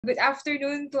Good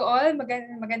afternoon to all.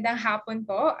 Magandang hapon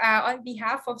po. On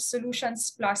behalf of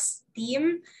Solutions Plus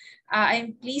team,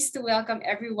 I'm pleased to welcome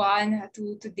everyone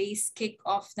to today's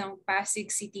kick-off ng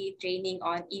Pasig City Training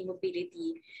on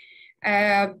E-Mobility.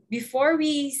 Before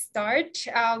we start,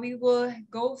 we will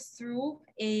go through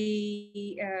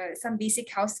some basic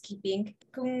housekeeping.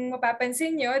 Kung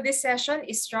mapapansin nyo, this session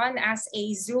is run as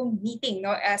a Zoom meeting,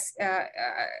 no? As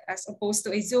opposed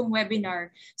to a Zoom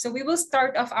webinar. So we will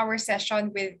start off our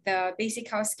session with the basic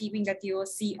housekeeping that you will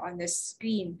see on the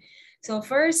screen. So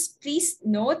first, please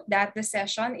note that the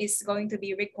session is going to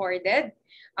be recorded,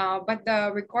 but the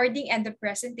recording and the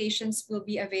presentations will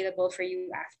be available for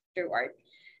you afterward.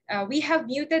 We have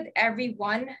muted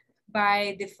everyone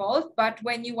by default, but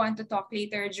when you want to talk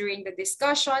later during the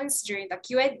discussions, during the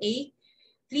Q&A,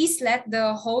 please let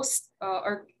the host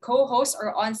or co-host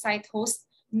or on-site host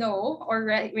know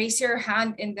or raise your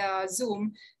hand in the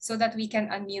Zoom so that we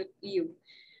can unmute you.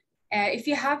 If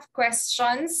you have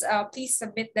questions, please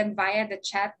submit them via the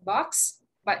chat box,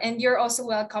 and you're also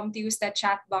welcome to use the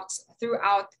chat box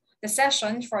throughout the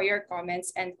session for your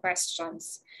comments and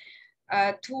questions.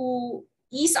 To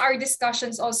ease our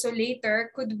discussions also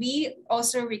later, could we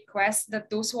also request that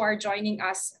those who are joining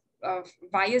us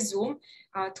via Zoom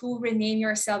to rename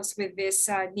yourselves with this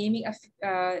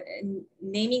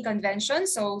naming convention.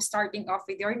 So starting off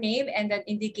with your name and then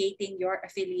indicating your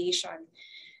affiliation.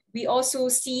 We also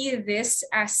see this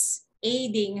as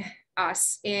aiding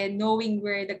us in knowing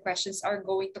where the questions are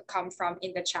going to come from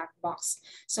in the chat box.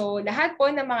 So lahat po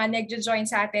ng mga nagjo-join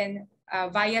sa atin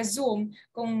via Zoom,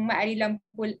 kung maaari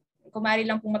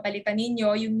lang pong mapalitan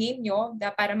ninyo yung name nyo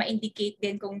para ma-indicate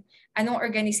din kung anong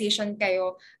organization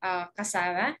kayo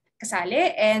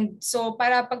kasali. And so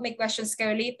para pag may questions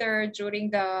kayo later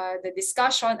during the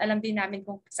discussion, alam din namin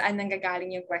kung saan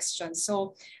nanggagaling yung questions.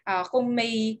 So kung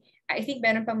may, I think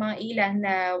meron pa mga ilan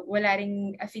na wala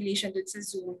ring affiliation dun sa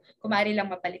Zoom, kung maaari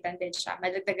lang mapalitan din siya.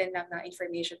 Madagdagan lang ng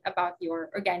information about your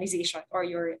organization or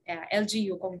your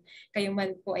LGU kung kayo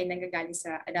man po ay nanggagaling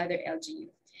sa another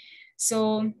LGU.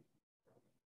 So,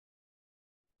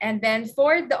 and then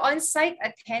for the on-site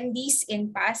attendees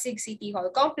in Pasig City Hall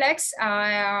Complex,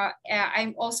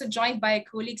 I'm also joined by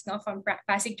colleagues from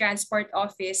Pasig Transport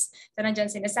Office. So nandyan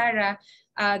si Sarah.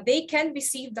 They can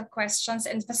receive the questions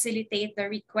and facilitate the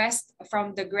request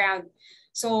from the ground.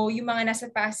 So yung mga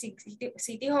nasa Pasig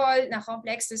City Hall na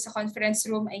complex sa conference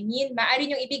room, maaari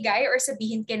niyong ibigay or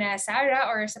sabihin kina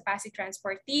Sarah or sa Pasig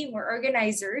Transport team or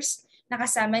organizers na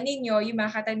kasama ninyo yung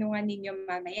mga katanungan ninyo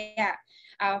mamaya.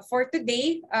 For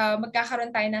today,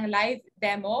 magkakaroon tayo ng live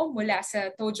demo mula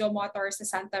sa Tojo Motors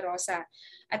sa Santa Rosa.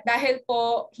 At dahil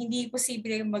po hindi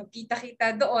posible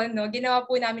magkita-kita doon, ginawa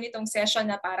po namin itong session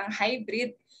na parang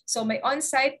hybrid. So may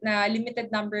on-site na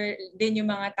limited number din yung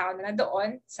mga tao na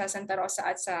doon sa Santa Rosa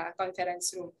at sa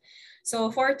conference room.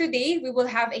 So for today, we will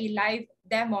have a live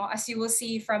demo, as you will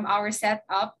see from our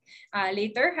setup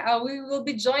later. We will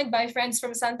be joined by friends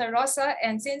from Santa Rosa,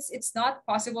 and since it's not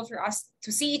possible for us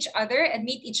to see each other and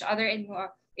meet each other in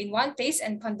one place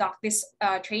and conduct this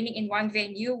training in one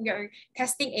venue, we are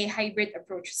testing a hybrid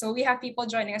approach. So we have people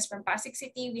joining us from Pasig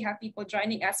City, we have people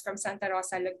joining us from Santa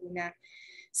Rosa, Laguna.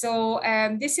 So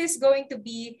this is going to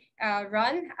be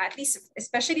run, at least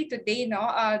especially today,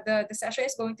 the session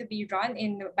is going to be run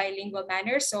in bilingual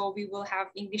manner. So we will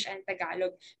have English and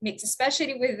Tagalog mixed,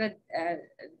 especially with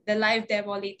the live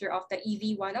demo later of the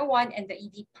EV 101 and the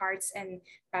EV parts and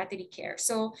battery care.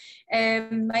 So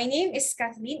my name is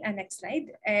Kathleen, next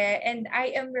slide, and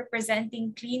I am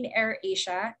representing Clean Air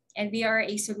Asia, and we are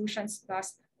a Solutions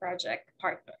Plus project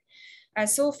partner.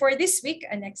 So for this week,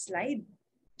 next slide.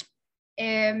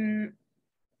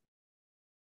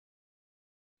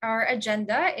 Our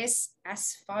agenda is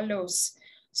as follows.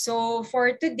 So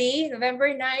for today, November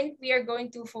 9th, we are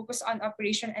going to focus on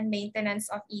operation and maintenance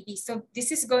of EV. So this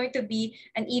is going to be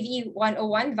an EV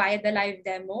 101 via the live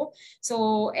demo.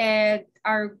 So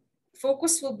our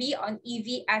focus will be on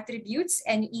EV attributes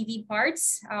and EV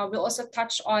parts. We'll also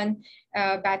touch on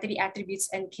battery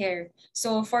attributes and care.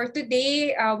 So for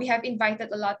today, we have invited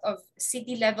a lot of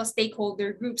city-level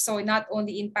stakeholder groups. So not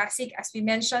only in Pasig, as we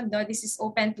mentioned, this is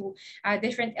open to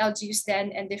different LGUs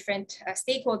then and different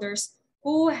stakeholders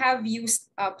who have used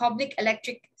public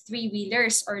electric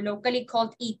three-wheelers, or locally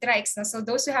called e-trikes. So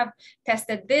those who have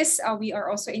tested this, we are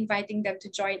also inviting them to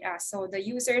join us. So the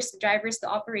users, the drivers, the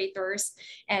operators,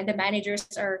 and the managers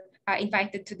are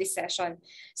invited to this session.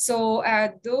 So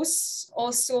those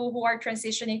also who are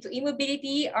transitioning to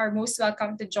e-mobility are most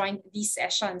welcome to join these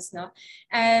sessions.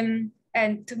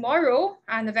 And tomorrow,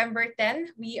 November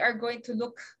 10, we are going to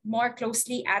look more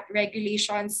closely at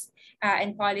regulations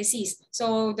and policies.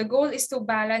 So the goal is to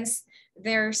balance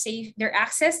their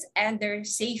access and their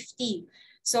safety.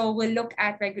 So we'll look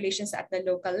at regulations at the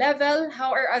local level.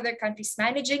 How are other countries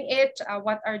managing it?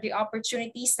 What are the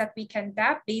opportunities that we can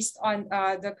tap based on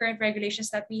the current regulations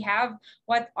that we have?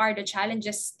 What are the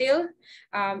challenges still?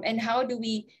 And how do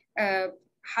we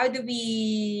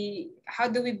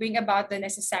bring about the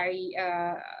necessary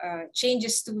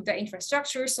changes to the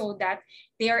infrastructure so that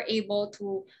they are able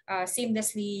to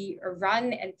seamlessly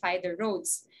run and fly the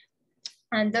roads?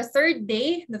 And the third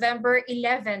day, November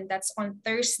 11, that's on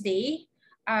Thursday,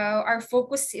 our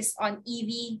focus is on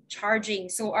EV charging.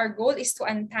 So our goal is to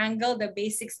untangle the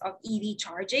basics of EV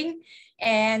charging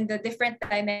and the different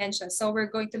dimensions. So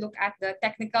we're going to look at the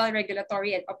technical,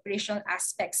 regulatory, and operational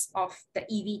aspects of the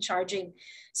EV charging.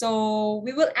 So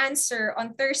we will answer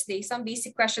on Thursday some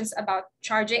basic questions about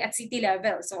charging at city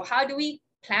level. So how do we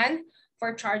plan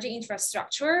for charging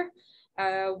infrastructure?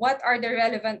 What are the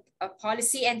relevant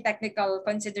policy and technical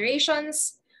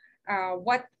considerations?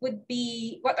 What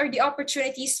are the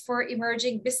opportunities for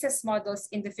emerging business models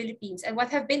in the Philippines, and what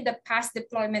have been the past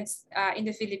deployments in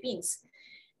the Philippines?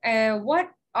 What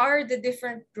are the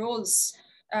different roles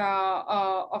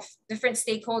of different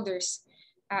stakeholders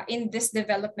in this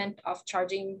development of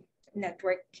charging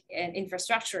network and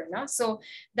infrastructure? No? So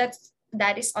that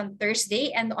is on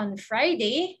Thursday, and on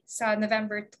Friday, so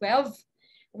November 12,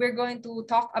 we're going to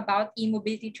talk about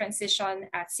e-mobility transition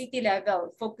at city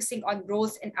level, focusing on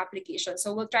roles and applications.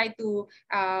 So we'll try to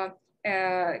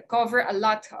cover a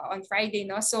lot on Friday.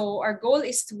 No? So our goal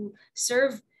is to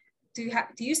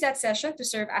use that session to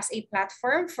serve as a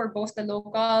platform for both the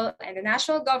local and the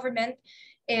national government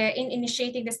in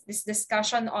initiating this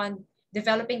discussion on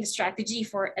developing the strategy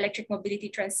for electric mobility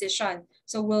transition.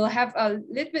 So we'll have a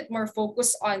little bit more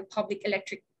focus on public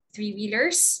electric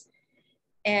three-wheelers,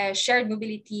 shared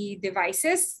mobility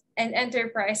devices, and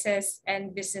enterprises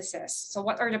and businesses. So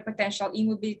what are the potential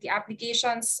e-mobility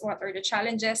applications? What are the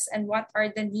challenges? And what are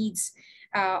the needs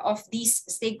of these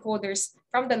stakeholders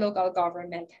from the local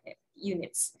government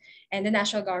units and the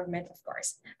national government, of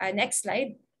course. Next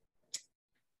slide.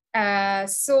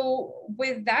 So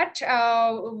with that,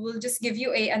 we'll just give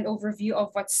you an overview of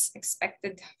what's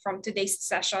expected from today's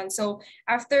session. So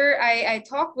after I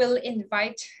talk, we'll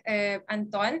invite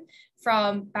Anton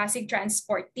from Pasig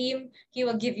Transport team. He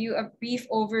will give you a brief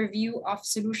overview of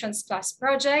Solutions Plus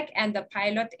project and the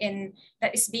pilot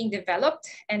that is being developed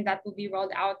and that will be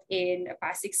rolled out in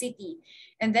Pasig City.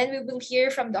 And then we will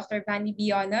hear from Dr. Vanny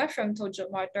Biona from Tojo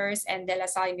Motors and De La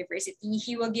Salle University.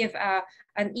 He will give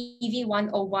an EV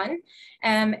 101.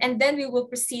 And then we will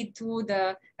proceed to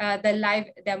the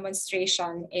live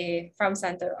demonstration from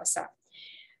Santa Rosa.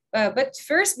 But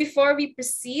first, before we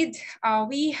proceed,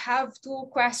 we have two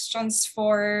questions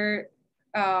for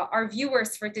our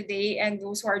viewers for today and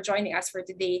those who are joining us for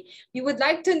today. We would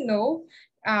like to know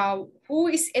who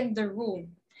is in the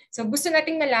room. So gusto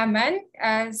nating malaman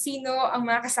sino ang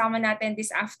mga kasama natin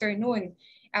this afternoon.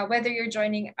 Whether you're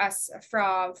joining us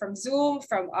from Zoom,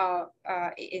 from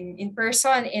in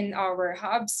person in our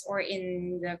hubs or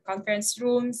in the conference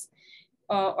rooms,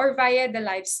 or via the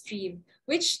live stream.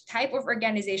 Which type of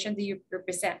organization do you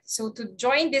represent? So to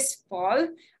join this poll,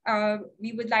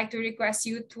 we would like to request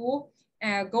you to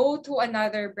go to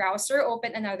another browser,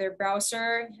 open another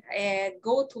browser, and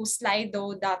go to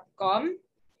slido.com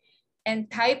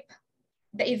and type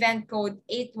the event code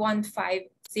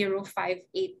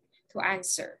 815058 to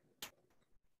answer.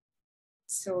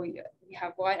 So we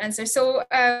have one answer. So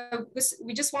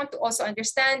we just want to also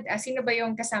understand, sino ba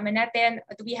yung kasama natin?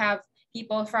 Do we have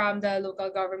people from the local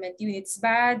government units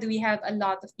ba? Do we have a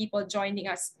lot of people joining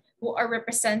us who are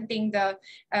representing the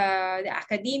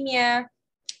academia?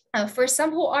 For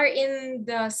some who are in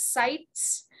the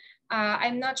sites,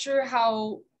 I'm not sure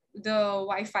how the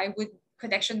Wi-Fi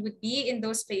connection would be in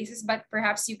those places, but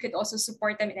perhaps you could also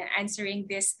support them in answering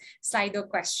this Slido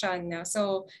question.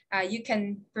 So you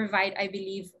can provide, I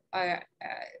believe,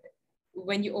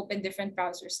 when you open different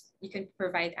browsers, you can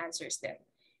provide answers there.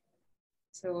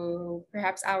 So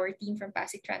perhaps our team from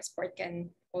Pasig Transport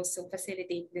can also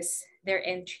facilitate their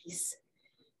entries.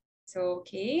 So,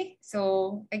 okay.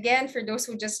 So again, for those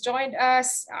who just joined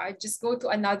us, just go to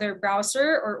another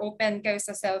browser or open kayo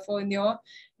sa cellphone nyo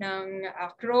ng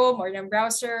Chrome or ng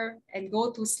browser and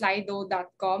go to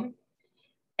slido.com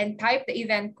and type the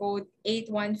event code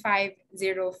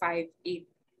 815058.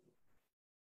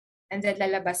 And then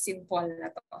lalabas yung poll na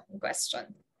to, yung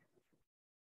question.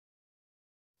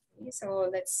 So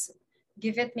let's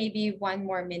give it maybe 1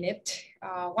 more minute,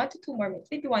 1 to 2 more minutes,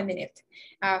 maybe 1 minute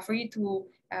for you to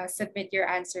submit your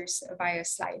answers via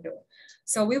Slido.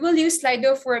 So we will use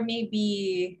Slido for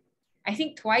maybe, I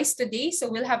think, twice today. So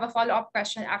we'll have a follow-up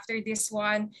question after this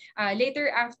one. Later,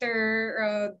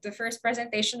 after the first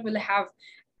presentation, we'll have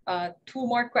 2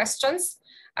 more questions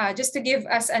just to give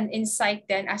us an insight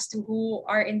then as to who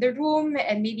are in the room,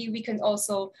 and maybe we can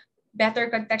also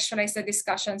better contextualize the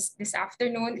discussions this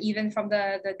afternoon, even from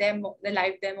the demo, the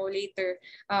live demo later,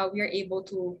 we are able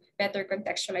to better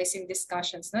contextualize in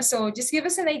discussions. No? So just give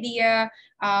us an idea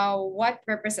what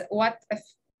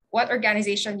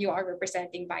organization you are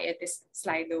representing via this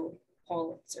Slido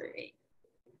poll survey.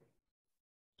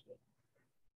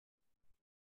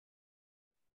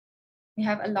 We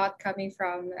have a lot coming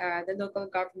from the local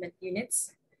government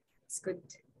units. It's good.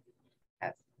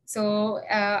 So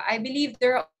I believe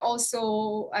there are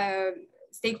also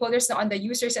stakeholders on the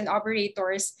users and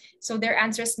operators. So their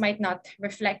answers might not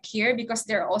reflect here because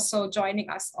they're also joining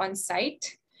us on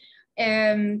site.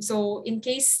 So in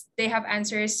case they have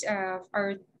answers,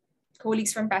 our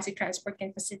colleagues from Pasig Transport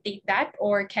can facilitate that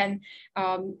or can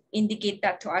indicate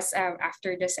that to us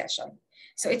after the session.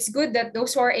 So it's good that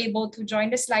those who are able to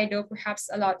join the Slido, perhaps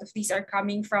a lot of these are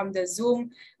coming from the Zoom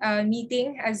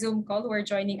meeting, a Zoom call, who are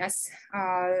joining us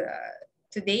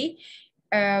today.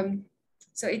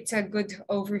 So it's a good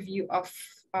overview of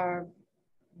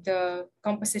the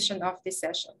composition of this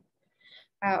session.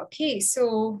 Okay,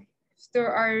 so if there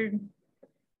are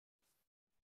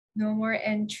no more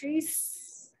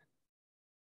entries,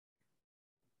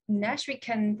 Nash, we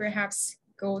can perhaps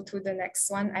go to the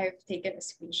next one. I've taken a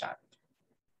screenshot.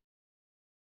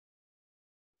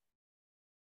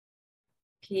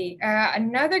 Okay,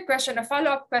 another question, a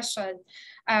follow-up question.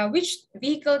 Which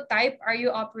vehicle type are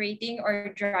you operating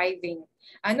or driving?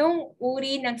 Anong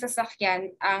uri ng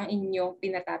sasakyan ang inyong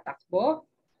pinatatakbo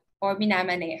o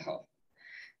minamaneho?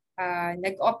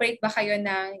 Nag-operate ba kayo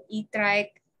ng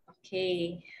e-trike?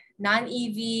 Okay.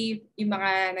 Non-EV, yung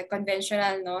mga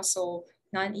nag-conventional, no? So,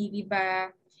 non-EV ba?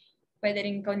 Pwede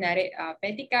rin kunwari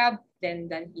pedicab,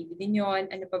 then EV din yun.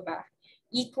 Ano pa ba?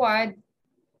 E-quad,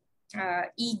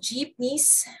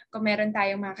 e-jeepneys, kung meron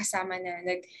tayong mga kasama na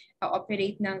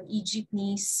nag-operate ng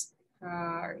e-jeepneys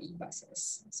or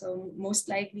e-buses. So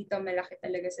most likely to malaki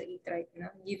talaga sa e-trike,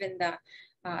 no? Given that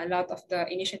a lot of the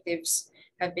initiatives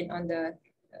have been on the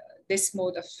this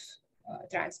mode of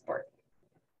transport.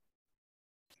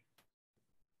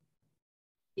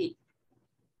 Okay.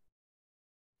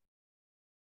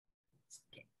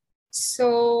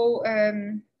 So,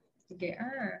 sige,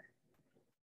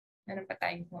 meron pa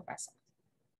tayong pumapasok.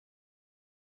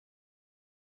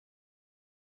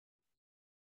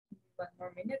 One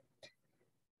more minute.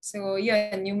 So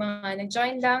yun, yung mga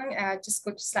nag-join lang, just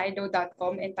go to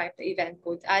slido.com and type the event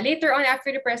code. Later on,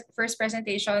 after the first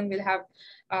presentation, we'll have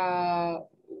 1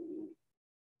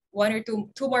 or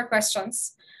 2 more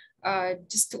questions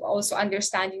just to also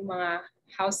understand yung mga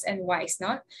hows and whys,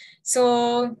 no?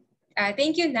 So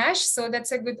thank you, Nash. So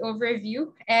that's a good overview.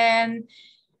 And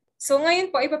so ngayon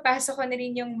po, ipapasok ko na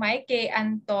rin yung mic kay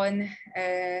Anton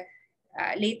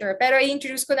later. Pero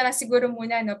i-introduce ko na lang siguro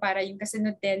muna, no, para yung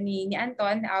kasunod din ni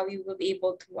Anton, we will be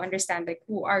able to understand like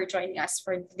who are joining us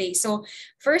for today. So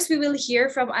first, we will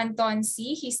hear from Anton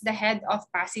C. He's the head of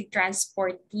Pasig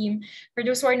Transport Team. For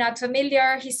those who are not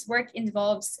familiar, his work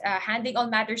involves handling all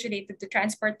matters related to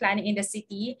transport planning in the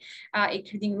city,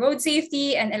 including road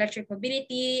safety and electric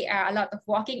mobility, a lot of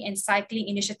walking and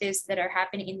cycling initiatives that are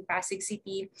happening in Pasig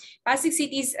City. Pasig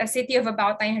City is a city of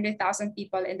about 900,000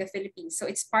 people in the Philippines, so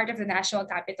it's part of the National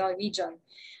Capital Region.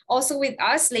 Also with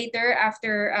us later,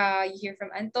 after you hear from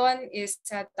Anton, is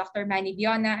Dr. Manny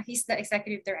Biona. He's the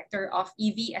Executive Director of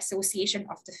EV Association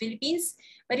of the Philippines,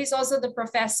 but he's also the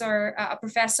a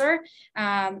professor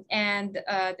and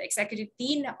the Executive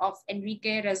Dean of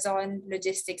Enrique Razon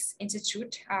Logistics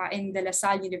Institute in the La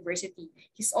Salle University.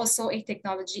 He's also a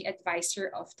technology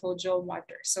advisor of Tojo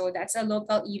Motors. So that's a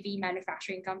local EV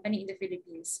manufacturing company in the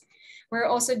Philippines. We're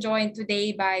also joined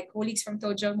today by colleagues from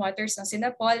Tojo Motors ng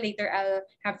Sinapol. Later, I'll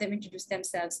have them introduce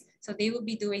themselves. So they will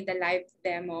be doing the live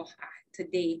demo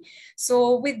today.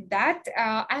 So with that,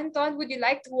 Anton, would you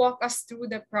like to walk us through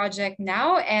the project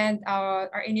now and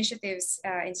our initiatives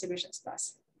in Solutions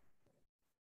Plus?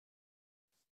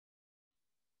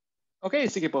 Okay,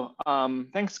 sige po.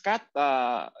 Thanks, Kat.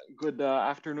 Good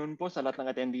afternoon po sa lahat ng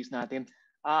attendees natin.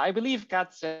 I believe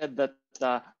Kat said that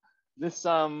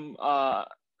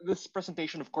this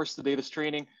presentation, of course, today, this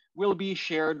training, will be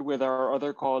shared with our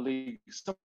other colleagues,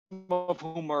 some of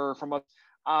whom are from us.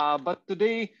 But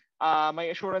today,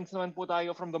 may assurance naman po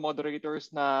tayo from the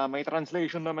moderators na may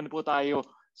translation naman po tayo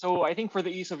So I think for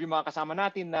the ease of yung mga kasama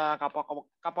natin na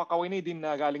kapwa-kawani din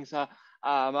na galing sa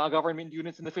mga government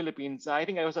units in the Philippines, I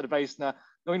think I was advised na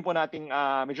gawin po nating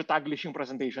medyo taglish yung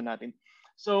presentation natin.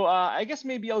 So I guess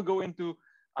maybe I'll go into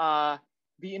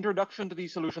the introduction to the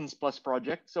Solutions Plus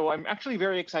project. So I'm actually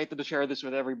very excited to share this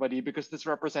with everybody because this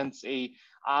represents a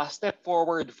step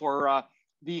forward for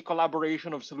the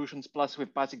collaboration of Solutions Plus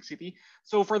with Pasig City.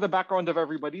 So for the background of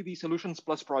everybody, the Solutions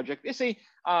Plus project is a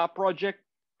project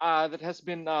that has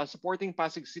been supporting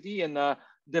Pasig City and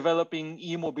developing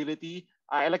e-mobility,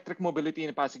 electric mobility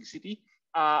in Pasig City.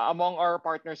 Among our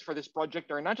partners for this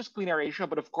project are not just Clean Air Asia,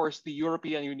 but of course the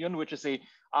European Union, which is a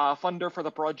funder for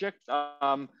the project.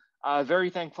 Very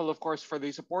thankful, of course, for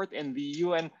the support and the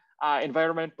UN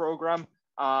Environment Program,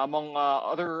 among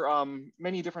other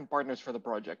many different partners for the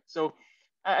project. So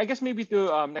I guess maybe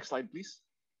to next slide, please.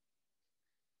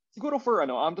 Siguro for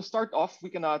to start off, we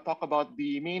can talk about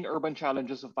the main urban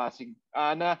challenges of Pasig.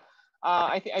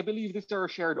 I believe these are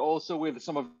shared also with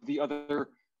some of the other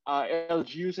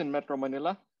LGUs in Metro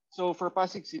Manila. So for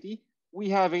Pasig City, we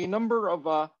have a number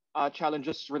of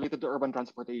challenges related to urban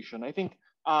transportation. I think,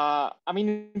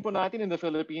 aminin po natin in the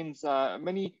Philippines,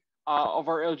 many of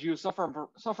our LGUs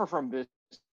suffer from this.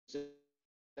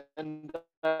 And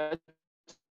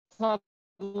it's not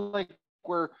like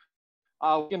we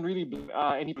can really blame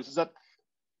any is that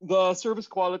the service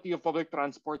quality of public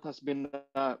transport has been,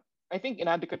 I think,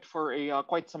 inadequate for a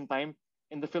quite some time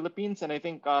in the Philippines, and I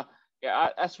think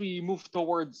as we move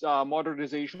towards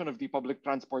modernization of the public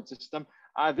transport system,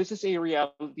 this is a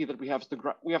reality that we have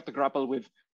to grapple with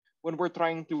when we're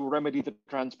trying to remedy the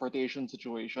transportation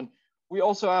situation. We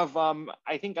also have,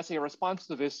 I think, as a response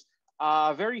to this,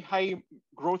 a very high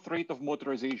growth rate of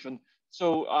motorization.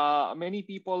 So many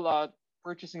people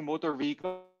purchasing motor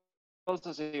vehicles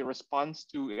as a response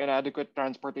to inadequate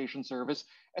transportation service,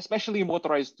 especially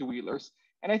motorized two-wheelers.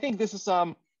 And I think this is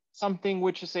something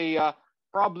which is a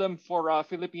problem for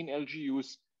Philippine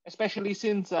LGUs, especially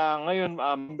since ngayon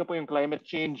po yung climate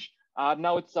change.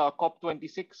 Now it's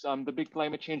COP26, the big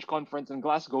climate change conference in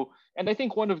Glasgow. And I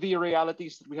think one of the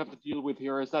realities that we have to deal with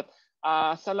here is that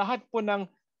sa lahat po ng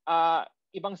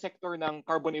ibang sector ng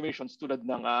carbon emissions tulad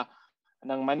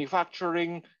ng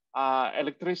manufacturing,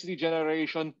 electricity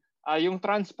generation, yung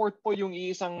transport po yung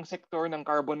iisang sector ng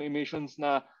carbon emissions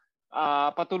na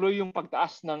patuloy yung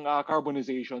pagtaas ng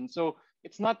carbonization. So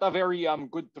it's not a very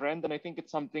good trend, and I think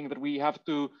it's something that we have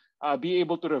to be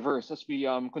able to reverse as we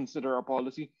consider our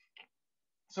policy.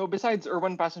 So besides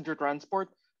urban passenger transport,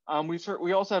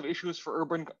 we also have issues for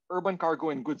urban cargo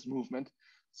and goods movement.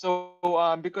 So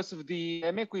because of the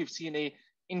pandemic, we've seen a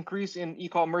increase in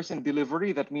e-commerce and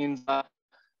delivery. That means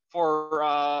for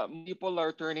people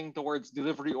are turning towards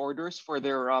delivery orders for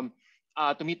their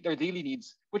to meet their daily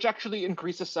needs, which actually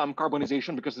increases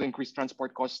carbonization because of the increased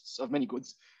transport costs of many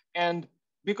goods. And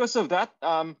because of that,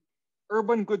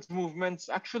 urban goods movements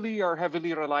actually are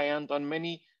heavily reliant on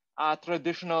many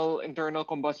traditional internal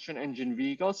combustion engine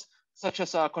vehicles, such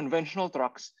as conventional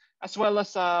trucks, as well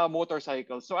as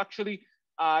motorcycles. So actually,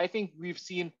 I think we've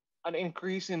seen an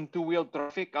increase in two-wheel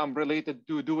traffic related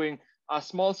to doing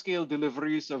small-scale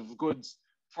deliveries of goods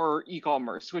for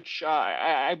e-commerce, which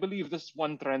I believe this is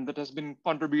one trend that has been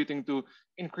contributing to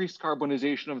increased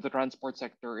carbonization of the transport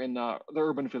sector in the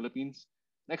urban Philippines.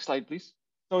 Next slide, please.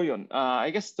 So yun,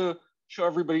 I guess to show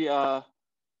everybody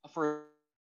for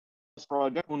this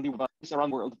project, only around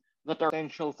the world that are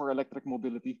potential for electric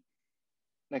mobility.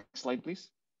 Next slide, please.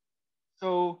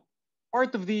 So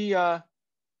part of the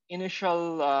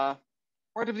initial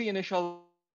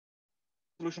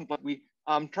solution plan, we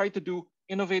try to do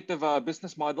innovative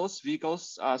business models,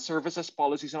 vehicles, services,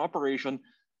 policies, and operation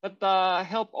that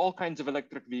help all kinds of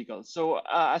electric vehicles. So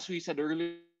as we said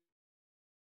earlier,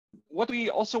 what we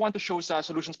also want to show sa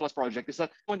Solutions Plus project is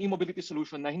that an e-mobility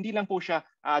solution na hindi lang po siya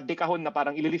dekahon na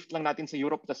parang ililift lang natin sa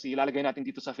Europe tapos ilalagay natin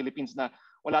dito sa Philippines na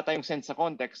wala tayong sense sa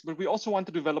context. But we also want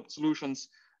to develop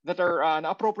solutions that are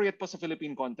appropriate po sa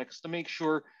Philippine context to make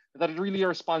sure that it really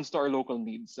responds to our local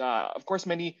needs. Of course,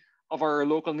 many of our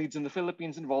local needs in the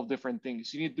Philippines involve different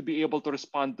things. You need to be able to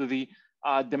respond to the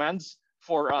demands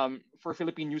for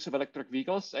Philippine use of electric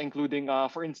vehicles, including,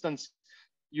 for instance,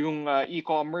 yung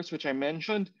e-commerce, which I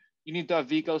mentioned. You need to have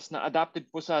vehicles na adapted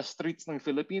po sa streets ng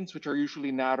Philippines, which are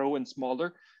usually narrow and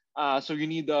smaller. So you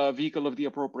need a vehicle of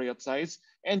the appropriate size.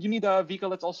 And you need a vehicle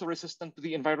that's also resistant to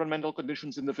the environmental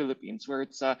conditions in the Philippines, where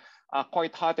it's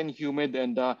quite hot and humid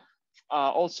and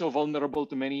also vulnerable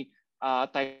to many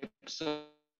types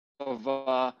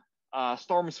of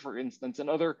storms, for instance, and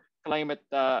other climate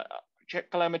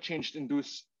change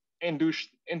induced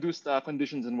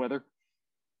conditions and weather.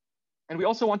 And we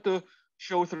also want to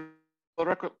show through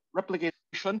replicate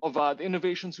of the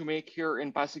innovations we make here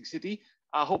in Pasig City.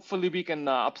 Hopefully, we can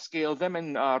upscale them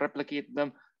and replicate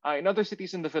them in other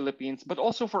cities in the Philippines, but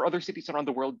also for other cities around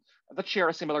the world that share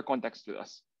a similar context with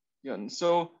us. Yun.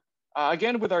 So,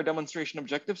 again, with our demonstration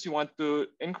objectives, we want to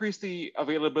increase the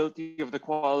availability of the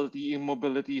quality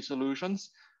mobility solutions.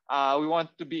 We want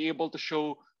to be able to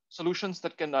show solutions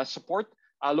that can support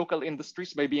local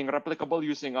industries by being replicable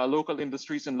using local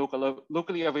industries and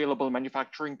locally available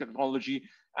manufacturing technology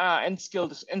and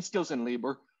skills in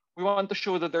labor. We want to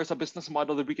show that there's a business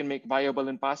model that we can make viable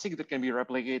in Pasig that can be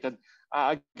replicated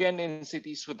again in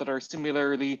cities that are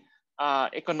similarly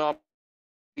economically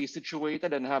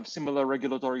situated and have similar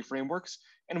regulatory frameworks.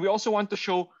 And we also want to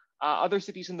show other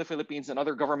cities in the Philippines and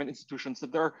other government institutions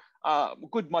that there are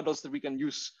good models that we can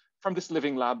use from this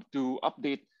living lab to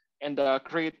update and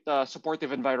create a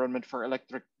supportive environment for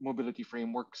electric mobility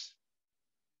frameworks.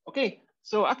 Okay,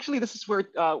 so actually this is where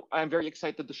I'm very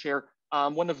excited to share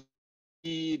one of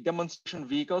the demonstration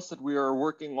vehicles that we are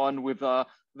working on with the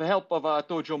help of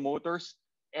Tojo Motors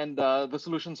and the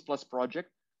Solutions Plus project.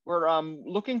 We're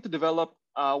looking to develop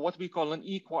what we call an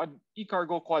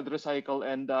e-cargo quadricycle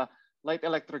and light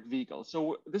electric vehicle.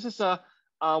 So this is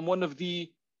one of the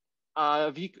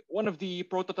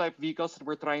prototype vehicles that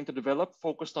we're trying to develop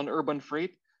focused on urban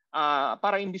freight.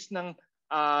 Para imbis ng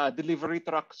delivery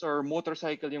trucks or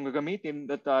motorcycle yung gagamitin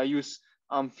that use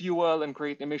fuel and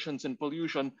create emissions and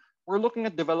pollution, we're looking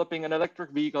at developing an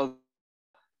electric vehicle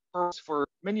for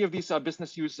many of these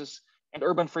business uses and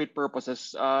urban freight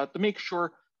purposes to make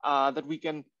sure that we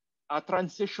can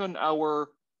transition our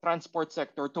transport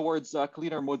sector towards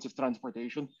cleaner modes of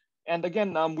transportation. And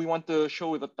again, we want to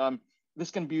show that this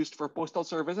can be used for postal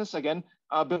services, again,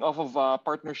 built off of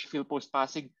partnership Post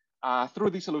Pasig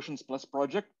through the Solutions Plus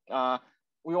project.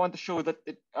 We want to show that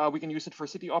we can use it for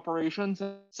city operations.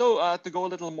 So to go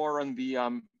a little more on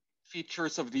the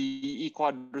features of the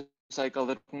e-quadricycle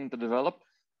that we're going to develop.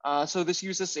 So this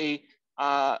uses a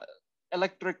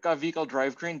electric vehicle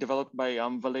drivetrain developed by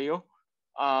Valeo.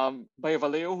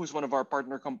 Valeo, who's one of our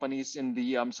partner companies in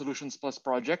the Solutions Plus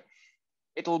project.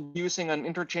 It'll be using an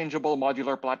interchangeable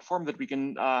modular platform that we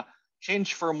can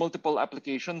change for multiple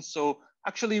applications. So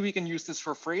actually, we can use this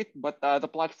for freight, but the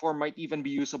platform might even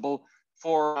be usable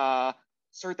for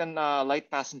certain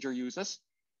light passenger uses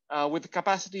with a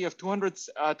capacity of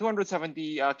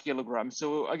 270 kilograms.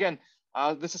 So again,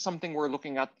 this is something we're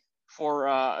looking at for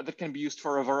that can be used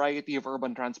for a variety of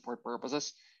urban transport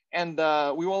purposes. And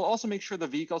we will also make sure the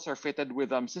vehicles are fitted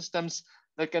with systems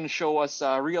that can show us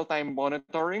real-time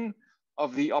monitoring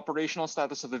of the operational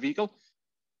status of the vehicle,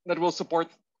 that will support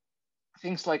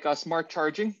things like smart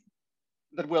charging,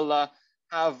 that will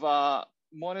have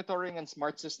monitoring and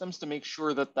smart systems to make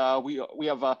sure that we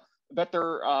have a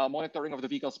better monitoring of the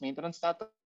vehicle's maintenance status,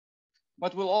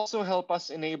 but will also help us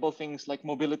enable things like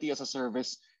mobility as a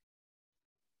service.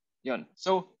 Yun.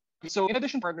 So in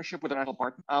addition to partnership with a national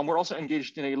partner, we're also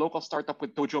engaged in a local startup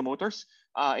with Tojo Motors,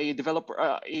 a developer,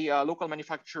 a local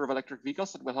manufacturer of electric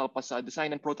vehicles that will help us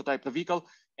design and prototype the vehicle,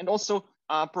 and also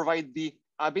provide the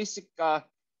basic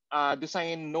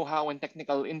design know-how and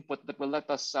technical input that will let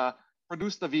us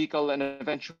produce the vehicle and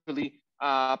eventually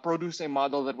produce a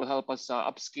model that will help us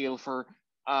upscale for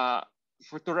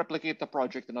to replicate the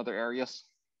project in other areas.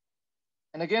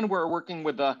 And again, we're working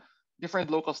with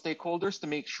different local stakeholders to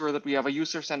make sure that we have a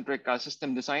user-centric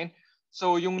system design.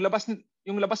 So yung labas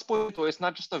po ito is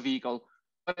not just a vehicle,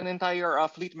 but an entire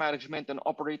fleet management and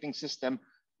operating system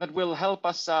that will help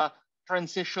us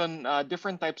transition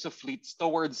different types of fleets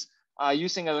towards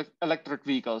using electric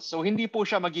vehicles. So hindi po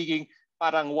siya magiging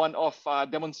parang one-off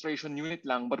demonstration unit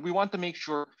lang, but we want to make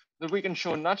sure that we can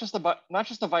show not just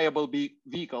a viable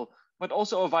vehicle, but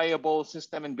also a viable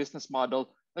system and business model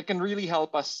that can really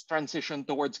help us transition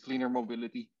towards cleaner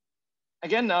mobility.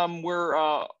 Again,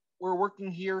 we're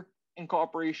working here in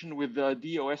cooperation with the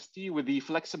DOST, with the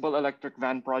Flexible Electric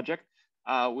Van Project,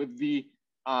 with the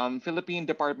Philippine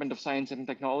Department of Science and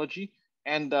Technology.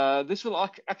 And this will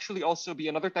actually also be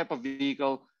another type of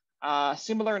vehicle,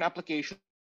 similar in application,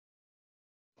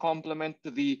 complement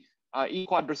to the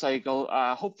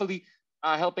e-quadricycle, hopefully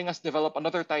helping us develop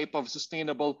another type of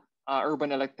sustainable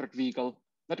urban electric vehicle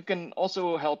that can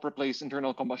also help replace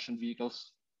internal combustion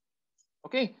vehicles.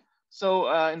 Okay,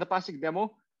 so in the Pasig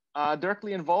demo,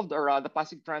 directly involved are the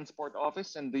Pasig Transport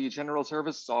Office and the General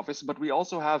Services Office, but we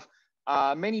also have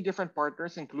many different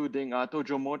partners, including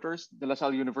Tojo Motors, De La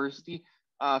Salle University,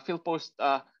 Philpost,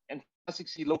 and Pasig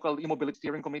City Local E-Mobility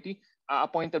Steering Committee,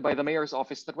 appointed by the Mayor's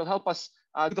Office, that will help us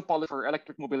do the policy for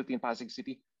electric mobility in Pasig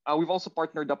City. We've also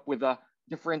partnered up with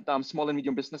different small and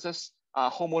medium businesses,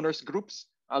 homeowners groups,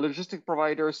 logistic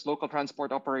providers, local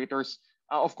transport operators,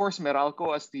 of course,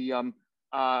 Meralco as the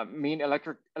main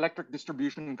electric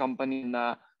distribution company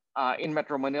in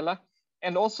Metro Manila,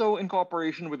 and also in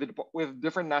cooperation with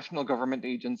different national government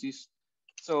agencies.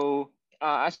 So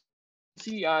as you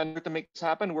see, in order to make this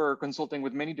happen, we're consulting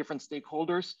with many different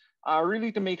stakeholders,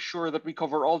 really to make sure that we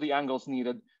cover all the angles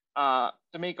needed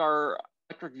to make our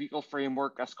electric vehicle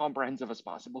framework as comprehensive as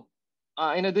possible.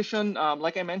 In addition,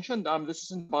 like I mentioned, this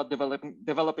isn't about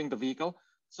developing the vehicle.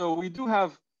 So we do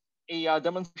have a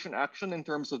demonstration action in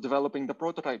terms of developing the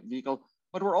prototype vehicle,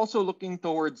 but we're also looking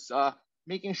towards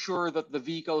making sure that the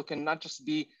vehicle can not just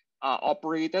be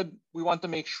operated. We want to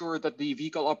make sure that the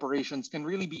vehicle operations can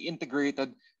really be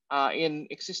integrated in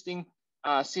existing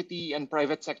city and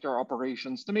private sector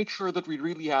operations to make sure that we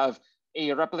really have a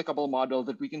replicable model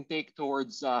that we can take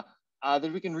towards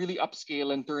that we can really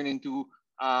upscale and turn into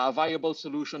a viable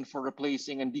solution for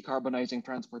replacing and decarbonizing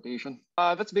transportation.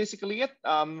 That's basically it.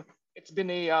 It's been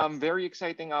a very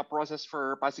exciting process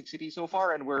for Pasig City so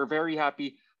far, and we're very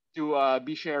happy to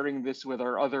be sharing this with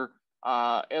our other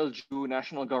LGU,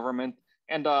 national government,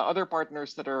 and other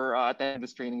partners that are attending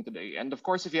this training today. And of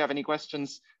course, if you have any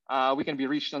questions, we can be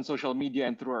reached on social media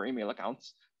and through our email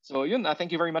accounts. So yun,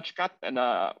 thank you very much, Kat, and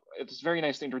it's very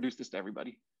nice to introduce this to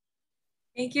everybody.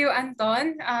 Thank you,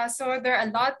 Anton. So there are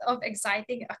a lot of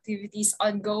exciting activities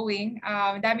ongoing.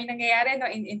 Dami nangyayari no,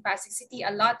 in Pasig City,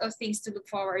 a lot of things to look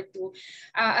forward to.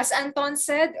 As Anton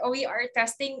said, we are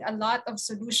testing a lot of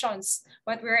solutions,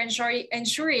 but we're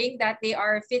ensuring that they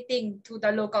are fitting to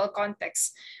the local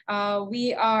context.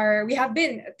 We have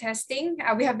been testing,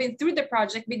 we have been through the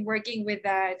project, been working with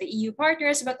the EU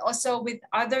partners, but also with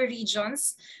other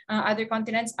regions, other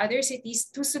continents, other cities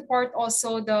to support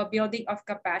also the building of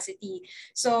capacity.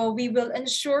 So we will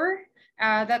ensure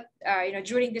that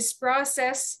during this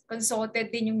process,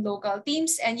 consulted din yung local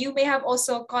teams. And you may have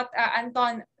also caught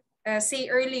Anton say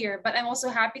earlier, but I'm also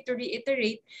happy to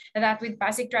reiterate that with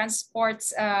Pasig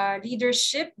Transport's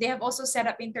leadership, they have also set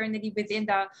up internally within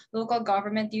the local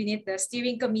government unit, the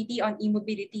steering committee on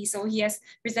e-mobility. So he has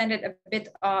presented a bit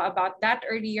about that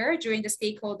earlier during the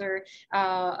stakeholder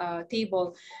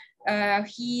table.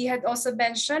 He had also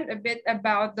mentioned a bit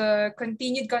about the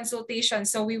continued consultation.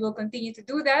 So we will continue to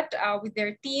do that with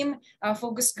their team,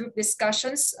 focus group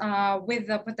discussions with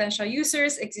the potential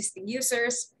users, existing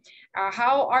users.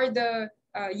 How are the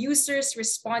users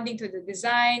responding to the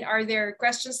design? Are there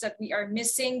questions that we are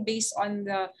missing based on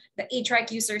the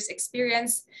A-Track users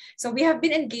experience? So we have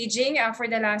been engaging for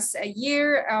the last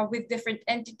year with different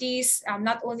entities,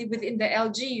 not only within the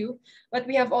LGU, but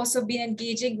we have also been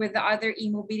engaging with the other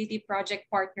e-mobility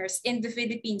project partners in the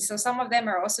Philippines. So some of them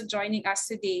are also joining us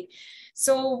today.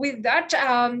 So with that,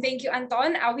 thank you,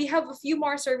 Anton. We have a few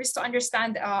more surveys to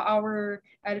understand our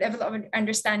level of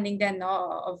understanding then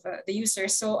of the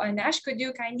users. So Nash, could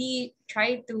you kindly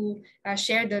try to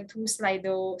share the 2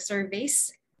 Slido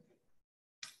surveys?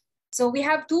 So we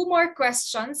have 2 more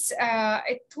questions, I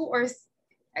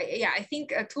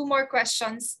think 2 more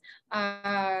questions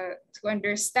to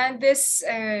understand this.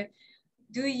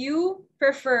 Do you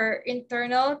prefer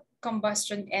internal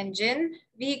combustion engine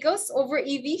vehicles over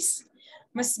EVs?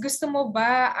 Mas gusto mo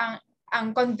ba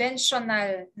ang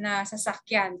conventional na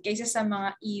sasakyan kaysa sa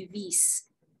mga EVs?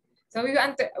 So we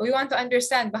want to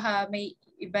understand, baka may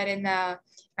iba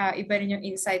rin yung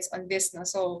insights on this, no?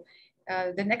 So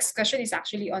the next question is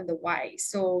actually on the why.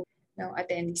 So now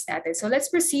attendees natin. So let's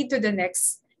proceed to the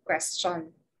next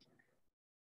question.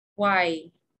 Why?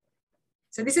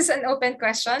 So this is an open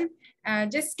question.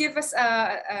 Just give us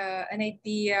an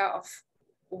idea of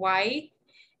why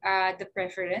the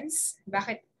preference.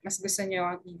 Bakit mas gusto nyo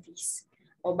ang EVs?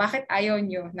 O bakit ayaw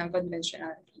nyo ng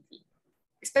conventional EV?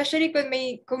 Especially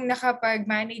kung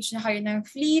nakapag-manage na kayo ng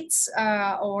fleets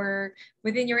or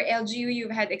within your LGU,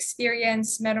 you've had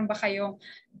experience, meron ba kayong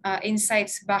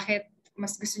insights bakit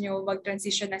mas gusto nyo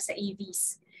mag-transition na sa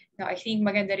EVs? No, I think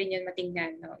maganda rin yun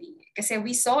matingnan. No? Kasi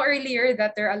we saw earlier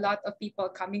that there are a lot of people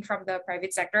coming from the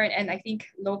private sector and I think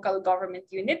local government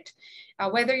unit.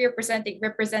 Whether you're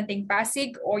representing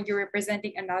Pasig or you're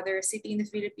representing another city in the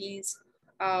Philippines,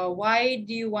 why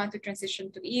do you want to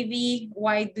transition to EV?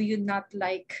 Why do you not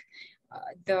like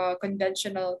the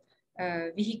conventional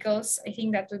vehicles? I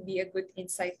think that would be a good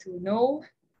insight to know.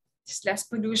 Just less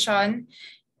pollution.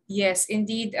 Yes,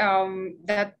 indeed.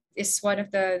 That is one of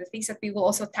the things that we will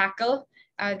also tackle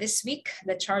this week,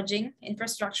 the charging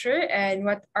infrastructure and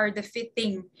what are the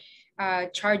fitting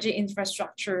charging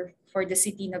infrastructure for the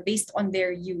city now based on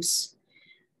their use.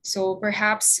 So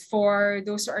perhaps for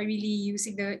those who are really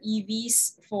using the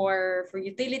EVs for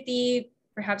utility,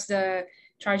 perhaps the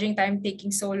charging time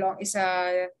taking so long is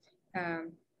a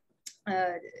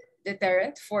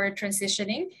deterrent for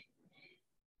transitioning.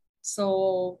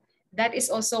 So that is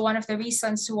also one of the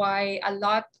reasons why a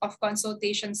lot of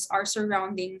consultations are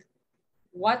surrounding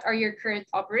what are your current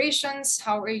operations,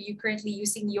 how are you currently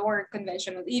using your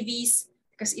conventional EVs,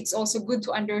 because it's also good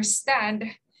to understand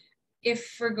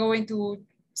if we're going to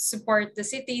support the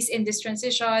cities in this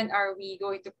transition. Are we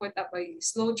going to put up a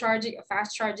slow charging, a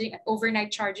fast charging, an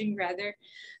overnight charging rather,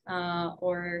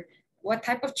 or what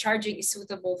type of charging is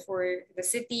suitable for the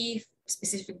city,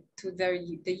 specific to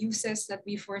the uses that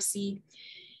we foresee.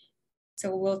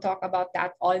 So we'll talk about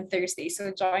that on Thursday. So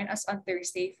join us on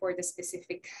Thursday for the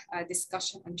specific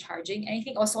discussion on charging. And I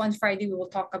think also on Friday, we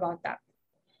will talk about that.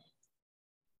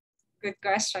 Good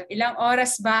question. Ilang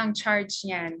oras ba ang charge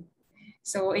niyan?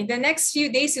 So in the next few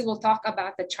days, we will talk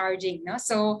about the charging. No?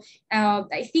 So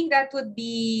I think that would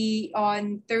be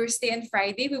on Thursday and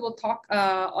Friday. We will talk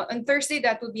on Thursday,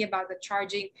 that would be about the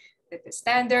charging, the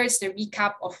standards, the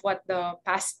recap of what the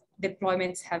past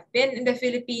deployments have been in the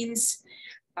Philippines,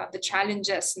 the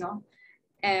challenges, no?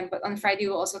 But on Friday,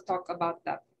 we'll also talk about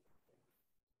that.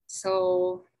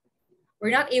 So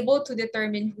we're not able to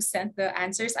determine who sent the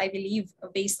answers, I believe,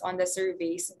 based on the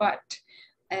surveys, but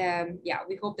yeah,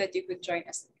 we hope that you could join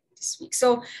us this week.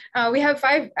 So we have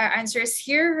 5 answers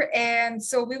here, and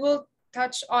so we will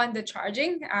touch on the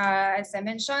charging, as I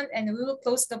mentioned, and we will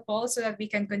close the poll so that we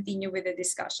can continue with the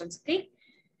discussions, okay?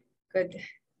 Good.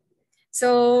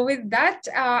 So with that,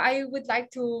 I would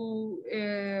like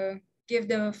to give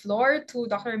the floor to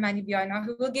Dr. Manny Biana,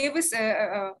 who will give us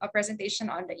a presentation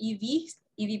on the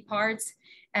EV parts,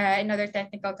 and other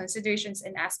technical considerations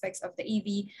and aspects of the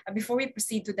EV before we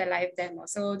proceed to the live demo.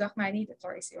 So Dr. Manny, the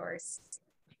floor is yours.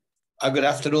 Good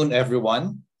afternoon,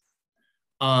 everyone.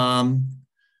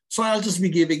 So I'll just be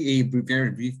giving a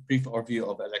very brief overview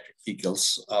of electric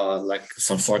vehicles, like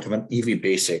some sort of an EV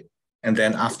basic. And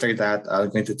then after that, I'm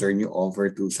going to turn you over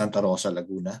to Santa Rosa,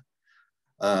 Laguna,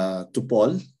 to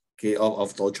Paul, okay,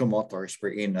 of Tojo Motors,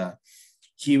 wherein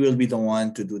he will be the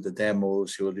one to do the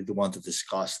demos. He will be the one to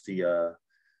discuss the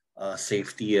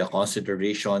safety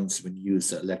considerations when you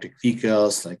use electric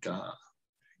vehicles. Like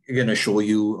you're going to show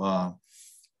you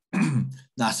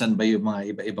nasan ba yung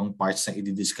mga iba-ibang parts na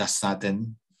i-discuss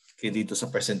natin dito sa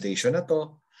presentation na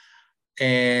to.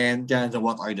 And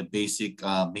what are the basic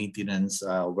maintenance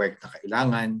work na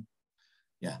kailangan.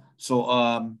 Yeah. So,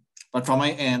 but from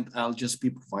my end, I'll just be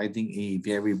providing a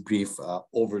very brief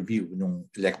overview ng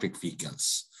electric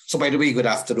vehicles. So by the way, good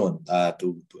afternoon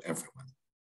to everyone.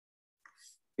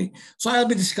 Okay. So I'll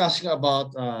be discussing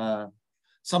about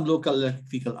some local electric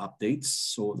vehicle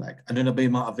updates. So like, ano na ba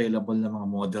yung mga available na mga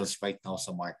models right now sa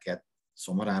market?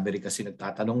 So marami rin kasi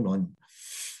nagtatanong nun.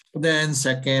 Then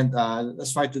second,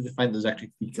 let's try to define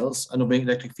electric vehicles. Ano ba yung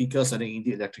electric vehicles? Ano yung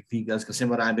hindi electric vehicles? Kasi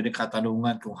marami rin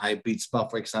katanungan kung hybrids ba,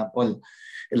 for example,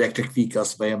 electric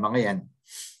vehicles ba yung mga yan.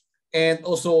 And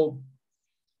also,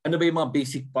 ano ba yung mga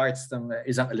basic parts ng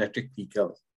isang electric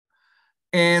vehicle?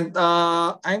 And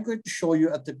I'm going to show you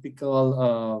a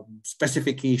typical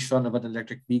specification of an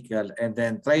electric vehicle, and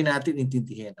then try natin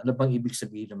intindihin ano bang ibig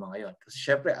sabihin ng mga yon. Kasi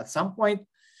syempre, at some point,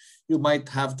 you might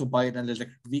have to buy an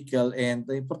electric vehicle, and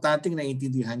importanteng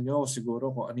naiintindihan nyo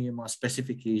siguro kung ano yung mga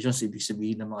specifications, ibig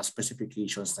sabihin ng mga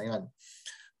specifications na yan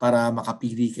para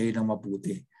makapili kayo ng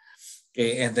mabuti.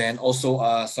 Okay, and then also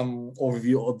some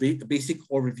overview of basic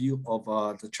overview of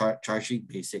the charging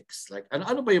basics. Like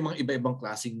ano ba yung mga iba-ibang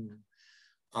klaseng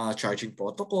charging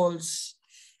protocols,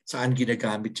 saan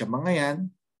ginagamit yung mga yan.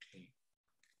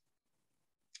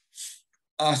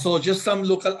 So just some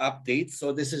local updates.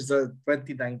 So this is the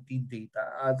 2019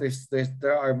 data.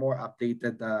 There are more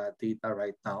updated data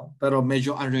right now. Pero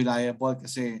medyo unreliable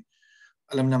kasi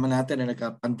alam naman natin na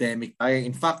nagka-pandemic tayo.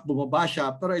 In fact, bumaba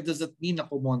siya, pero it doesn't mean na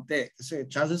kumonte. Kasi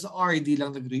chances are hindi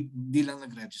lang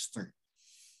nag-register.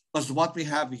 Because what we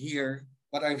have here,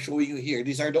 what I'm showing you here,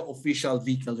 these are the official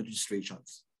vehicle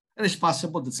registrations. And it's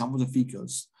possible that some of the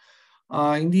vehicles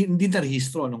hindi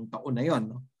na-rehistro nung taon na yon,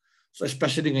 no? So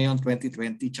especially ngayon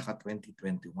 2020 tsaka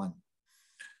 2021.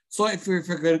 So if we're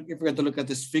going to look at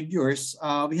these figures,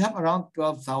 we have around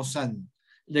 12,000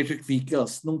 electric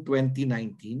vehicles nung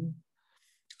 2019.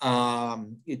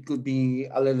 It could be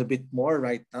a little bit more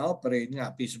right now, pero yun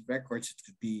nga, based on records, it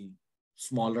could be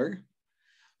smaller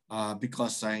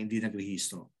because hindi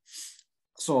nag-rehistro.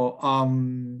 So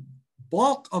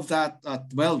bulk of that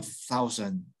 12,000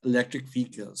 electric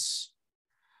vehicles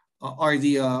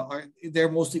they're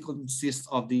mostly consist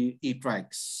of the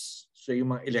e-trikes. So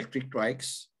yung mga electric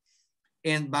trikes.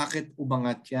 And bakit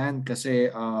umangat yan? Kasi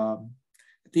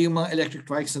ito yung mga electric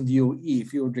trikes ng DOE.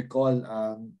 If you would recall,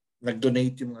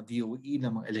 nag-donate yung mga DOE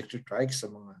ng mga electric trikes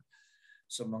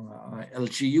sa mga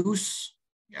LGUs.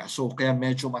 Yeah, so kaya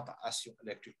medyo mataas yung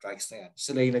electric trikes na yan.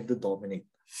 Sila yung nagdo-dominate.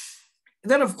 And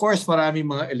then of course, maraming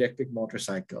mga electric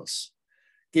motorcycles.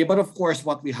 Okay, but of course,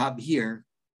 what we have here,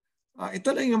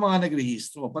 ito lang yung mga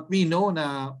nagrehistro. But we know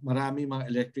na maraming mga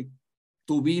electric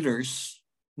two-wheelers,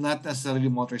 not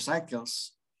necessarily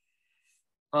motorcycles,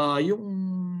 yung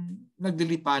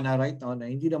nagdilipa na right now na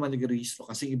hindi naman nagrehistro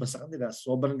kasi iba sa kanila,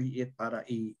 sobrang liit para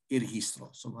i-rehistro.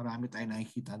 So marami tayong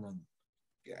nakikita nun.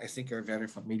 I think you're very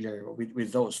familiar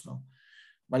with those, no?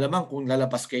 Malamang kung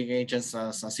lalabas kayo ngayon dyan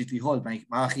sa City Hall,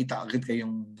 makakita agad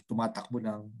kayong tumatakbo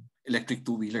ng electric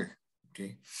two-wheeler.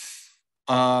 Okay.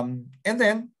 And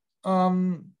then,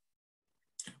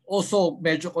 also,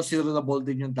 medyo considerable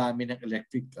din yung dami ng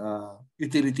electric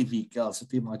utility vehicles.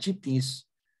 Ito yung mga jeepneys.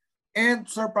 And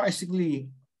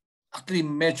surprisingly, actually,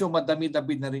 medyo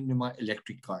madami-dami na rin yung mga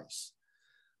electric cars.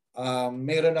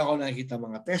 Meron ako nakikita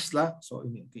mga Tesla, so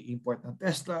import ng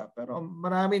Tesla, pero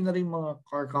marami na rin mga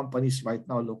car companies right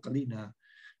now locally na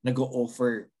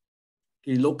nag-o-offer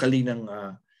locally ng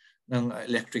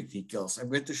electric vehicles. I'm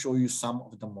going to show you some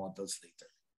of the models later.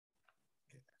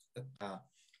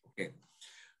 Okay.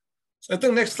 So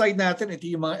itong next slide natin, ito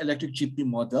yung mga electric jeepney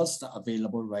models na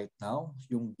available right now.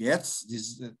 Yung Gets,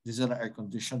 this is an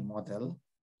air-conditioned model.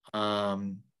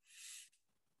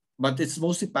 But it's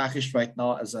mostly packaged right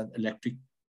now as an electric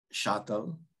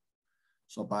shuttle.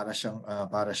 So para siyang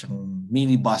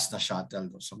minibus na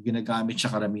shuttle. So ginagamit siya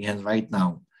karamihan right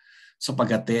now sa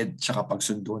paghatid at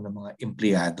pagsundo ng mga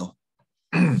empleyado.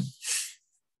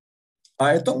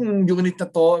 Itong unit na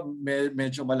to,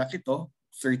 medyo malaki to.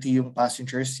 30 yung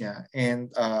passengers niya. And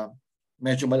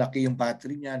medyo malaki yung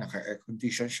battery niya. Naka-air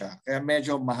condition siya. Kaya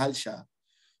medyo mahal siya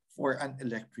for an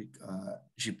electric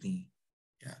jeepney.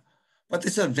 Yeah. But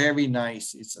it's a very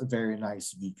nice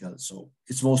vehicle. So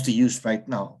it's mostly used right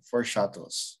now for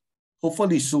shuttles.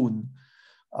 Hopefully soon,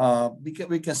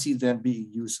 we can see them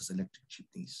being used as electric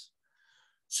jeepneys.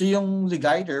 So yung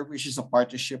Ligider, which is a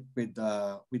partnership with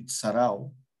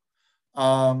Sarao,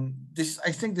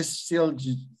 I think this is still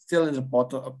in the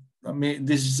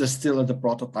this is still in the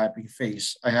prototyping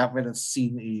phase. I haven't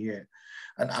seen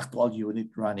an actual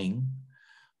unit running.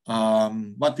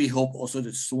 But we hope also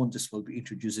that soon this will be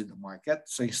introduced in the market.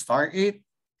 So yung Star 8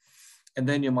 and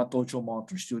then yung mga Tocho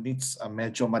Motors units,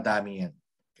 medyo madami yan.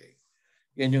 Okay.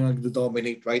 Yan yung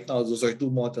nag-dominate right now. Those are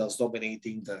two models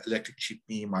dominating the electric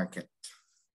jeepney market.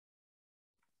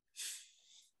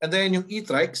 And then yung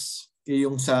e-trikes,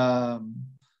 yung sa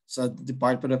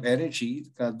Department of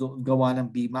Energy, gawa ng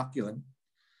BMAC yun.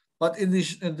 But in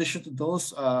addition to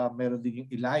those, meron din yung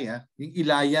Ilaya. Yung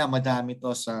Ilaya, madami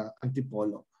to sa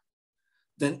Antipolo.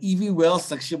 Then EV Wells,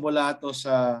 nagsimula to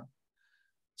sa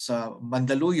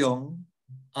Mandaluyong,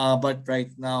 but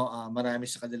right now, marami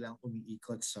sa kanilang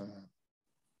umiikot sa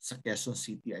Quezon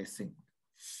City, I think.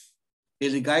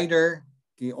 Iligider,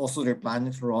 also they're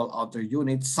planning to roll out their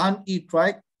units. Sun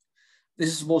e-trike, this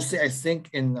is mostly, I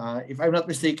think, in, if I'm not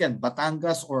mistaken,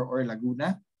 Batangas or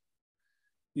Laguna.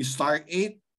 You Star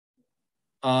 8,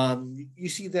 you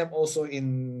see them also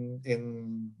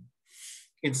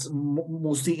it's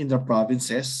mostly in the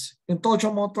provinces. In Tocho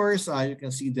Motors, you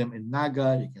can see them in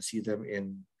Naga, you can see them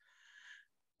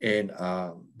in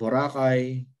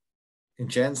Boracay, in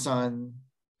Jensan,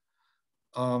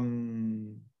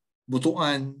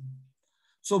 Butuan.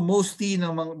 So most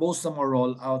ng mga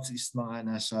rollouts is mga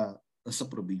nasa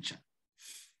probinsya.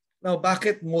 Now,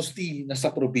 bakit mostly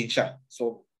nasa probinsya?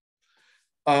 So,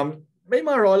 may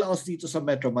mga rollouts dito sa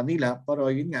Metro Manila, pero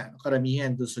yun nga,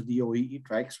 karamihan doon sa DOE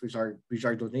e-trikes, which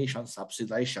are donations,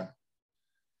 subsidized siya.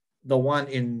 The one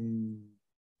in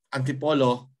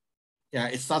Antipolo, yeah,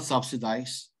 it's not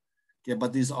subsidized. Yeah,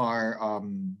 but these are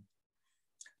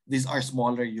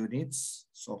smaller units,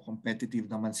 so competitive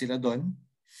naman sila doon.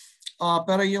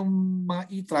 Pero yung mga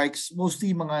e-trikes,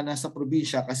 mostly mga nasa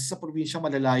probinsya, kasi sa probinsya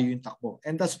malalayo yung takbo.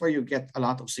 And that's where you get a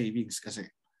lot of savings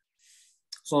kasi.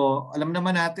 So, alam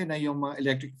naman natin na yung mga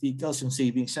electric vehicles, yung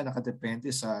savings niya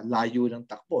nakadepende sa layo ng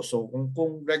takbo. So,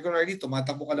 kung regularly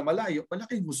tumatakbo ka na malayo,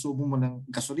 malaki gusto mo ng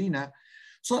gasolina.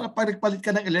 So, pag nagpalit ka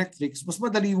ng electrics, mas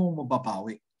madali mo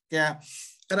mababawi. Kaya,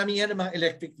 karamihan ng mga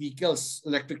electric vehicles,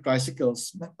 electric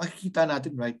tricycles, makikita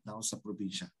natin right now sa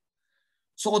probinsya.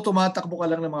 So, kung tumatakbo ka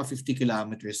lang ng mga 50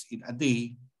 kilometers in a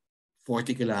day,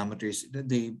 40 kilometers in a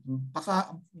day,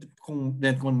 baka kung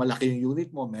malaki yung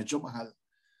unit mo, medyo mahal.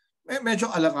 Medyo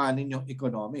alanganin yung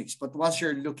economics. But once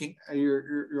you're looking,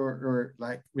 you're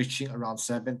like reaching around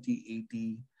 70,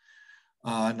 80,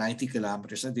 90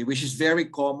 kilometers a day, which is very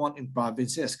common in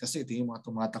provinces kasi ito yung mga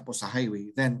tumatakbo sa highway.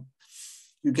 Then,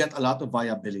 you get a lot of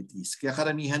viabilities. Kaya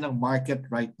karamihan ng market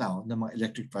right now ng mga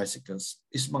electric tricycles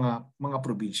is mga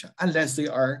probinsya unless they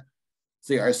are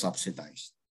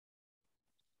subsidized.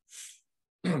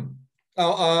 Now,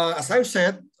 as I've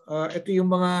said, ito yung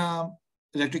mga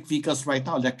electric vehicles right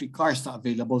now, electric cars na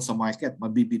available sa market,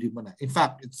 mabibili mo na. In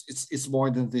fact, it's more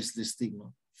than this listing.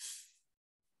 No?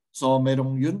 So,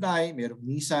 merong Hyundai, merong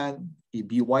Nissan,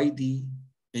 BYD.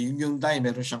 Yung Hyundai,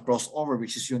 meron siyang crossover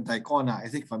which is Hyundai Kona.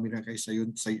 I think familiar kayo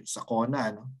sa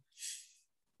Kona. No?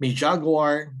 May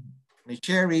Jaguar, may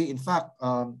Chery. In fact,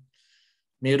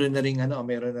 meron na ring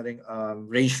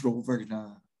Range Rover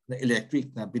na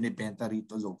electric na binibenta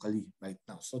rito locally right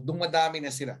now. So, dumadami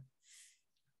na sila.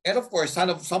 And of course,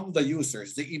 some of the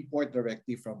users, they import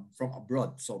directly from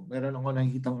abroad. So meron ako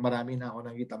marami na ako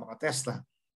nakita mga Tesla.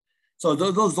 So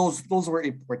those were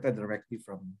imported directly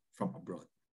from abroad.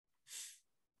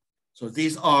 So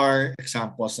these are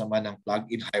examples naman ng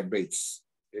plug-in hybrids.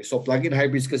 Okay, so plug-in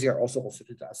hybrids kasi are also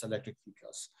considered as electric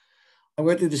vehicles. I'm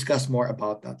going to discuss more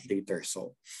about that later.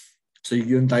 So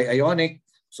yung Hyundai Ioniq.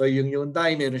 So yung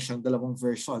Hyundai, meron siyang dalawang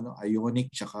version, no?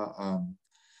 Ioniq tsaka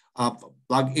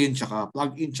plug-in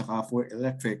tsaka for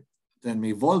electric. Then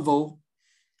may Volvo,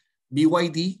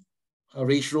 BYD,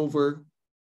 Range Rover.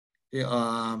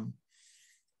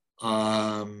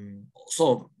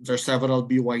 So there's several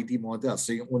BYD models.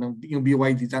 So yung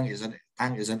BYD tank is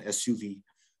an SUV.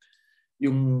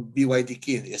 Yung BYD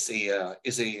Kid is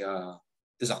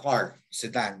a car,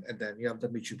 sedan, and then you have the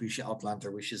Mitsubishi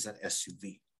Outlander, which is an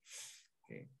SUV.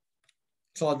 Okay.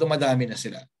 So dumadami na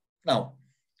sila. Now,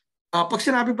 pag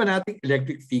sinabi pa natin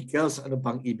electric vehicles, ano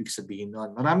bang ibig sabihin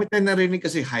nun? Marami tayong narinig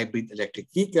kasi hybrid electric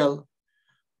vehicle,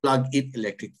 plug-in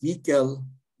electric vehicle,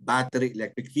 battery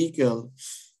electric vehicle.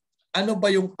 Ano ba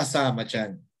yung kasama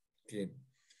dyan? Okay.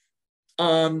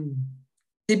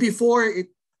 Before,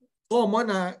 common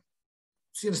na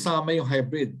sinasama yung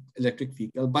hybrid electric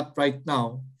vehicle. But right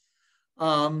now,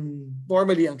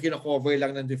 normally, ang kinakover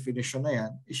lang ng definition na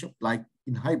yan is yung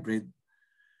plug-in hybrid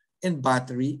and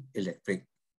battery electric.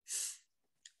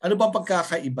 Ano bang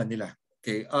pagkakaiba nila?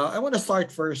 Okay, I want to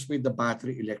start first with the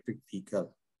battery electric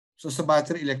vehicle. So sa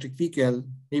battery electric vehicle,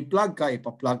 may plug ka,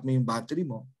 ipa-plug mo yung battery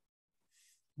mo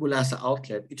mula sa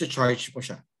outlet, i-charge mo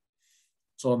siya.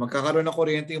 So magkakaroon ng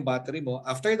kuryente yung battery mo.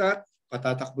 After that,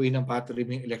 patatakbuhin ng battery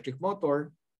mo yung electric motor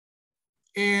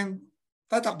and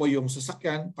tatakbo yung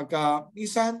sasakyan. Pagka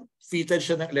minsan, fitted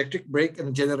siya ng electric brake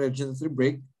and generator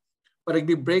brake. Pag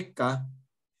nagbi-brake ka,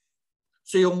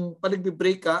 so yung pag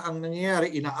nagbi-brake ka, ang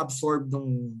nangyayari, ina-absorb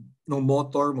nung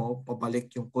motor mo,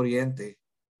 pabalik yung kuryente,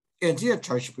 and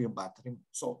i-charge mo yung battery mo.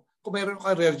 So kung meron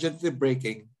ka regenerative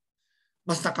braking,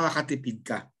 mas nakakatipid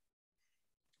ka.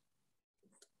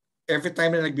 Every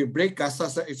time na nagbi-brake ka,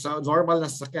 it's a normal na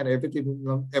sasakyan,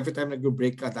 every time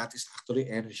nagbi-brake ka, that is actually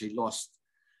energy lost.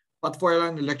 But for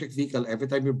an electric vehicle, every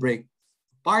time you brake,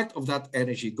 part of that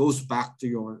energy goes back to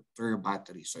your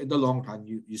battery. So in the long run,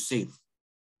 you save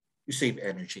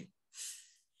energy.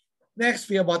 Next,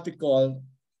 we have what we call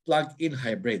plug-in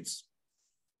hybrids.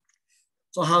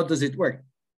 So how does it work?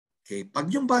 Okay, pag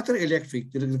yung battery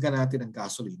electric, dinagdagan natin ng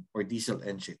gasoline or diesel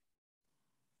engine.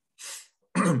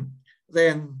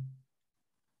 Then,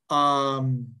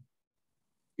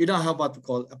 you now have what we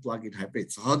call a plug-in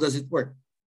hybrid. So how does it work?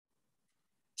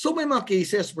 So may mga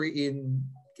cases wherein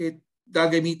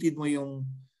gagamitin mo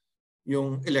yung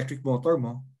electric motor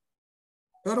mo,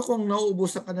 pero kung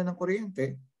nauubusan ka na ng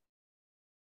kuryente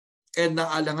and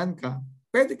naalangan ka,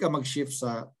 pwede ka mag-shift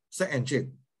sa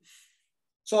engine.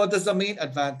 So that's the main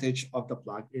advantage of the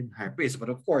plug-in hybrids. But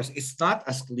of course, it's not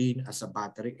as clean as a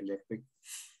battery electric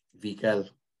vehicle.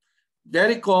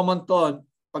 Very common to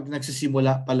pag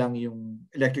nagsisimula pa lang yung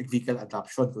electric vehicle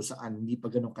adoption kung saan hindi pa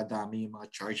ganun kadami yung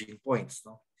mga charging points.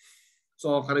 No?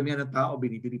 So karamihan ng tao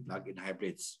binibili plug-in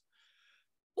hybrids.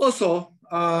 Also,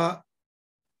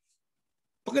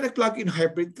 pag nag-plug-in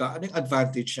hybrid ka, anong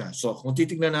advantage niya? So kung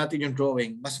titingnan natin yung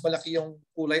drawing, mas malaki yung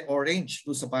kulay orange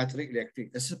doon sa battery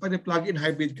electric. Kasi pag nag-plug-in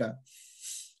hybrid ka,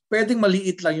 pwedeng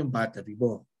maliit lang yung battery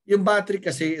mo. Yung battery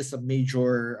kasi is a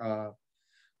major,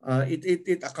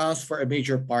 it accounts for a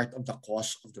major part of the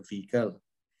cost of the vehicle.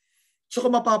 So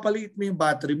kung mapapaliit mo yung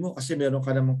battery mo kasi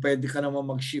pwede ka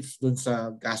namang mag-shift doon sa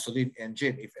gasoline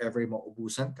engine if ever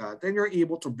maubusan ka, then you're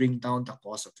able to bring down the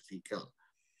cost of the vehicle.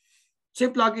 So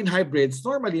yung plug-in hybrids,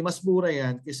 normally, mas mura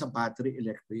yan kaysa battery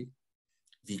electric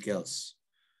vehicles.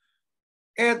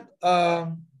 And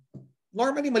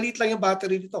normally, maliit lang yung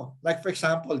battery nito. Like for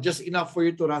example, just enough for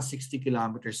you to run 60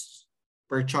 kilometers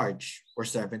per charge or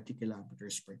 70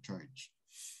 kilometers per charge.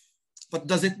 But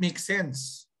does it make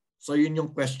sense? So yun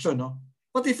yung question, no?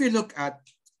 But if you look at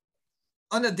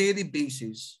on a daily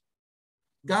basis,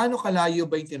 gaano kalayo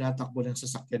ba yung tinatakbo ng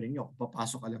sasakyan ninyo?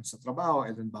 Papasok ka lang sa trabaho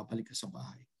and then babalik ka sa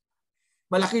bahay.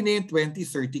 Malaki na yung 20,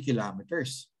 30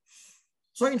 kilometers.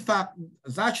 So in fact,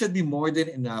 that should be more than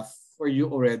enough for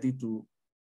you already to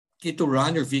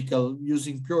run your vehicle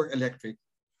using pure electric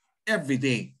every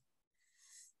day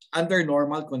under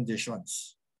normal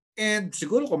conditions. And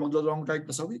siguro kung maglo-long drive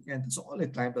ka sa weekend, it's the only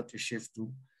time that you shift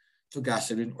to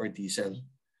gasoline or diesel.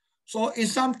 So in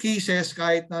some cases,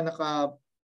 kahit na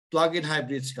naka-plug-in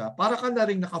hybrids ka, para ka na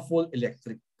rin naka-full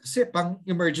electric. Kasi pang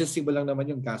emergency mo lang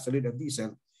naman yung gasoline and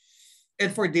diesel.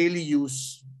 And for daily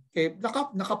use, okay,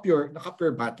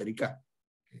 naka-pure battery ka.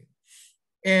 Okay.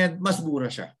 And mas mura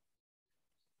siya.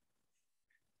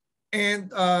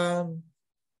 And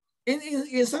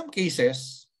in some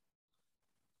cases,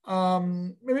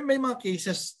 may mga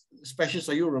cases, especially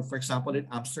sa Europe, for example, in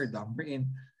Amsterdam, wherein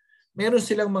meron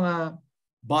silang mga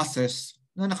buses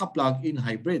na naka-plug-in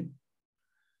hybrid.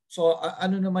 So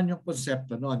ano naman yung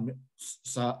konsepto noon?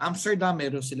 Sa Amsterdam,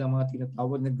 meron silang mga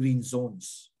tinatawag na green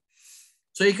zones.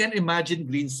 So you can imagine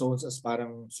green zones as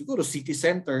parang siguro city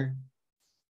center.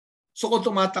 So kung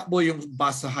tumatakbo yung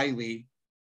bus sa highway,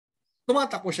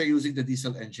 tumatakbo siya using the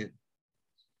diesel engine.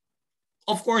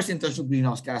 Of course, in terms of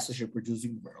greenhouse gases, you're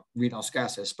producing greenhouse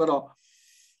gases. Pero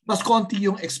mas konti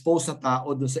yung exposed na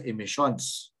tao doon sa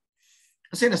emissions.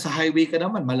 Kasi nasa highway ka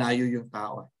naman, malayo yung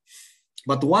tao.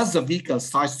 But once the vehicle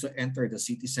starts to enter the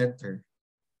city center,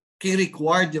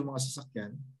 required yung mga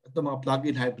sasakyan at yung mga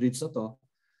plug-in hybrids na to,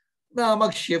 na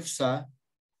mag-shift sa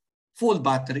full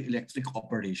battery electric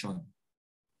operation.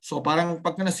 So parang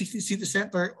pagka na city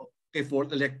center, okay,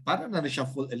 parang na siya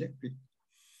full electric.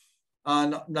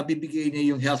 Nabibigay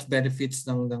niya yung health benefits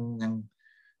ng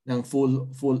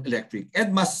full electric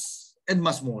and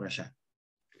mas mura siya.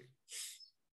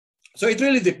 So it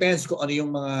really depends kung ano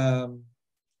yung mga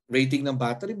rating ng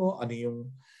battery mo, ano yung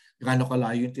gaano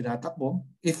kalayo yung tinatakbo,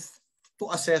 if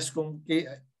to assess kung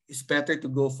it's better to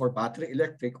go for battery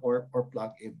electric or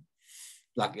plug-in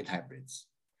hybrids.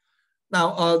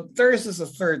 Now, there is a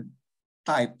third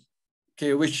type,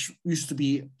 okay, which used to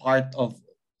be part of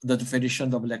the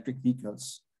definition of electric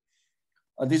vehicles.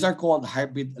 These are called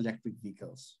hybrid electric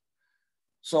vehicles.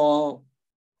 So,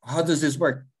 how does this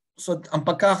work? So, ang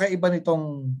pagkakaiba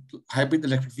nitong hybrid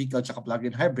electric vehicle at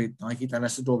plug-in hybrid, nakikita na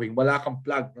sa drawing, wala kang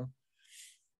plug, no?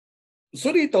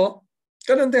 So dito,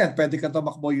 ganun din, pwede ka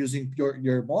tumakbo using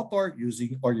your motor, you're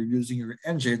using your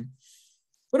engine.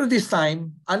 Pero this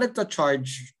time, ang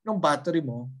nagta-charge ng battery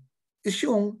mo is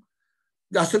yung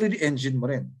gasoline engine mo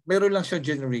rin. Meron lang siya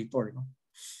generator. No?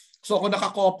 So kung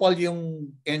nakakouple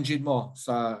yung engine mo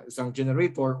sa isang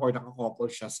generator or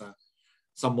nakakouple siya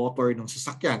sa motor ng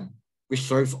sasakyan, which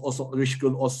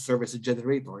could also serve as a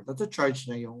generator,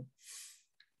 nagta-charge na yung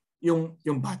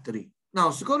battery.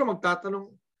 Now, siguro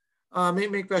magtatanong,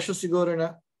 may question siguro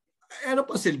na, ano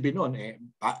pa silbi nun?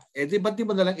 Di ba't di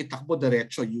mo nalang itakbo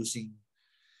diretso using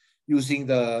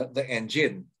the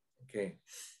engine? Okay.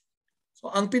 So,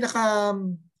 ang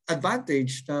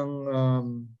pinaka-advantage ng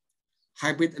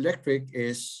hybrid electric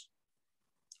is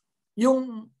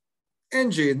yung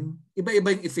engine,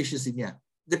 iba-iba yung efficiency niya.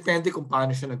 Depende kung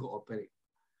paano siya nag-ooperate.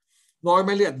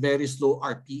 Normally, at very slow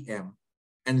RPM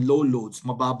and low loads,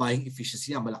 mababa yung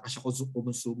efficiency niya, malakas siya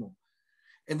konsumo.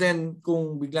 And then,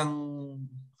 kung biglang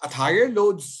at higher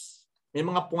loads, may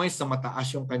mga points na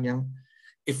mataas yung kanyang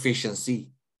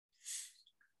efficiency.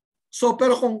 So,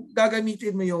 pero kung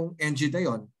gagamitin mo yung engine na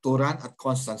yon to run at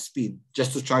constant speed,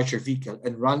 just to charge your vehicle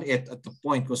and run it at the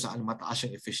point kung saan mataas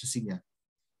yung efficiency niya.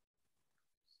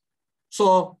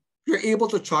 So, you're able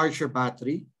to charge your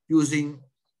battery using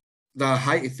the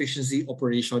high efficiency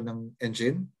operation ng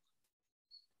engine.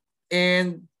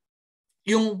 And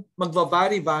yung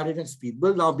magva-vary ng speed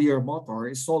will now be your motor.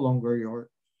 It's no longer your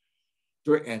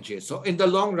engine. So in the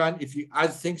long run, if you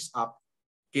add things up,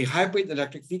 hybrid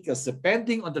electric vehicles,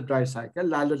 depending on the drive cycle,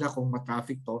 lalo na kung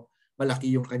matraffic to,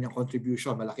 malaki yung kanyang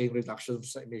contribution, malaki yung reduction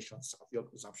sa emissions, sa fuel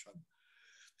consumption.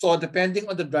 So depending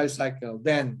on the drive cycle,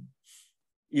 then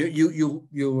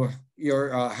your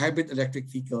hybrid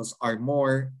electric vehicles are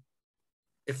more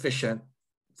efficient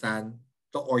than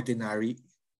the ordinary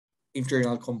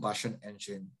internal combustion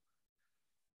engine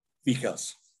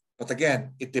vehicles. But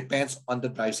again, it depends on the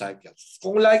drive cycles.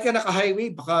 Kung like ka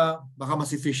naka-highway, baka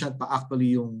mas efficient pa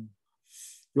actually yung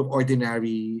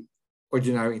ordinary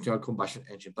internal combustion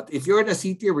engine. But if you're in a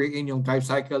city wherein yung drive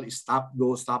cycle is stop,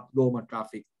 go,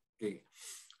 traffic, okay,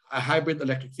 a hybrid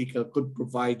electric vehicle could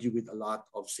provide you with a lot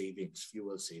of savings,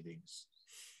 fuel savings.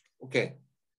 Okay.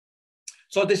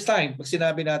 So this time, pag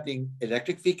sinabi nating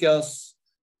electric vehicles,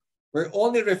 We're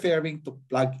only referring to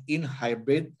plug-in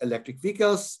hybrid electric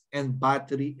vehicles and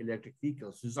battery electric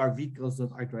vehicles. These are vehicles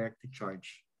that are directly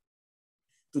charged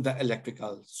to the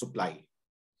electrical supply.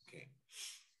 Okay.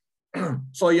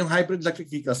 So yung hybrid electric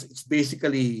vehicles, it's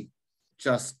basically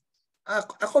just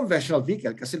a conventional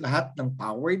vehicle kasi lahat ng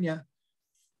power niya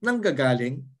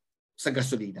nanggagaling sa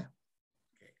gasolina.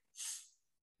 Okay.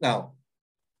 Now,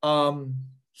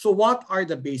 so what are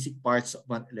the basic parts of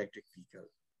an electric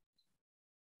vehicle?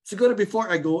 Siguro before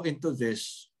I go into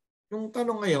this, yung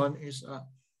tanong ngayon is,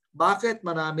 bakit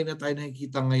marami na tayo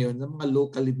nakikita ngayon ng mga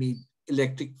locally made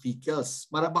electric vehicles?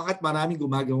 Bakit marami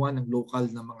gumagawa ng local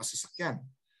na mga sasakyan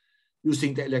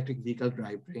using the electric vehicle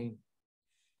drivetrain?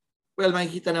 Well,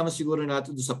 makikita naman siguro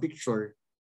natin doon sa picture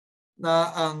na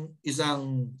ang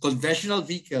isang conventional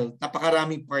vehicle,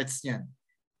 napakaraming parts niyan.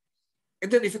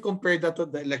 And then if you compare that to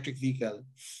the electric vehicle,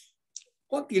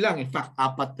 konti lang. In fact,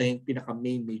 4 na yung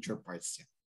pinaka-main major parts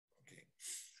niya.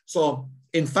 So,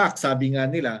 in fact, sabi nga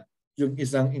nila, yung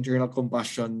isang internal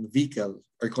combustion vehicle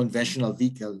or conventional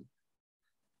vehicle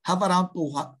have around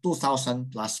 2,000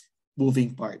 plus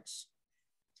moving parts.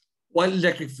 While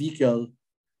electric vehicle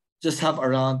just have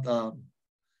around 20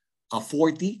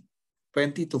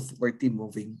 to 40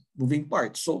 moving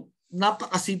parts. So,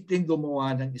 napakasimpleng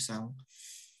gumawa ng isang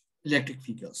electric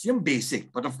vehicles. Yung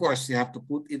basic. But of course, you have to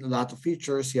put in a lot of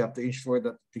features. You have to ensure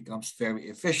that it becomes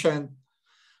very efficient.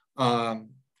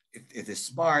 It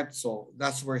is smart, so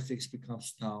that's where things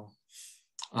becomes now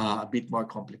a bit more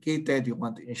complicated. You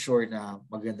want to ensure na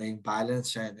maganda yung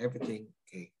balance and everything.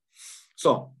 Okay.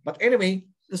 So, but anyway,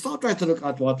 let's now try to look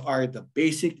at what are the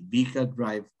basic vehicle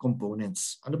drive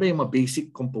components. Ano ba yung mga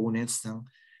basic components ng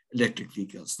electric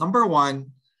vehicles? Number one,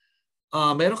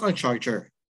 meron kang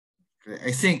charger. Okay.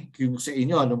 I think yung sa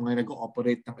inyo, ano mga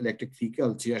nag-ooperate ng electric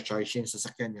vehicle, charge yung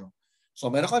sasakyan nyo. So,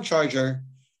 meron kang charger.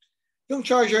 Yung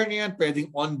charger niyan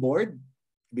pwedeng on-board.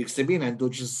 Ibig sabihin,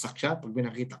 nandun siya sa sasakyan. Pag may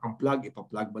nakita kang plug,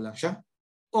 ipa-plug mo lang siya.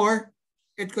 Or,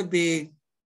 it could be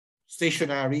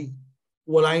stationary.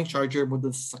 Wala yung charger mo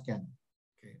dun sa sasakyan.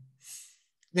 Okay.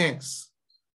 Next,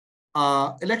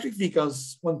 electric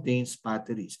vehicles contains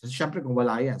batteries. Kasi syempre kung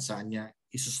wala yan, saan niya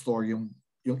iso-store yung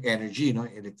energy, no?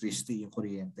 Electricity, yung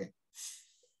kuryente.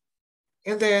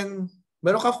 And then,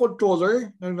 meron ka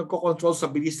controller na nagko-control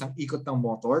sa bilis ng ikot ng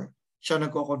motor. Siya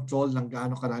nagko-control ng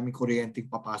gaano karaming kuryenteng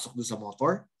papasok doon sa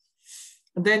motor.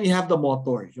 And then you have the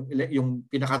motor, yung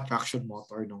pinaka-traction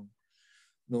motor nung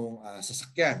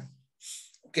sasakyan.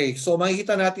 Okay, so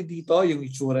makikita natin dito yung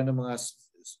itsura ng mga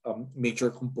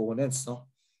major components. No?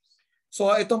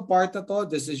 So itong part na to,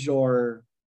 this is your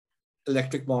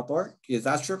electric motor. Okay,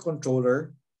 that's your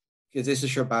controller. Okay, this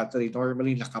is your battery.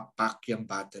 Normally, nakapack yung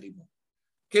battery mo.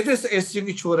 Okay, this is yung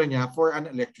itsura niya for an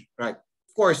electric drive.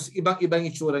 Of course, ibang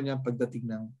itsura niya pagdating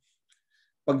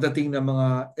ng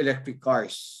mga electric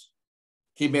cars.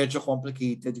 Okay, medyo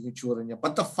complicated yung itsura niya.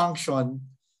 But the function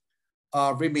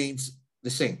remains the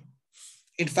same.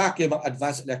 In fact, yung mga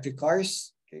advanced electric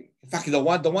cars, okay, in fact, the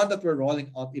one that we're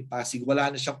rolling out in Pasig, wala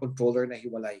na siyang controller na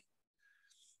hiwalay.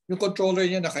 Yung controller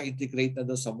niya naka-integrate na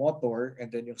doon sa motor,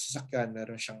 and then yung sasakyan,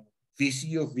 meron siyang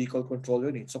VCU, Vehicle Control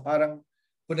Unit. So parang,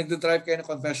 kung nagdodrive kayo ng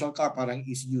conventional car, parang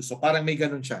ECU. So parang may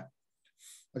ganun siya.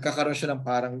 Magkakaroon siya ng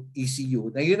parang ECU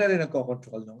na yun na rin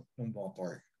nagko-control ng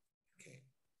motor. Okay.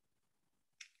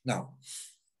 Now,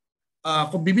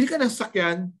 kung bibili ka ng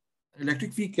sasakyan,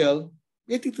 electric vehicle,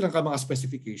 may titulang ka mga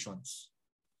specifications.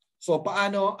 So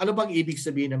ano bang ibig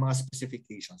sabihin ng mga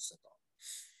specifications na to?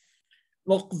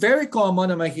 Look, very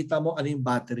common na makikita mo ano yung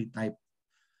battery type.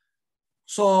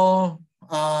 So,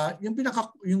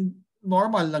 yung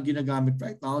normal na ginagamit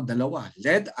right now, dalawa.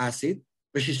 Lead acid,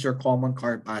 which is your common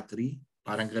car battery.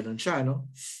 Parang ganun siya,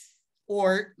 no?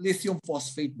 Or lithium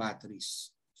phosphate batteries.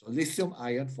 So lithium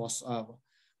iron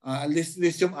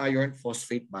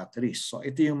phosphate batteries. So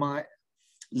ito yung mga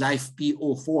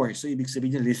LiFePO4. So ibig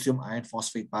sabihin niya lithium iron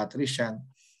phosphate batteries yan.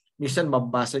 Minsan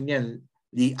mababasa niyan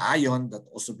Li-ion, that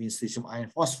also means lithium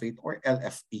iron phosphate, or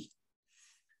LFP.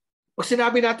 Pag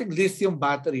sinabi natin lithium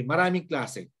battery, maraming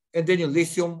klase. And then yung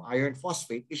lithium iron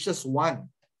phosphate is just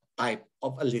one type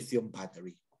of a lithium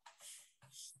battery.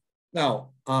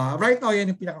 Now, right now,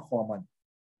 yan yung pinaka-common.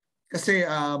 Kasi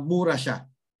mura siya.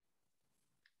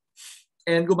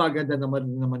 And gumaganda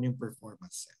naman yung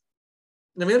performance.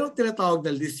 Na mayroong tinatawag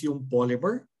na lithium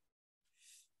polymer.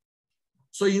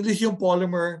 So yung lithium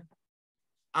polymer,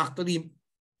 actually,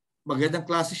 magandang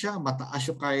klase siya. Mataas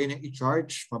yung kaya niyang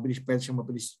i-charge. Pwede siyang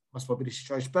mas mabilis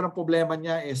i-charge. Pero ang problema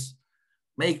niya is,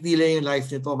 maikli lang yung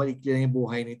life nito, maikli lang yung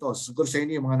buhay nito. So, siguro sa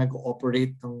inyo yung mga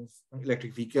nag-ooperate ng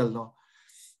electric vehicle, no?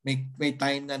 may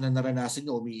time na naranasan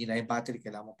nyo, umiina yung battery,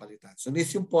 kailangan mo palitan. So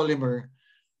lithium polymer,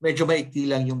 medyo maikli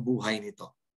lang yung buhay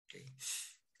nito. Okay.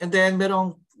 And then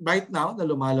merong right now na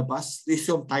lumalabas,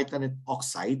 lithium titanate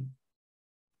oxide.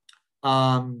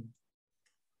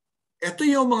 Ito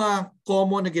yung mga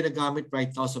common na ginagamit right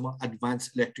now sa mga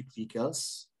advanced electric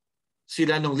vehicles.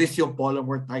 Sila ng lithium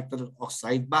polymer titanate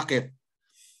oxide. Bakit?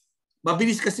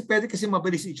 Mabilis kasi, pwede kasi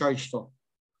mabilis i-charge to.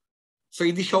 So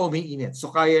hindi siya umiinit.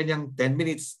 So kaya niyang 10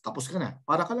 minutes, tapos ka na.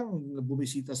 Para ka lang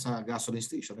bumisita sa gasoline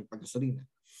station, nagpagasolina.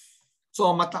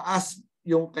 So mataas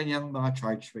yung kanyang mga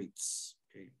charge rates.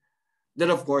 Okay.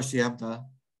 Then of course, you have the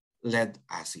lead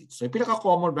acid. So yung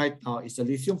pinaka-common right now is the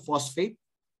lithium phosphate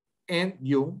and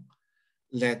yung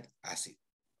lead acid.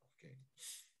 Okay.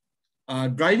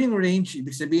 Driving range,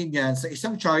 ibig sabihin yan, sa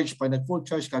isang charge, pag nag-full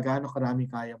charge ka, gaano karami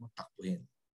kaya mong takbuhin.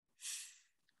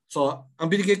 So, ang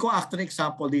binigay ko actually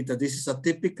example dito, this is a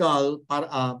typical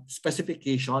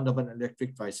specification of an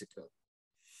electric tricycle.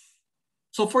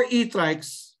 So, for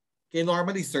e-trikes,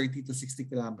 normally 30 to 60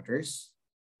 kilometers.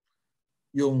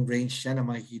 Yung range niya na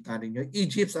makikita ninyo.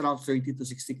 E-jeeps around 30 to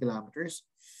 60 kilometers.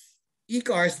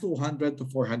 E-cars 200 to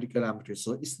 400 kilometers.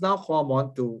 So, it's now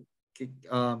common to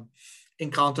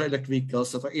encounter electric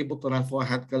vehicles that are able to run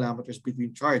 400 kilometers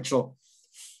between charge. So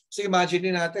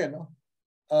imagine natin, no?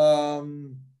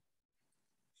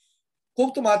 Kung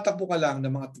tumatakbo ka lang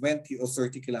ng mga 20 o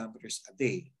 30 kilometers a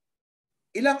day,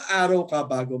 ilang araw ka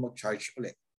bago mag-charge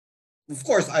ulit? Of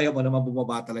course, ayaw mo naman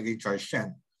bumaba talaga yung charge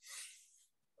yan.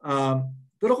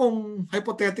 Pero kung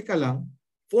hypothetical lang,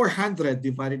 400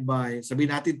 divided by,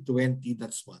 sabihin natin 20,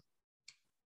 that's what?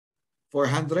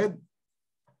 400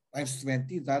 times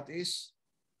 20,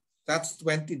 that's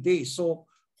 20 days. So,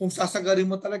 kung sasagarin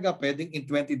mo talaga, pwedeng in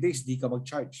 20 days, di ka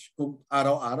mag-charge. Kung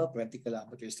araw-araw, 20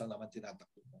 kilometers lang naman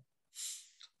tinatakbo mo.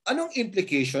 Anong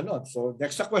implication nun? So,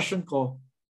 next question ko,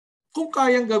 kung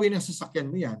kayang gawin ng sasakyan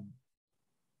mo yan,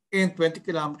 and 20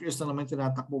 kilometers lang naman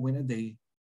tinatakbo mo in a day,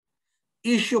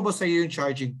 issue ba sa iyo yung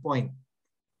charging point?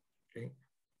 Okay.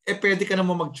 Pwede ka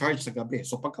naman mag-charge sa gabi.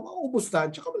 So, pagka maubos na,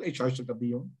 tsaka wala i-charge sa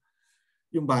gabi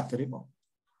yung battery mo.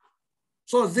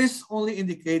 So, this only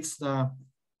indicates na,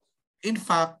 in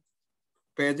fact,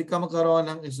 pwede ka magkaroon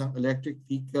ng isang electric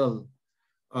vehicle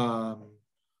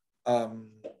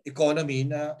economy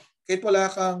na kahit wala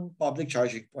kang public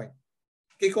charging point.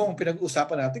 Kaya kung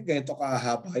pinag-usapan natin, ganito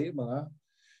kahaba yung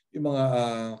mga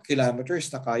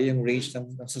kilometers na kaya yung range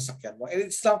ng sasakyan mo. And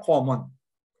it's not common.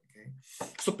 Okay?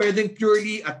 So pwedeng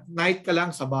purely at night ka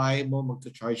lang sa bahay mo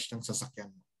mag-charge ng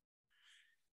sasakyan mo.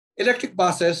 Electric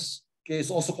buses is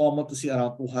also common to see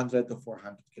around 200 to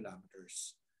 400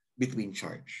 kilometers between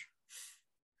charge.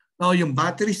 Now, yung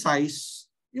battery size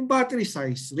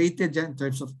rated dyan in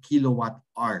terms of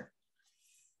kilowatt-hour.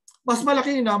 Mas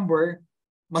malaki yung number,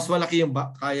 mas malaki yung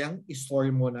kayang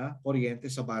i-store mo na kuryente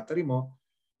sa battery mo,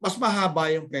 mas mahaba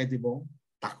yung pwede mong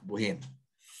takbuhin.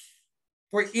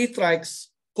 For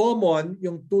e-trikes, common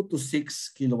yung 2 to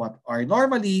 6 kilowatt-hour.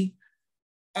 Normally,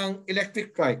 ang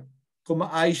electric trike, kung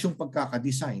maayos yung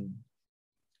pagkakadesign,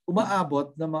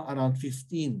 umaabot na mga around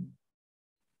 15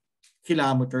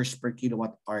 kilometers per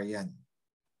kilowatt-hour yan.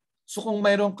 So kung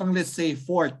mayroon kang, let's say,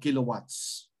 4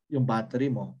 kilowatts yung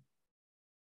battery mo,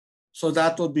 so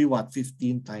that would be what?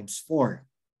 15 times 4.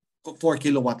 4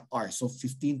 kilowatt-hour. So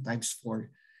 15 times 4,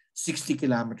 60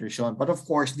 kilometers yun. But of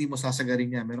course, hindi mo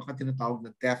sasagarin yan. Meron ka tinatawag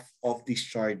na depth of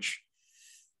discharge.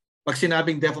 Pag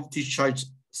sinabing depth of discharge,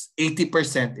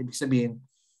 80%, ibig sabihin,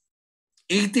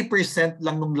 80%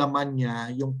 lang ng laman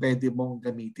niya yung pwede mong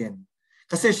gamitin.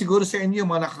 Kasi siguro sa inyo,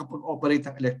 mga nakakapag-operate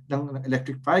ng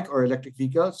electric bike or electric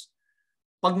vehicles,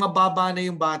 pag mababa na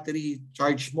yung battery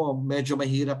charge mo, medyo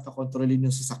mahirap na kontrolin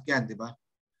yung sasakyan, di ba?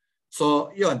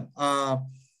 So, yun.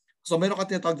 So, meron ka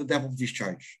tinatawag na depth of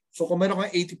discharge. So, kung meron ka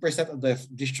 80% of the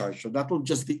discharge, so that will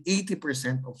just be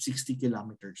 80% of 60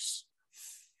 kilometers.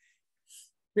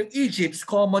 Yung e-jeeps,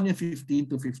 common yung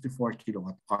 15 to 54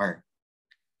 kilowatt-hour.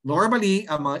 Normally,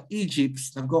 ang mga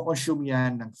e-jeeps, nag-consume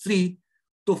yan ng 3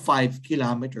 to 5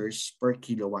 kilometers per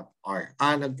kilowatt-hour.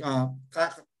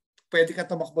 Pwede ka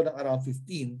tumakbo ng around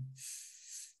 15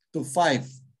 to 5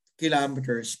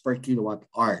 kilometers per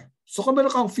kilowatt-hour. So kung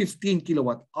meron kang 15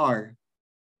 kilowatt-hour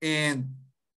and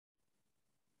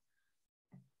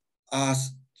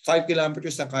 5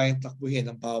 kilometers na kayang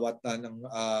takbuhin ng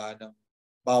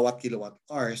bawat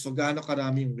kilowatt-hour, so gaano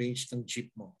karami yung range ng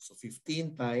jeep mo? So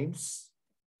 15 times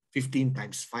 5.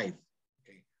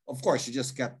 Okay. Of course, you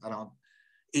just get around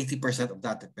 80% of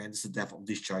that, depends sa depth of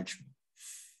discharge mo.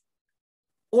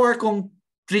 Or kung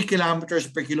 3 kilometers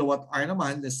per kilowatt-hour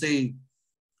naman, let's say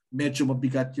medyo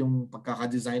mabigat yung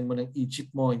pagkaka-design mo ng e-chip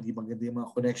mo, hindi maganda yung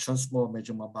mga connections mo,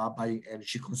 medyo mababa yung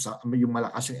yung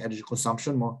malakas yung energy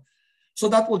consumption mo. So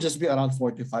that will just be around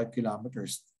 45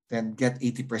 kilometers. Then get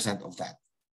 80% of that.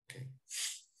 Okay.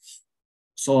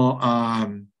 So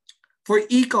for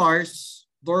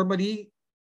e-cars, normally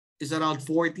is around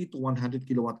 40 to 100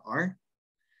 kilowatt hour.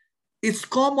 It's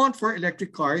common for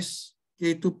electric cars,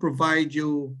 okay, to provide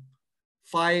you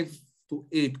 5 to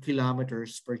 8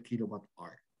 kilometers per kilowatt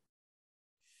hour.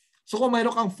 So kung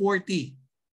mayroon kang 40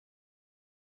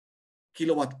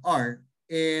 kilowatt hour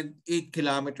and 8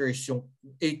 kilometers yung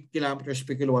 8 kilometers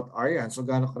per kilowatt hour yan. So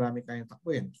gaano karami kayang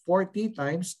takbuhin? 40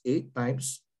 times 8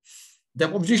 times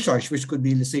depth of discharge, which could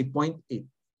be, let's say, 0.8.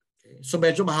 Okay. So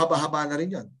medyo mahaba-haba na rin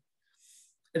yan.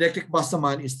 Electric bus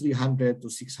naman is 300 to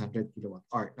 600 kilowatt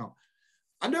hour. Now,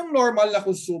 ano ang normal na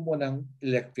konsumo ng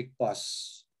electric bus?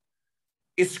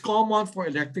 It's common for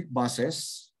electric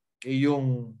buses,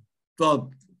 yung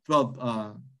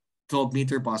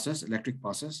 12-meter buses, electric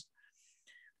buses,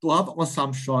 to have a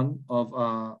consumption of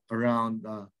around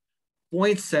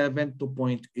 0.7 to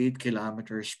 0.8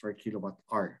 kilometers per kilowatt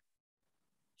hour.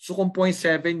 So kung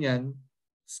 0.7 yan,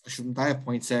 assume tayo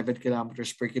 0.7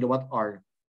 kilometers per kilowatt hour,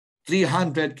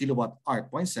 300 kilowatt hour,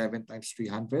 0.7 times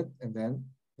 300, and then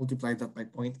multiply that by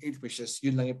 0.8, which is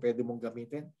yun lang yung pwede mong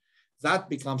gamitin. That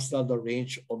becomes the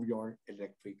range of your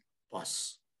electric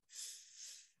bus.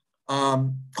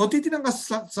 Kung titignan ka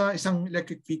sa isang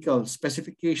electric vehicle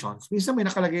specifications, minsan may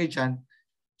nakalagay dyan,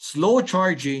 slow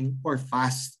charging or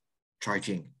fast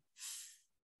charging.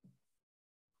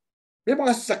 May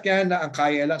mga sasakyan na ang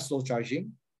kaya lang slow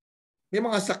charging. May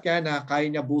mga sasakyan na kaya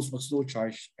niya boost mag-slow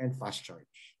charge and fast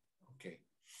charge. Okay.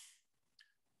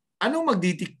 Anong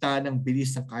magdidikta ng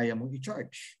bilis ng kaya mong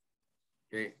i-charge?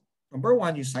 Okay. Number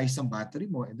one, yung size ng battery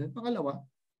mo. And then pangalawa,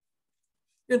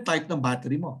 yung type ng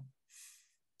battery mo.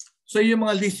 So yung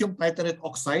mga lithium titanate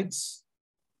oxides,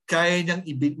 kaya niyang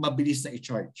mabilis na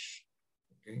i-charge.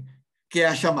 Okay?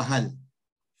 Kaya siya mahal.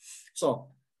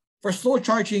 So, for slow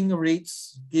charging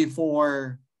rates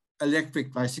for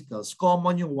electric bicycles,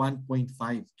 common yung 1.5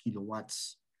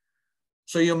 kilowatts.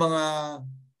 So yung mga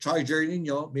charger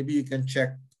ninyo, maybe you can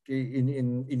check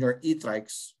in your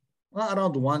e-trikes,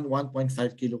 around 1.5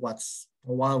 kilowatts,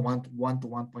 1 to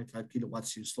 1.5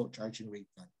 kilowatts yung slow charging rate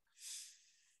na.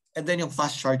 And then yung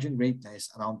fast charging rate na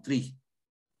is around 3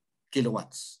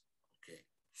 kilowatts. Okay.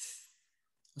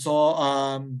 So,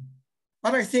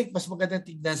 but I think mas magandang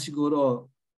tignan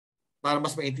siguro para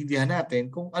mas maintindihan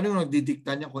natin kung ano yung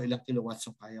nagdidikta niya kung ilang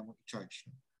kilowatts yung kaya mo i-charge.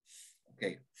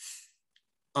 Okay.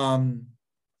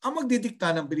 Ang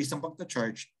magdidikta ng bilis ng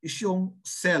pagta-charge is yung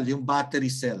cell, yung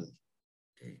battery cell.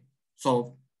 Okay.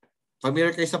 So,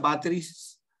 familiar kayo sa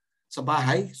batteries sa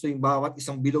bahay. So, yung bawat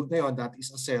isang bilog na yun, that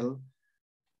is a cell.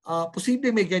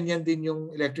 Posible may ganyan din yung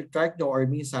electric trike nyo or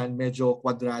minsan medyo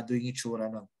kwadrado yung itsura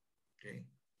nun. Okay.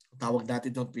 Tawag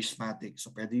natin doon prismatic. So,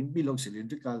 pwede yung bilog,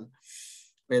 cylindrical.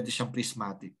 Pwede siyang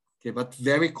prismatic. Okay. But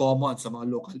very common sa mga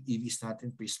local EVs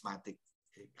natin, prismatic.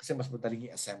 Okay. Kasi mas madaling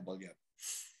i-assemble yan.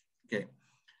 Okay.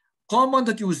 Common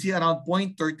that you see around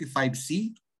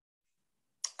 0.35C.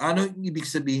 Ano yung ibig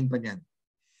sabihin pa niyan?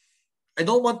 I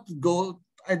don't want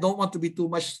to be too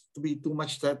much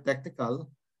technical.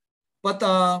 But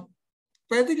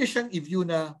pwede niya siyang i-view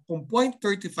na kung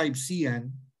 0.35C yan,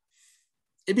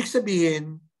 ibig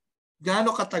sabihin,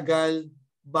 gaano katagal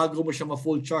bago mo siya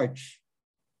ma-full charge.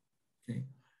 Okay.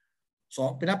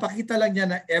 So, pinapakita lang niya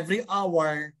na every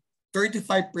hour,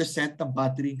 35% ng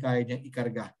battery kaya niyang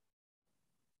ikarga.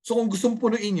 So, kung gusto mo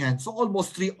punuin yan, so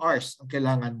almost 3 hours ang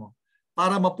kailangan mo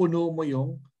para mapuno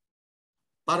mo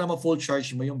para ma-full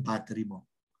charge mo yung battery mo.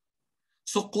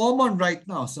 So common right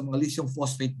now sa mga lithium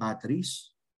phosphate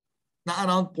batteries na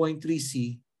around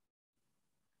 0.3C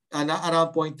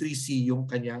yung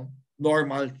kanyang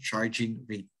normal charging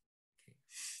rate.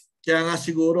 Kaya nga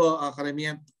siguro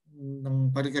karamihan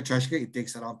ng pagka-charge ka, it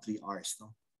takes around 3 hours.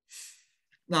 No?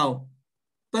 Now,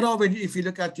 pero if you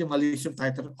look at yung lithium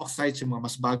titanate oxides, yung mga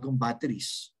mas bagong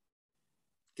batteries,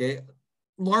 okay,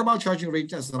 normal charging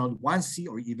rate is around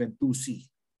 1C or even 2C.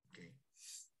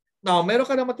 Now, meron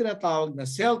ka naman tinatawag na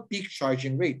cell peak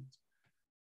charging rate.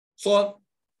 So,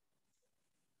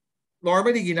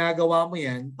 normally ginagawa mo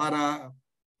yan para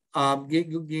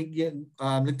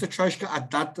nagta-charge ka at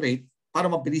that rate para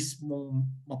mabilis mong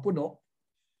mapuno.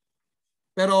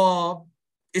 Pero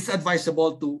it's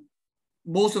advisable to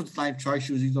most of the time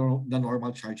charge using the normal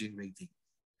charging rating.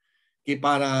 Okay,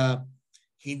 para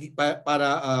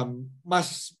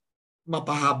mas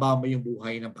mapahaba mo yung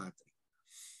buhay ng battery.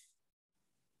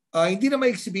 Hindi na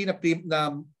maigsabihin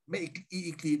na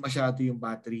iikli masyado yung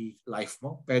battery life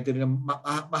mo. Pwede rin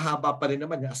mahaba pa rin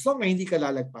naman yan as long na hindi ka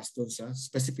lalagpas doon sa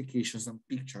specifications ng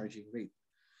peak charging rate.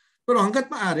 Pero hanggat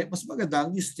maaari, mas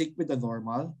magandang you stick with the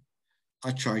normal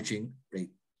charging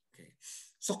rate. Okay.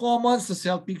 So common sa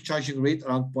cell peak charging rate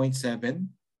around 0.7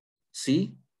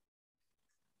 C.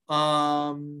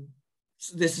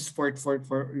 So this is for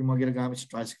yung mga ginagamit sa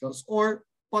tricycles,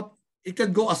 but it can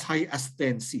go as high as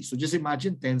 10 C. So just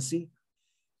imagine 10 C.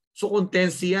 So kung 10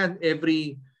 C yan,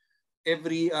 every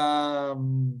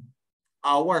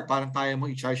hour, parang kaya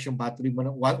mo i-charge yung battery mo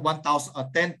ng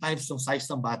 10 times yung size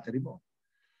ng battery mo.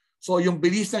 So yung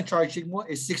bilis ng charging mo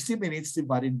is 60 minutes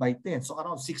divided by 10. So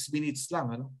around 6 minutes lang.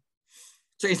 Ano?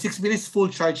 So in 6 minutes, full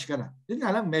charge ka na. Yun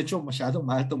nga lang, medyo masyadong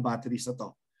mahal itong batteries na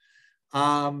to.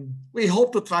 We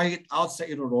hope to try it out sa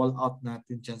i-roll out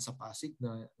natin dyan sa Pasig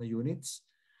na units.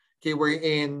 Okay, we're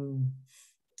in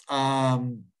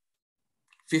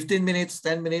 15 minutes,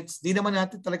 10 minutes, di naman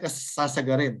natin talaga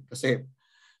sasagarin kasi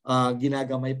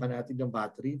ginagamay pa natin yung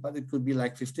battery, but it could be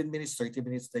like 15 minutes, 30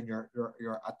 minutes, then you're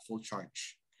at full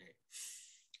charge. Okay.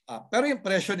 Pero yung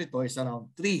presyo nito is around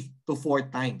 3 to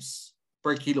 4 times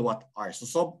per kilowatt hour.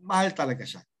 So mahal talaga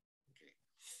siya. Okay.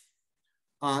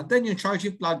 Then yung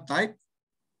charging plug type,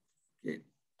 okay.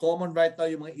 Common right now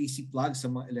yung mga AC plugs sa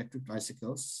mga electric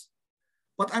tricycles.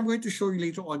 But I'm going to show you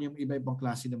later on yung iba-ibang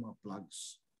klase ng mga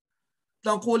plugs.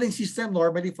 Now, cooling system,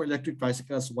 normally for electric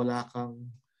tricycles, wala kang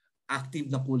active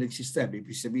na cooling system.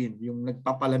 Ibig sabihin, yung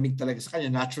nagpapalamig talaga sa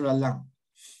kanya, natural lang.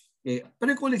 Okay. Pero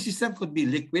yung cooling system could be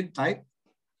liquid type.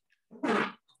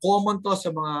 Common to sa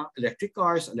mga electric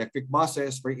cars, electric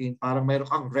buses, wherein parang mayroon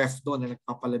kang ref doon na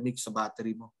nagpapalamig sa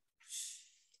battery mo.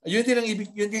 Yun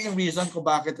din ang reason kung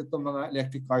bakit itong mga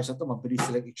electric cars na ito, mabilis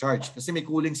silang i-charge. Kasi may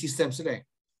cooling system sila eh.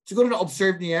 Siguro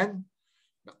na-observe niyo yan.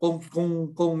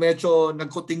 Kung medyo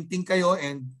nagkutingting kayo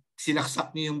and sinaksak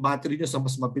niyo yung battery niyo sa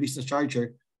mas mabilis na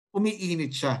charger,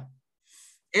 umiinit siya.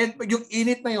 And yung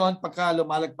init na yon, pagka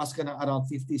lumalagpas ka ng around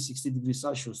 50-60 degrees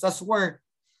Celsius, that's where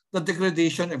the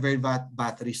degradation of your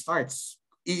battery starts.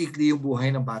 Iikli yung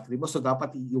buhay ng battery mo, so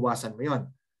dapat iiwasan mo yon.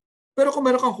 Pero kung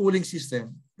meron kang cooling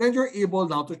system, then you're able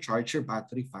now to charge your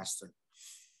battery faster.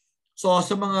 So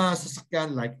sa mga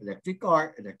sasakyan like electric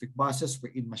car, electric buses,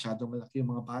 wherein masyadong malaki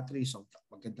yung mga battery, so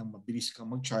magandang mabilis kang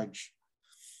mag-charge.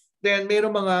 Then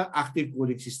mayroong mga active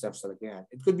cooling systems talaga yan.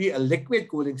 It could be a liquid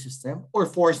cooling system or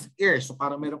forced air. So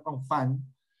parang mayroong kang fan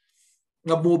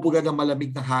na bumubuga ng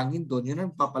malamig na hangin doon, yun ang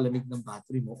papalamig ng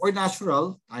battery mo. Or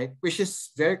natural type, which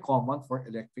is very common for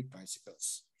electric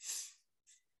bicycles.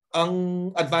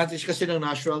 Ang advantage kasi ng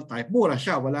natural type, mura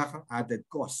siya, wala kang added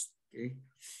cost. Okay?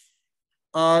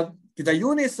 The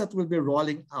units that will be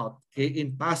rolling out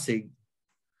in Pasig,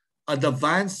 the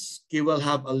vans will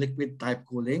have a liquid type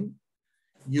cooling.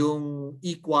 Yung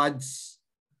e-quads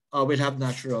will have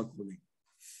natural cooling.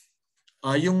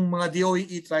 Yung mga DOE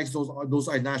e-trikes, those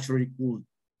are naturally cooled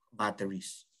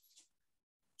batteries.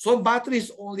 So battery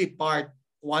is only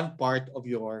one part of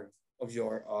your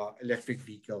electric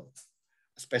vehicle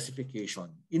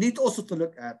specification. You need also to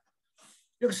look at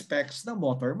yung specs ng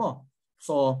motor mo.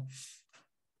 So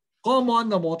common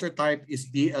na motor type is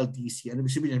BLDC. Ano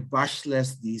ibig sabihin?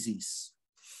 Brushless DCs.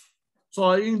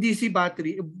 So yung DC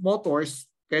battery motors,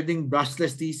 pwedeng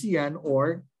brushless DC yan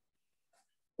or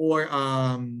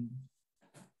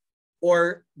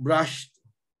brushed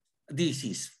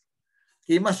DCs.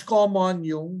 Okay, mas common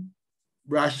yung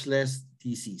brushless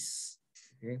DCs.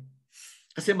 Okay?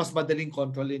 Kasi mas madaling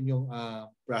kontrolin yung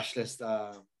brushless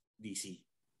DC.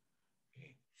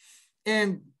 Okay.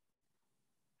 And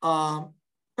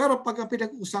pero pag ang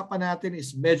pinag-uusapan natin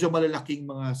is medyo malalaking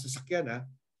mga sasakyan,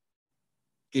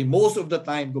 okay, most of the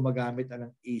time gumagamit na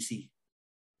ng AC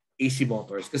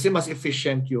motors kasi mas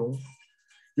efficient yung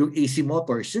AC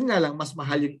motors. Yun nga lang, mas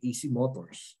mahal yung AC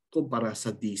motors kumpara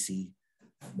sa DC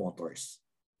motors.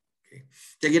 Okay.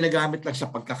 Kaya ginagamit lang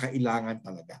siya pagkakailangan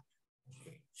talaga.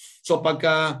 Okay. So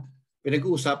pagka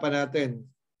pinag-uusapan natin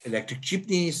electric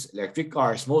jeepneys, electric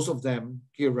cars, most of them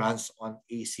runs on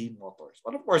AC motors.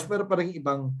 But of course, meron pa rin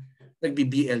ibang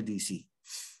nagbi-BLDC.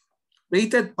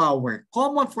 Rated power.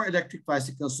 Common for electric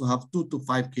bicycles to have 2 to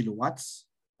 5 kilowatts.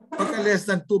 Pagka less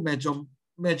than 2,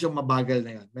 medyo mabagal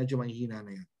na yan. Medyo mahihina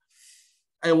na yan.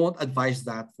 I won't advise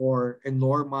that for a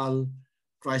normal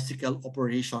tricycle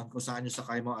operation kung saan yung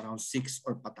sakay mo around 6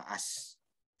 or pataas.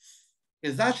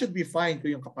 Because that should be fine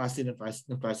kung yung capacity ng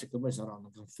tricycle mo is around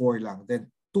 4 lang. Then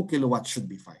 2 kilowatts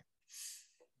should be fine.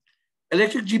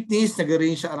 Electric jeepneys,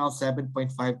 nag-range siya around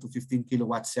 7.5 to 15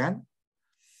 kilowatts yan.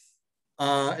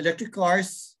 Electric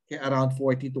cars, around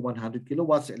 40 to 100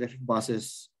 kilowatts. Electric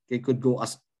buses, could go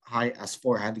as high as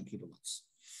 400 kilowatts.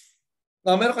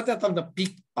 Now, meron ka tinatawag na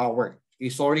peak power. Okay,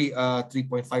 sorry,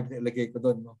 3.5 na ilagay ko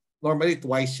doon. No? Normally,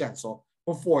 twice yan. So,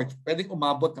 kung 4, pwedeng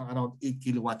umabot ng around 8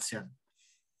 kilowatts yan.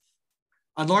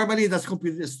 Normally, that's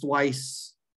computed as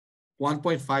twice,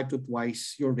 1.5 to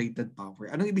twice your rated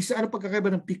power. Anong ibig sabihin? Anong pagkakaiba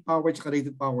ng peak power at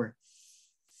rated power?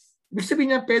 Ibig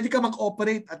sabihin niya, pwede ka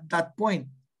mag-operate at that point.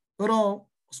 Pero,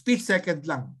 split second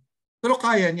lang. Pero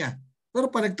kaya niya. Pero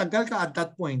pag nagtagal ka at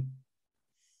that point,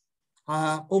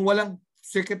 kung walang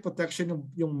circuit protection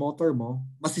yung motor mo,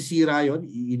 masisira yon,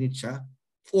 iinit siya.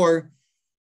 Or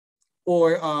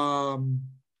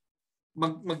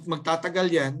magtatagal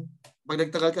yan, pag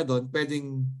nagtagal ka doon,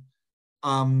 pwedeng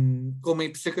kung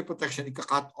may circuit protection,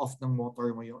 ika-cut off ng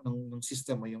motor mo, ng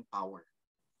system mo yung power.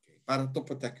 Okay, para to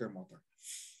protect your motor.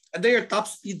 And then your top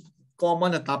speed,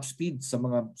 common na top speed sa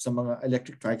mga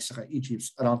electric trikes saka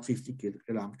e-jeeps, around 50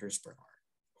 kilometers per hour.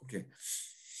 Okay.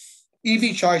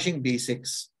 EV charging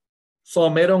basics. So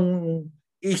merong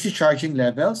AC charging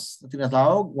levels na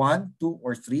tinatawag, 1, 2,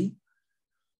 or 3.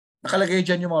 Nakalagay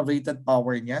dyan yung mga rated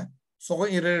power niya. So kung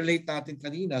i-relate natin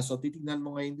kanina, so titignan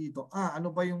mo ngayon dito,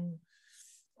 ano ba yung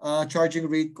charging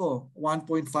rate ko?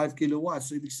 1.5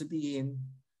 kilowatts. So ibig sabihin,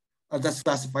 that's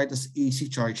classified as AC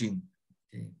charging.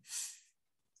 Okay.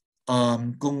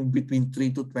 Kung between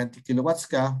 3 to 20 kilowatts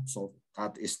ka, so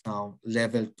that is now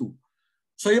level 2.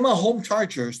 So yung mga home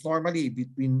chargers, normally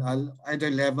between either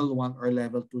level 1 or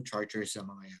level 2 chargers yung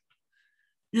mga yan.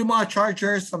 Yung mga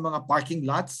chargers sa mga parking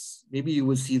lots, maybe you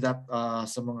will see that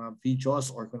sa mga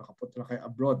videos or kung nakapunta na kayo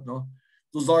abroad, no?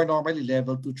 Those are normally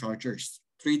level 2 chargers,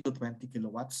 3 to 20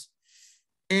 kilowatts.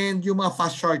 And yung mga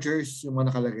fast chargers, yung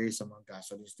mga nakalagay sa mga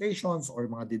gasoline stations or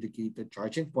mga dedicated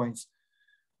charging points,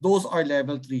 those are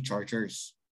level 3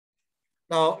 chargers.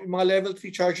 Now, yung mga level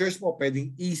 3 chargers mo,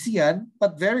 pwedeng easy yan,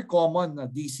 but very common na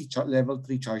DC level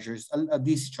 3 chargers,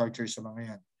 DC chargers sa mga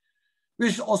yan.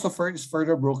 Which also is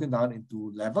further broken down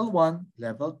into level 1,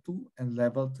 level 2, and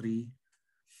level 3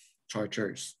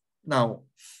 chargers. Now,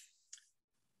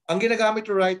 ang ginagamit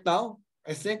ko right now,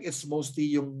 I think it's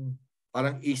mostly yung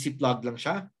parang AC plug lang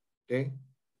siya. Okay?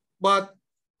 But,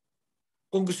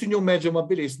 kung gusto nyo medyo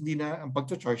mabilis, hindi na ang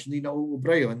pagcha-charge, hindi na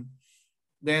uubra yun,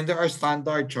 then there are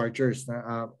standard chargers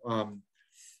na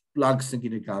plugs na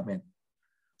ginagamit.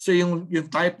 So yung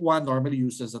type 1 normally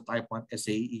uses a type 1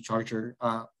 SAE charger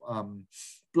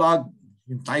plug.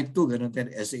 Yung type 2, ganun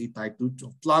din, SAE type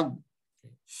 2 plug.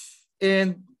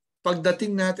 And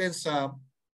pagdating natin sa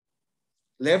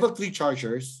level 3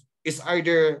 chargers is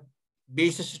either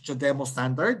basis sa demo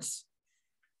standards,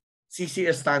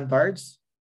 CCS standards,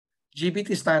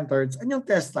 GPT standards, and yung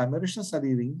Tesla, meron siyang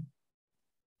sariling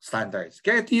standards.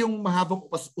 Kaya ito yung mahabang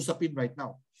usapin right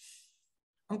now.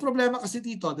 Ang problema kasi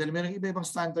dito, dahil merong iba-ibang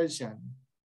standards yan,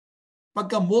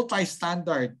 pagka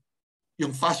multi-standard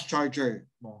yung fast charger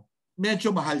mo,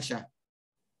 medyo mahal siya.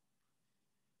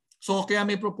 So kaya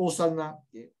may proposal na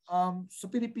sa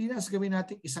Pilipinas, gawin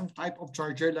natin isang type of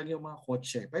charger lang yung mga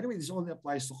kotse. By the way, this only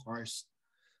applies to cars,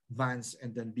 vans,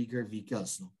 and then bigger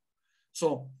vehicles. No?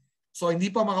 So hindi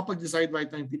pa makapag-decide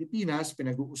right now yung Pilipinas,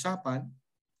 pinag-uusapan,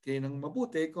 kaya nang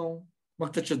mabuti kung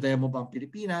magta-demo ba ang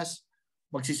Pilipinas,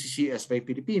 magsi-CCS ba yung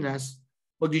Pilipinas,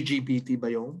 mag-GPT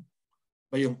ba yung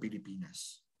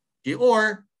Pilipinas. Okay,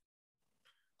 or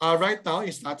right now,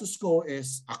 yung status quo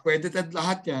is accredited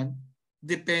lahat yan,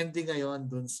 depende ngayon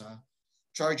dun sa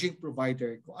charging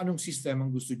provider kung anong system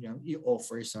ang gusto niyang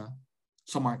i-offer sa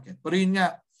market. Pero yun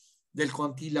nga, dahil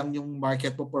konti lang yung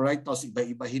market mo for right now,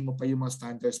 iba-ibahin mo pa yung mga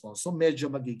standards mo. So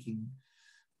medyo magiging,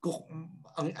 kung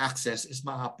ang access is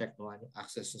ma-apektuhan yung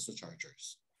access sa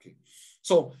chargers. Okay.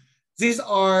 So these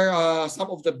are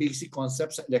some of the basic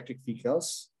concepts of electric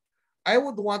vehicles. I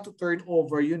would want to turn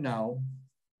over you now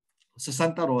sa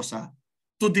Santa Rosa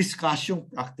to discuss yung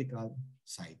practical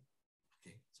side.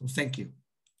 Okay. So thank you.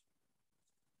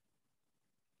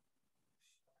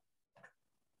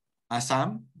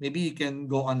 Sam, maybe you can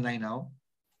go online now.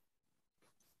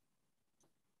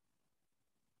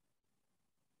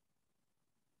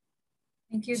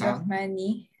 Thank you, Doc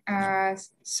Manny.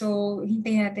 So,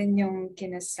 hintayin natin yung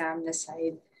kina Sam na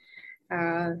side.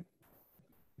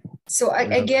 So,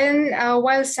 again,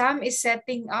 while Sam is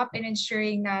setting up and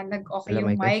ensuring na nag-okay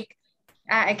yung mic,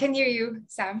 I can hear you,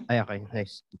 Sam. Ay, okay.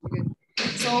 Nice. Good.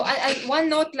 So, one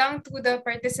note lang to the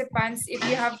participants, if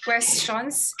you have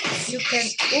questions, you can...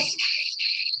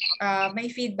 may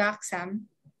feedback,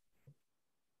 Sam.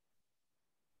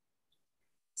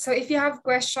 So if you have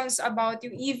questions about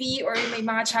yung EV or may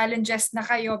mga challenges na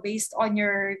kayo based on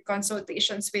your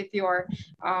consultations with your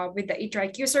with the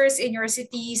e-trike users in your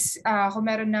cities, kung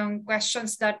meron ng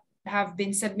questions that have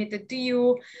been submitted to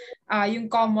you, yung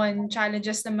common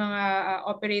challenges ng mga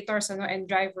operators and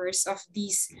drivers of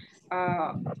these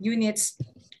units.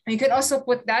 You can also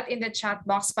put that in the chat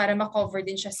box para ma-cover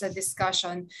din siya sa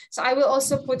discussion. So I will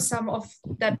also put some of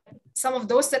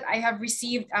those that I have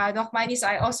received, Doc Manny. So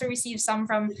I also received some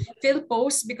from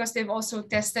PhilPost because they've also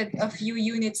tested a few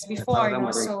units before. No?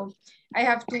 So I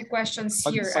have 2 questions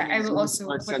here. I will also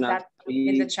put that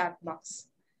in the chat box.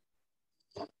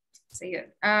 So yun.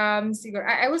 Siguro,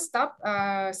 I will stop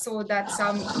so that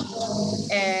Sam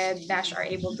and Nash are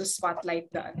able to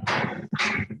spotlight the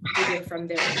video from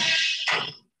there.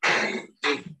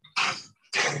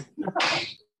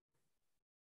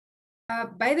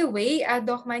 By the way,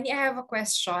 Doc Manny, I have a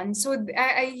question. So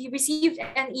I received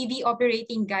an EV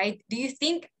operating guide. Do you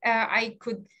think I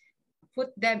could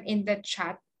put them in the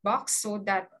chat box so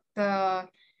that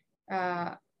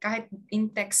kahit in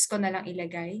text ko na lang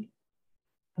ilagay?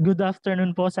 Good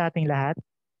afternoon po sa ating lahat.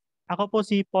 Ako po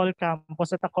si Paul Campos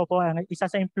at ako po ang isa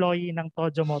sa employee ng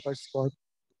Tojo Motorsport.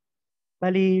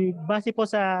 Bali, base po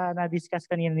sa na-discuss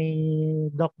kanina ni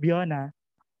Doc Biona,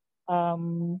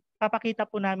 papakita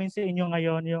po namin sa inyo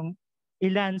ngayon yung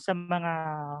ilan sa mga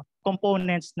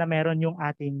components na meron yung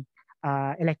ating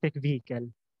electric vehicle.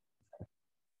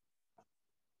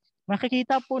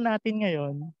 Makikita po natin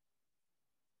ngayon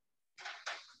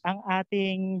ang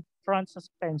ating front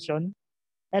suspension.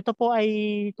 Ito po ay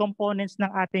components ng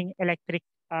ating electric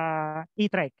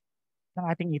e-trike, ng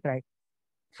ating e-trike.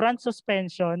 Front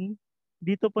suspension,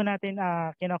 dito po natin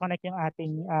kinoconnect yung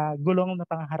ating gulong na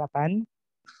pangharapan.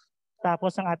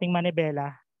 Tapos ang ating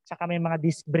manibela, tsaka may mga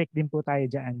disc brake din po tayo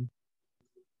dyan.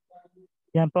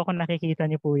 Yan po kung nakikita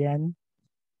niyo po yan.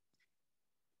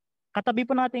 Katabi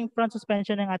po nating front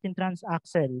suspension ng ating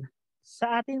transaxle.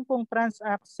 Sa ating pong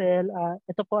transaxle,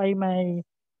 ito po ay may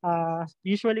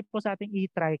usually po sa ating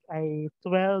e-trike ay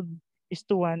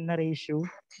 12:1 na ratio.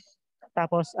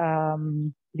 Tapos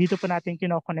dito po natin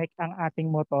kinoconnect ang ating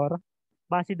motor.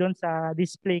 Base doon sa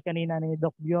display kanina ni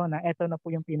Doc Biona, ito na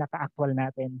po yung pinaka-actual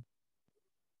natin.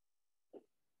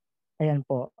 Ayan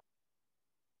po.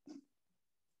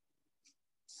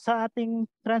 Sa ating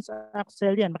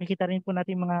transaxle yan, makikita rin po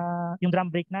natin yung drum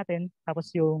brake natin,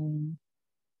 tapos yung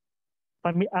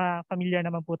familiar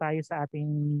naman po tayo sa ating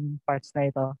parts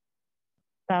na ito.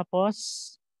 Tapos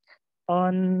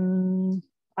on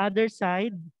other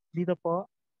side, dito po,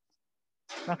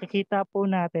 makikita po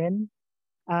natin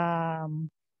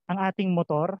ang ating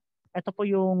motor. Ito po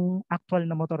yung actual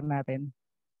na motor natin.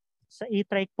 Sa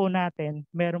e-trike po natin,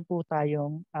 meron po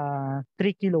tayong 3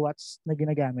 kilowatts na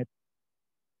ginagamit.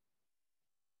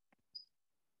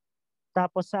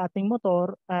 Tapos sa ating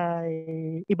motor ay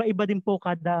iba-iba din po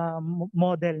kada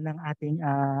model ng ating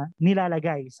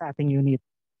nilalagay sa ating unit.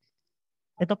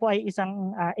 Ito po ay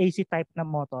isang AC type na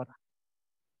motor.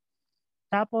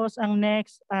 Tapos ang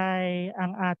next ay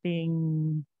ang ating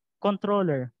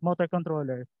controller, motor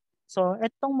controller. So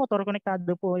itong motor,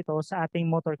 konektado po ito sa ating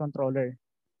motor controller.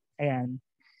 Ayan.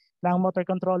 Ang motor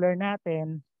controller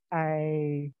natin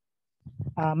ay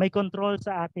may control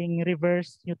sa ating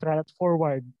reverse, neutral at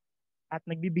forward. At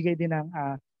nagbibigay din ng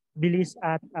bilis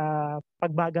at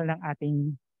pagbagal ng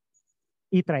ating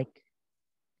e-trike.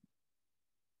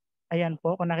 Ayan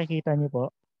po, kung nakikita niyo po.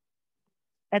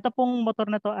 Ito pong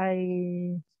motor na to ay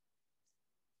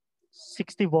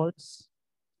 60 volts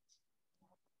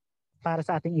para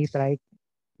sa ating e-trike.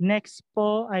 Next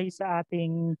po ay sa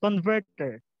ating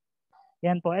converter.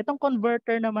 Yan po. Itong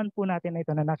converter naman po natin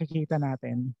ito na nakikita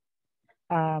natin.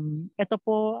 Ito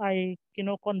po ay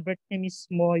kino-convert ni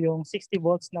mismo yung 60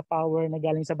 volts na power na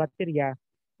galing sa baterya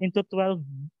into 12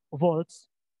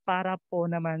 volts para po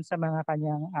naman sa mga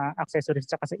kanyang accessories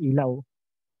at sa ilaw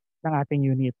ng ating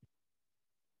unit.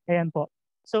 Ayan po.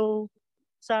 So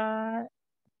sa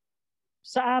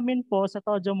amin po sa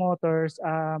Tojo Motors,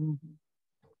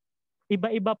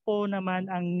 iba-iba po naman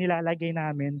ang nilalagay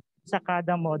namin sa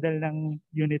kada model ng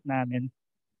unit namin.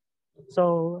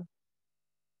 So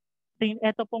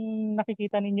ito pong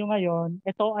nakikita ninyo ngayon,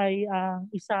 ito ay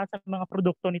isa sa mga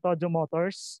produkto ni Tojo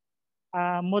Motors.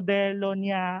 Modelo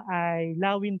niya ay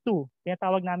Lawin 2.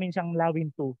 Tinatawag namin siyang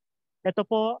Lawin 2. Ito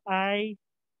po ay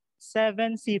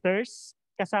 7-seaters.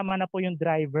 Kasama na po yung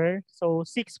driver. So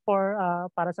 6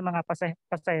 para sa mga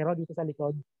pasahero dito sa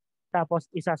likod. Tapos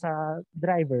isa sa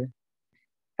driver.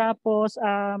 Tapos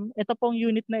ito pong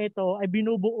unit na ito ay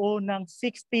binubuo ng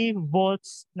 60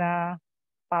 volts na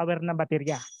power na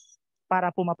baterya para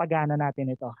po mapagana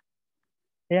natin ito.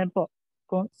 Ayan po.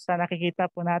 Kung sa nakikita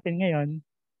po natin ngayon,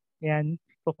 yan,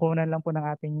 kukunan lang po ng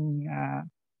ating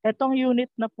etong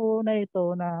unit na po na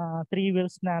ito na 3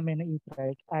 wheels namin na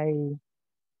e-trike ay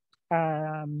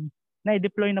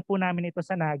na-deploy na po namin ito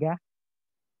sa Naga.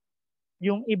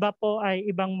 Yung iba po ay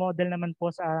ibang model naman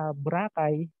po sa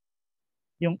Boracay.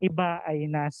 Yung iba ay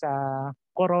nasa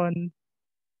Coron,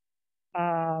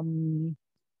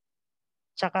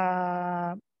 tsaka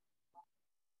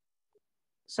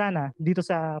sana dito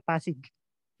sa Pasig.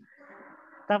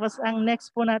 Tapos ang next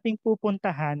po nating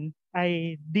pupuntahan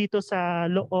ay dito sa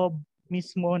loob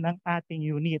mismo ng ating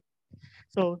unit.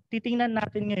 So titingnan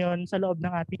natin ngayon sa loob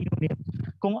ng ating unit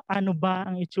kung ano ba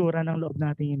ang itsura ng loob ng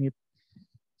ating unit.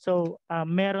 So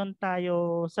meron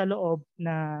tayo sa loob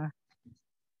na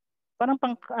parang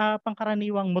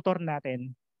pangkaraniwang motor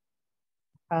natin.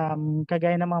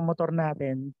 Kagaya ng mga motor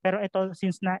natin. Pero ito,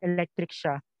 since na electric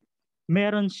siya,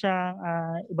 meron siyang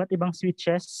iba't ibang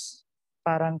switches,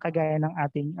 parang kagaya ng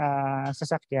ating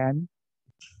sasakyan.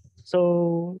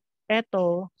 So,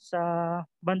 ito sa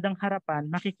bandang harapan,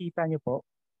 makikita nyo po.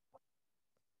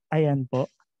 Ayan po.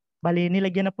 Bali,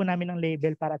 nilagyan na po namin ng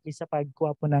label para at least sa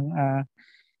pagkuha po ng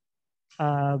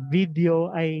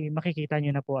video ay makikita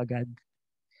nyo na po agad.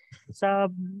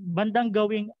 Sa bandang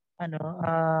gawing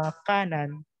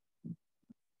kanan,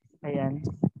 ayan,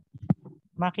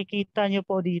 makikita nyo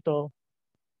po dito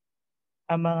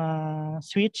ang mga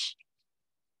switch.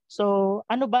 So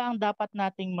ano ba ang dapat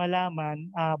nating malaman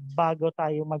bago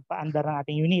tayo magpaandar ng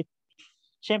ating unit?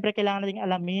 Siyempre kailangan nating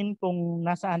alamin kung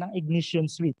nasaan ang ignition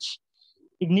switch.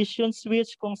 Ignition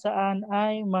switch kung saan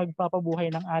ay magpapabuhay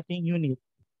ng ating unit.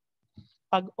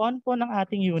 Pag on po ng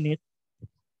ating unit,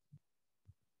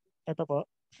 ito po,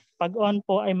 pag on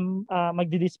po ay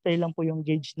magdi-display lang po yung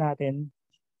gauge natin.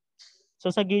 So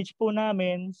sa gauge po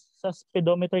namin, sa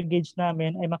speedometer gauge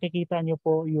namin ay makikita nyo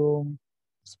po yung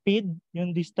speed,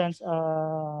 yung distance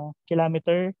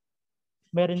kilometer.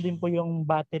 Meron din po yung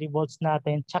battery volts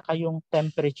natin, tsaka yung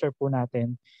temperature po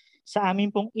natin. Sa amin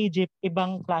pong Egypt,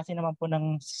 ibang klase naman po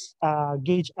ng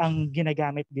gauge ang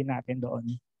ginagamit din natin doon.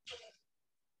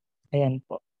 Ayan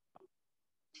po.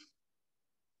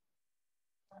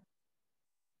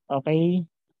 Okay.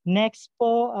 Next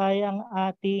po ay ang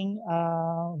ating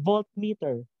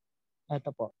voltmeter.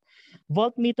 Ito po.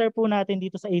 Voltmeter po natin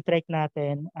dito sa e-trike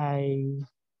natin ay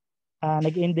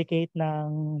nag-indicate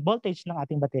ng voltage ng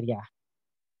ating baterya.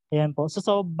 Ayan po. So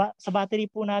sa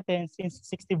battery po natin, since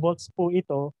 60 volts po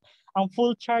ito, ang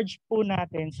full charge po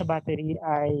natin sa battery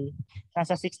ay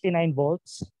nasa 69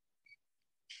 volts.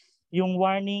 Yung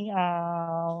warning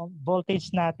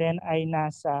voltage natin ay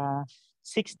nasa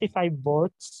 65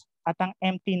 volts at ang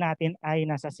empty natin ay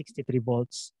nasa 63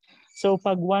 volts. So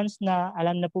pag once na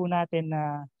alam na po natin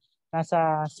na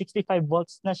nasa 65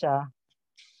 volts na siya,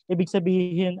 ibig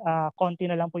sabihin konti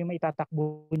na lang po yung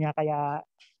maitatakbo niya, kaya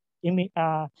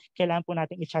kailangan po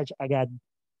natin i-charge agad.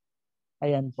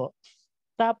 Ayan po.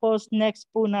 Tapos next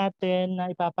po natin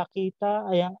na ipapakita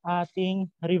ay ang ating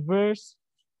reverse,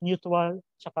 neutral,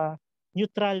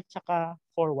 tsaka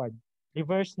forward.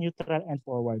 Reverse, neutral, and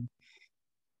forward.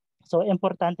 So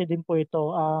importante din po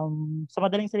ito. Sa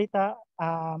madaling salita,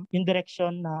 yung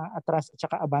direction na atras at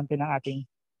tsaka abante ng ating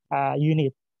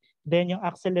unit. Then yung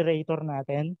accelerator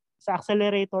natin. Sa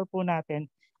accelerator po natin,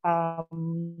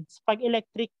 pag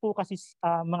electric po kasi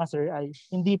mga sir ay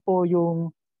hindi po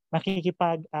yung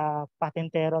makikipag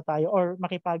patentero tayo or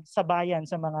makipagsabayan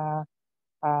sa mga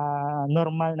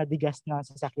normal na digas na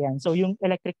sasakyan. So yung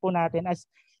electric po natin as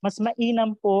mas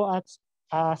mainam po at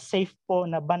safe po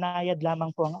na banayad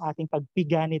lamang po ang ating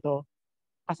pagpiga nito,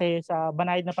 kasi sa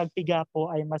banayad na pagpiga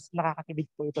po ay mas nakakatibig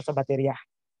po ito sa baterya.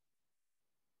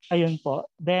 Ayun po.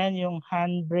 Then yung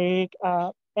handbrake,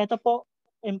 ito po,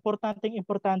 importante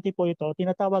po ito.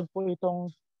 Tinatawag po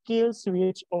itong kill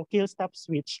switch o kill stop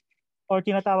switch, or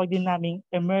tinatawag din naming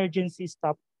emergency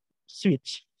stop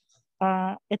switch.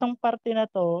 Itong parte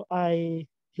na to ay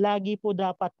lagi po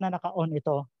dapat na naka-on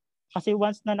ito. Kasi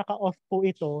once na naka-off po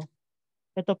ito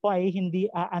po ay hindi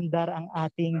aandar ang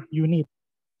ating unit.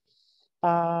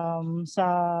 Sa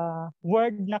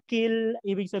word na kill,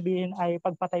 ibig sabihin ay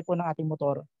pagpatay po ng ating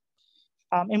motor.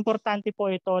 Importante po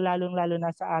ito lalong-lalo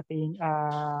na sa ating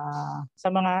sa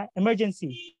mga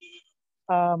emergency.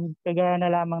 Kagaya na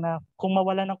lamang na kung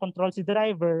mawala ng control si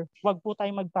driver, wag po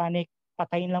tayong magpanic.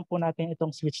 Patayin lang po natin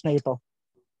itong switch na ito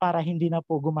para hindi na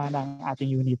po gumana ang ating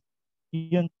unit.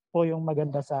 Yun po yung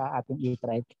maganda sa ating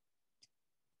e-trike.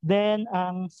 Then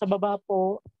sa baba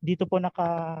po, dito po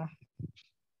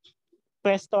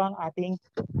pwesto ang ating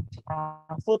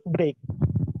foot brake.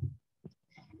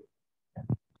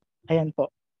 Ayan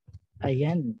po.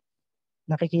 Ayan.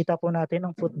 Nakikita po natin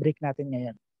ang foot brake natin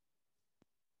ngayon.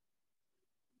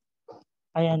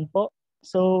 Ayan po.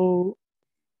 So,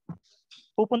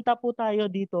 pupunta po tayo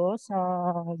dito sa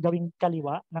gawing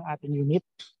kaliwa ng ating unit.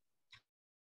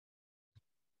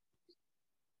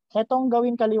 Etong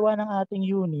gawing kaliwa ng ating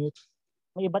unit,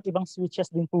 may iba't ibang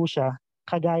switches din po siya,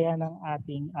 kagaya ng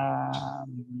ating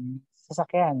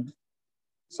sasakyan.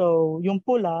 So, yung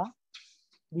pula,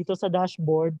 dito sa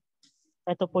dashboard,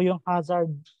 ito po yung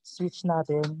hazard switch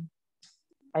natin.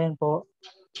 Ayan po.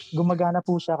 Gumagana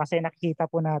po siya kasi nakikita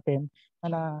po natin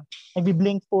na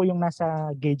nagbi-blink po yung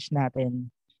nasa gauge natin.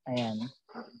 Ayan.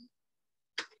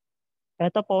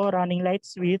 Ito po, running light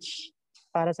switch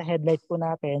para sa headlight po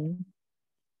natin.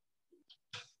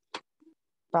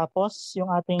 Tapos,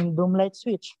 yung ating doom light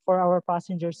switch for our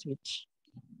passenger switch.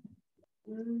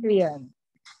 Ayan.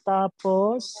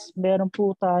 Tapos, meron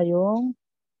po tayong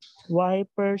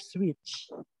wiper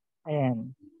switch.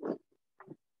 Ayan.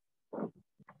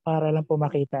 Para lang po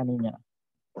makita ninyo.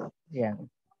 Ayan.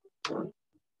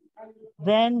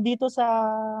 Then, dito sa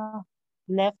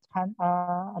left hand,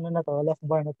 left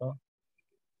bar na to,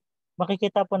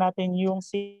 makikita po natin yung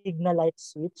signal light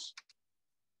switch.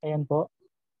 Ayan po.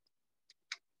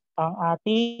 Ang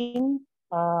ating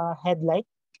headlight,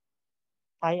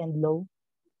 high and low.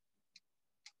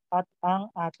 At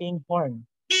ang ating horn.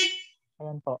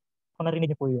 Ayan po. Kung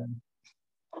narinig niyo po yun.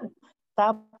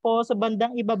 Tapos sa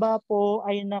bandang ibaba po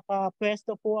ay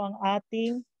nakapwesto po ang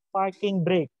ating parking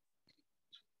brake.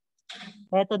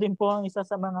 Ito din po ang isa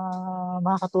sa mga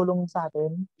makakatulong sa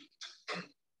atin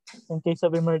in case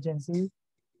of emergency.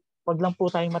 Huwag lang po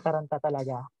tayong mataranta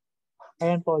talaga.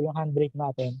 Ayan po yung handbrake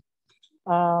natin.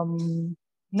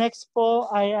 Next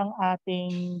po ay ang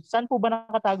ating, saan po ba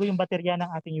nakatago yung baterya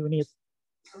ng ating unit?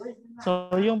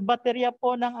 So yung baterya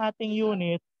po ng ating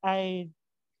unit ay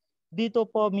dito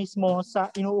po mismo sa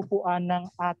inuupuan ng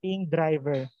ating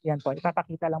driver. Yan po,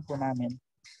 ipapakita lang po namin.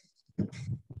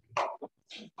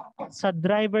 Sa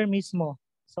driver mismo,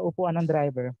 sa upuan ng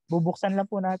driver. Bubuksan lang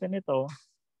po natin ito.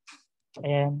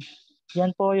 Ayan.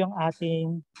 Yan po yung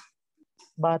ating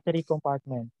battery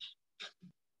compartment.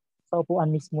 Sa upuan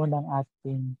mismo ng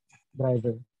ating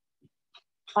driver.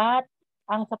 At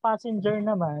ang sa passenger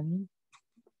naman,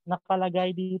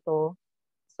 nakalagay dito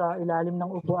sa ilalim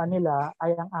ng upuan nila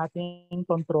ay ang ating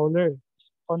controller.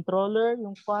 Controller,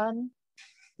 yung fan,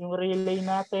 yung relay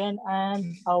natin, and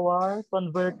our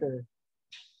converter.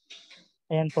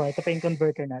 Ayan po, ito pa yung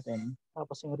converter natin.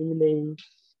 Tapos yung relay,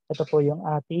 ito po yung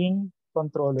ating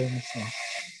controller mismo.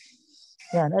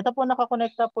 Yan, ito po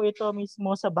nakakonekta po ito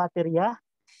mismo sa baterya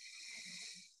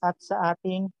at sa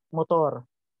ating motor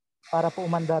para po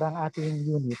umandar ang ating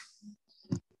unit.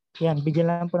 Yan, bigyan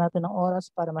lang po natin ng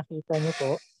oras para makita nyo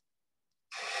po.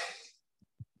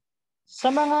 Sa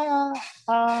mga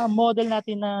model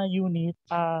natin na unit,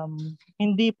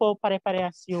 hindi po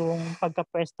pare-parehas yung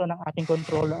pagkapwesto ng ating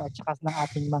controller at saka ng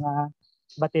ating mga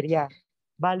baterya.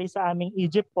 Bali sa aming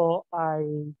Egypt po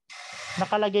ay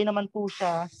nakalagay naman po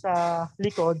siya sa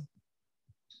likod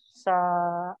sa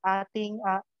ating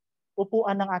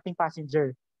upuan ng ating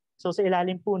passenger. So sa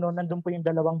ilalim po noon, nandun po yung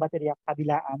dalawang baterya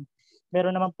kabilaan.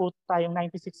 Meron naman po tayong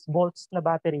 96 volts na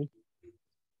battery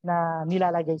na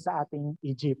nilalagay sa ating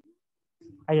Egypt.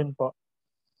 Ayun po.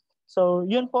 So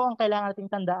yun po ang kailangan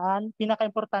nating tandaan.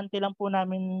 Pinaka-importante lang po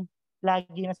namin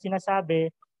lagi na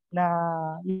sinasabi na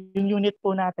yung unit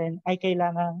po natin ay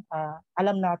kailangan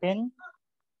alam natin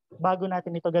bago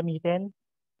natin ito gamitin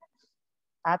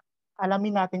at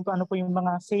alamin natin kung ano po yung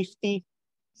mga safety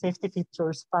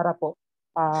features para po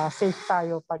safe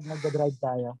tayo pag nagda-drive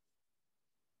tayo.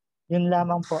 Yun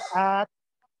lamang po. At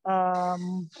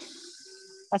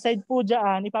aside po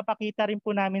dyan, ipapakita rin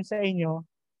po namin sa inyo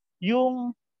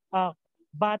yung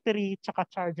battery tsaka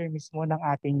charger mismo ng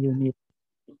ating unit.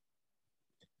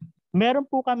 Meron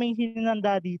po kaming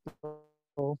hinanda dito.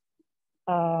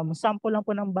 Sample lang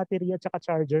po ng battery at tsaka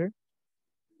charger.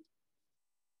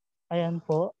 Ayan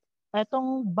po.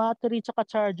 Etong battery tsaka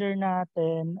charger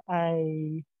natin ay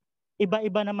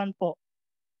iba-iba naman po.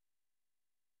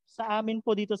 Sa amin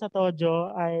po dito sa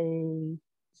Tojo ay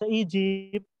sa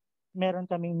Egypt, meron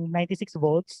kaming 96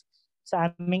 volts. Sa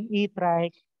aming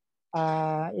e-trike,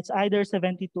 it's either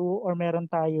 72 or meron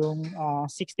tayong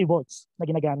 60 volts na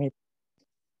ginagamit.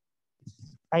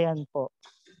 Ayan po.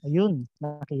 Ayun,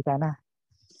 nakita na.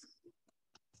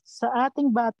 Sa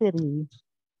ating battery,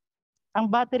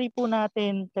 ang battery po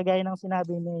natin, kagaya ng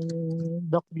sinabi ni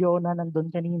Doc Bio na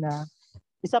nandun kanina,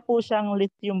 isa po siyang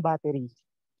lithium battery.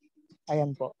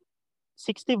 Ayan po.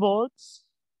 60 volts.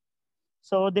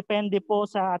 So, depende po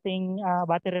sa ating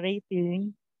battery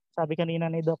rating. Sabi kanina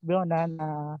ni Doc Bio na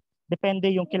depende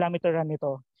yung kilometer run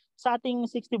nito. Sa ating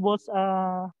 60 volts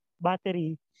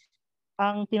battery,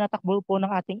 ang tinatakbo po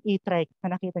ng ating e-trike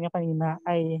na nakita niyo kanina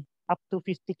ay up to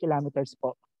 50 kilometers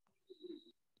po.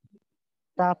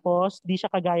 Tapos, di siya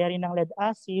kagaya rin ng lead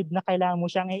acid na kailangan mo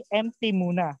siyang i-empty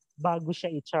muna bago siya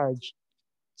i-charge.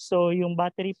 So, yung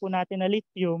battery po natin na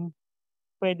lithium,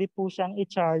 pwede po siyang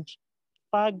i-charge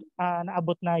pag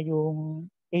naabot na yung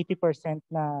 80%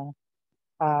 na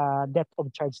depth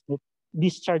of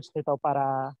discharge nito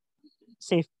para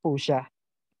safe po siya.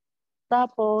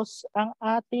 Tapos, ang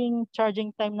ating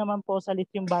charging time naman po sa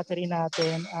lithium battery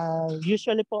natin,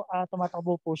 usually po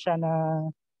tumatakbo po siya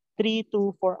ng 3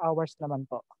 to 4 hours naman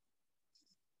po.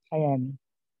 Ayan.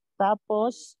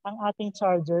 Tapos, ang ating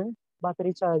charger,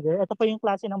 battery charger, ito po yung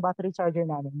klase ng battery charger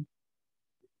namin.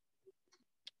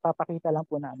 Papakita lang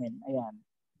po namin. Ayan.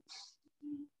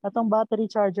 Itong battery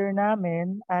charger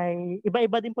namin ay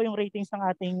iba-iba din po yung ratings ng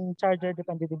ating charger,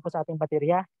 depende din po sa ating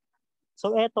baterya.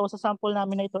 So ito, sa sample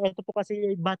namin na ito po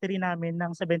kasi battery namin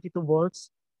ng 72 volts.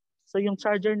 So yung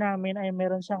charger namin ay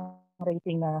meron siyang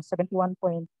rating na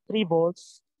 71.3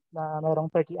 volts na merong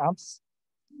 30 amps.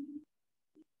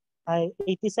 Ay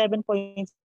 87.6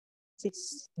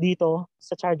 dito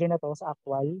sa charger na to sa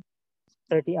actual,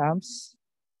 30 amps.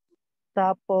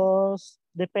 Tapos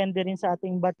depende rin sa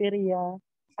ating baterya.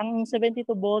 Ang 72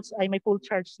 volts ay may full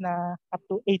charge na up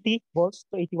to 80 volts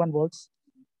to 81 volts.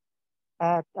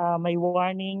 At may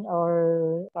warning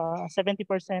or 70%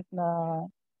 na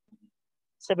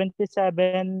 77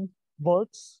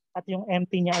 volts at yung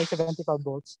empty niya ay 75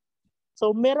 volts. So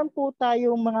meron po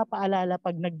tayong mga paalala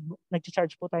pag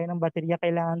nag-charge po tayo ng baterya,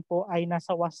 kailangan po ay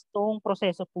nasa wastong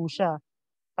proseso po siya.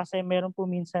 Kasi meron po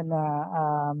minsan na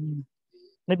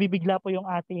nabibigla po yung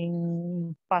ating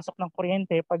pasok ng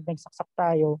kuryente pag nagsaksak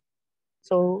tayo.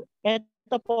 So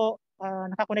ito po,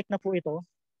 nakakonect na po ito.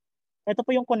 Ito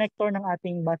po yung connector ng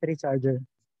ating battery charger.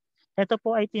 Ito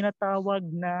po ay tinatawag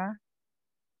na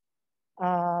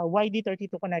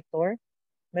YD32 connector.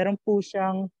 Meron po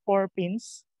siyang 4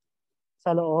 pins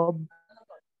sa loob.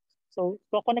 So,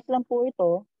 connect lang po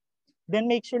ito. Then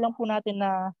make sure lang po natin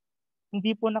na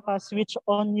hindi po naka-switch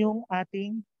on yung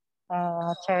ating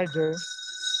charger.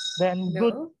 Then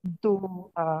good to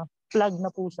plug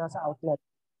na po siya sa outlet.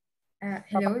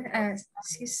 Hello,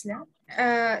 excuse lang.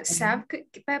 Sab,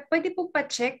 pwede po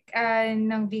pa-check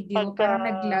ng video, parang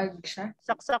nag-lag siya.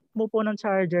 Saksak mo po ng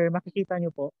charger, makikita nyo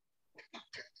po.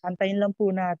 Antayin lang po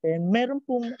natin. Meron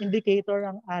pong indicator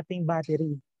ang ating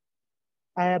battery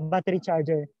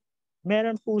charger.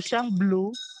 Meron po siyang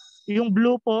blue. Yung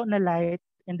blue po na light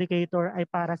indicator ay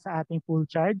para sa ating full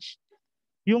charge.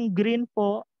 Yung green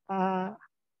po,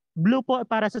 blue po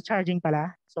para sa charging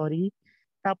pala, sorry.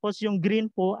 Tapos yung green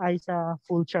po ay sa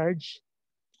full charge.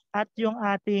 At yung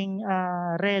ating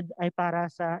red ay para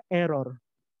sa error.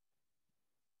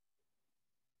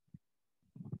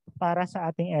 Para sa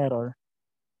ating error.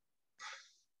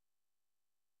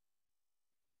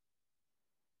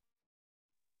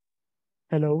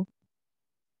 Hello?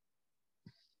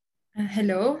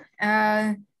 Hello?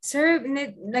 Sir,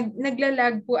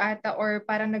 naglalag po ata or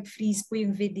parang nag-freeze po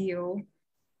yung video.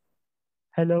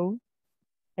 Hello?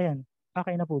 Ayan.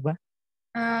 Okay na po ba?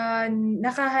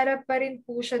 Nakaharap pa rin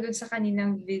po siya dun sa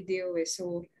kaninang video eh.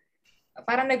 So,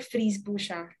 parang nag-freeze po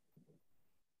siya.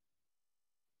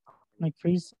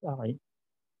 Nag-freeze? Okay.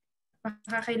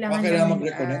 Kailangan kailangan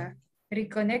mag-reconnect?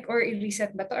 Reconnect or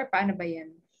i-reset ba to or paano ba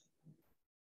yan?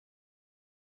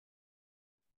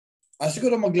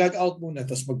 Siguro mag-log out muna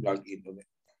tapos mag-log in ulit.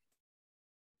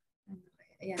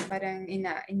 Ayan, parang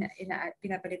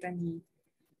pinapalitan ni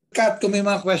Kat, kung may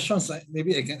mga questions,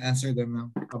 maybe I can answer them now.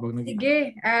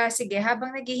 Sige,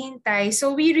 habang naghihintay.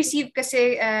 So we received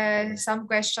kasi some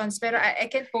questions pero I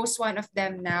can post one of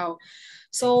them now.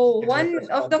 So one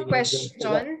of the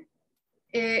question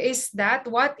is that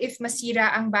what if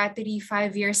masira ang battery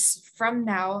 5 years from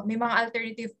now? May mga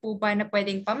alternative po ba na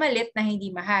pwedeng pamalit na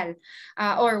hindi mahal?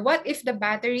 Or what if the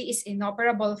battery is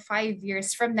inoperable 5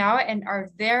 years from now and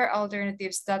are there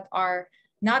alternatives that are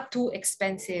not too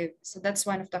expensive? So that's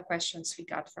one of the questions we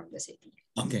got from the city.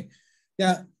 Okay.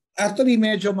 Yeah, actually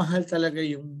medyo mahal talaga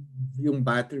yung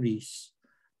batteries.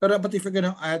 But if you're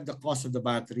gonna add the cost of the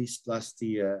batteries plus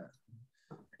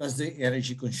the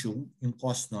energy consumed, yung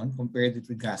cost nun, compared it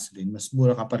with gasoline, mas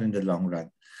mura ka pa rin in the long run.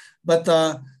 But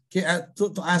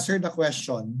to answer the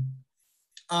question,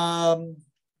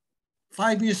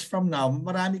 5 years from now,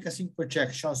 marami kasing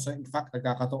projections. So in fact,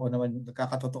 nagkakatotoo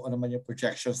naman yung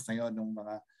projections na yun ng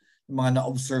mga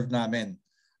na-observe namin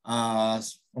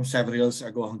from several years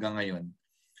ago hanggang ngayon.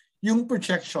 Yung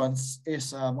projections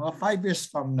is mga 5 years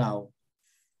from now,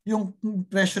 yung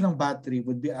presyo ng battery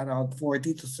would be around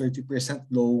 40 to 30%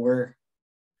 lower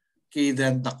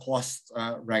than the cost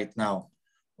right now.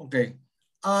 Okay.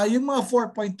 Yung mga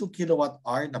 4.2 kilowatt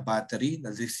hour na battery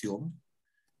na lithium,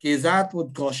 Okay, that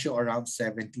would cost you around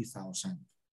 70,000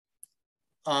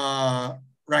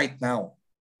 right now.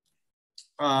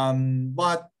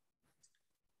 But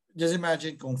just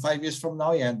imagine kung 5 years from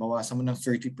now yan, bawasan mo ng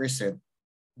 30%,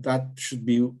 that should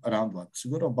be around what?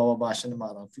 Siguro bababa siya ng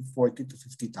around 40 to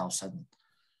 50,000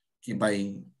 okay,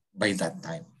 by that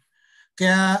time.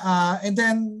 Kaya, and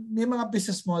then may mga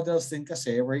business models din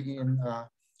kasi wherein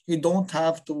you don't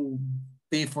have to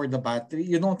pay for the battery.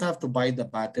 You don't have to buy the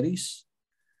batteries.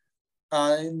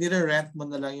 Nire-rent mo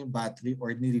na lang yung battery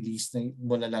or nirelease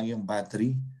mo na lang yung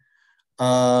battery.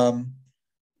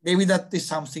 Maybe that is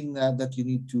something that you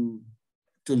need to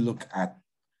look at.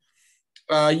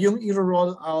 Yung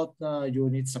i-roll out na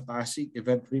unit sa Pasig,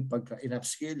 eventually pagka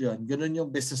in-upscale yun, ganun yung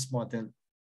business model.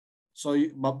 So,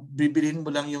 bibilhin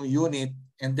mo lang yung unit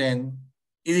and then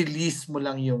i-release mo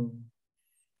lang yung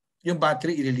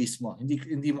battery, i-release mo.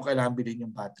 Hindi mo kailangan bilhin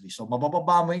yung battery. So,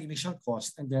 mabababa mo yung initial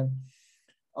cost and then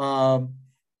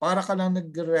para ka lang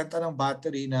nagrenta ng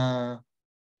battery na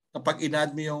kapag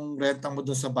in-add mo yung renta mo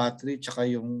doon sa battery tsaka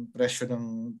yung presyo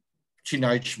ng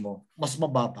charge mo, mas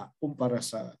mababa kumpara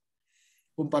sa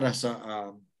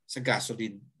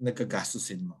gasoline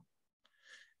nagkagastusin mo.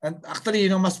 And actually,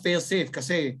 yun ang mas fail-safe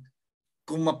kasi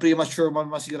kung ma-premature mo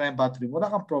masira yung battery,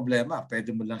 wala kang problema.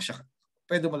 Pwede mo lang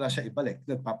siya ibalik.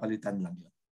 Nagpapalitan lang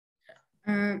yun.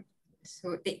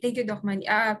 So, thank you, Doc Manny.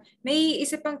 May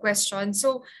isa pang question.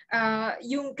 So,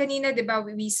 yung kanina, di ba,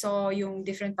 we saw yung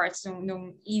different parts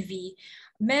ng EV.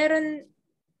 Meron,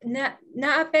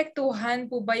 naapektuhan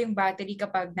po ba yung battery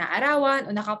kapag naarawan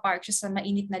o nakapark siya sa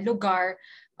mainit na lugar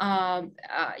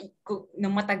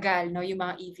ng matagal, no, yung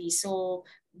mga EV? So,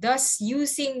 does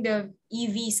using the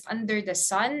EVs under the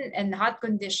sun and hot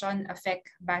condition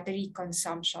affect battery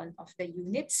consumption of the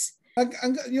units?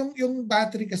 Yung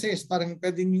battery kasi is parang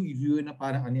pwedeng yung i-view na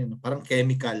parang parang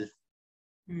chemical.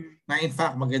 Na in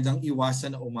fact magandang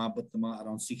iwasan na umabot ng mga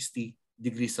around 60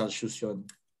 degrees Celsius yun.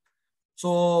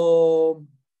 So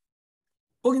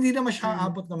kung hindi naman siya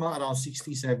aabot ng mga around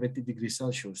 60-70 degrees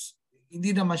Celsius,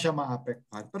 hindi naman siya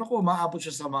maapektuhan. Pero kung maabot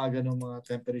siya sa mga ganung mga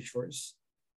temperatures,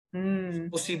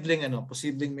 posibleng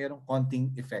merong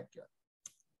konting effect yun.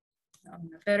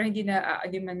 Pero hindi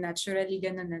man naturally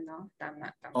ganun, ano?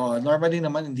 Tama. Normally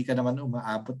naman, hindi ka naman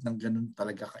umaabot ng ganun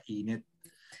talaga kainit.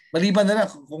 Maliban na lang,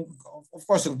 of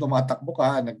course, kung tumatakbo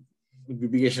ka,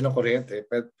 nagbibigay siya ng kuryente,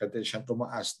 pwede siyang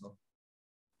tumaas, no?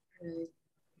 Right.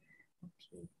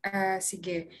 Okay.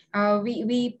 Sige.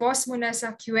 We pause muna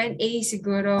sa Q&A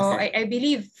siguro. Okay. I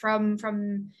believe from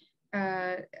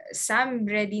Sam,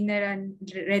 ready na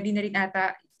rin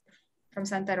ata from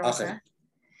Santa Rosa. Okay.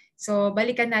 So,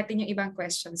 balikan natin yung ibang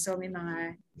questions. So, may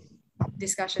mga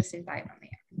discussions din tayo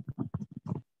mamaya.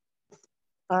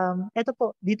 Ito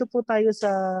po, dito po tayo sa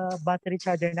battery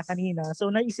charger na kanina. So,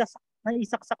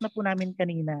 naisaksak na po namin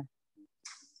kanina.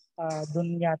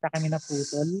 Doon yata kami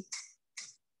naputol.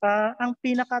 Ang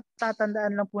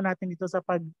pinakatatandaan lang po natin dito sa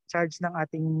pag-charge ng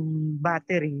ating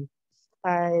battery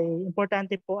ay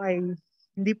importante po ay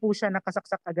hindi po siya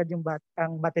nakasaksak agad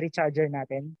ang battery charger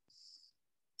natin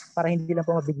para hindi lang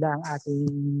po mabigla ang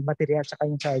ating baterya at saka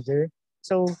yung charger.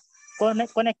 So,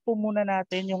 connect po muna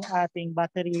natin yung ating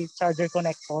battery charger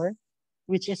connector,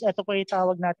 which is ito po yung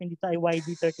tawag natin dito ay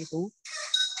YD32.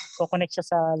 So, connect siya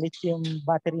sa lithium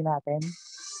battery natin.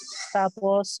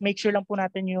 Tapos, make sure lang po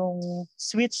natin yung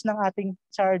switch ng ating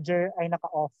charger ay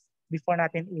naka-off before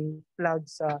natin i-plug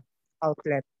sa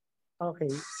outlet. Okay.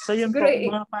 So, yun siguro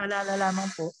po, mga paalala lamang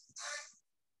po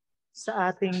sa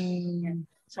ating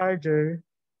charger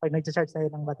pag nag-charge tayo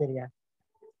ng baterya.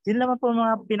 Yun naman po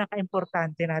mga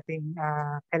pinaka-importante nating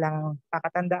kailangang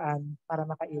pakatandaan para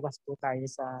makaiwas po tayo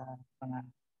sa mga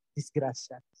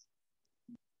disgrasya.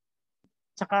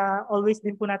 Tsaka always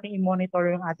din po natin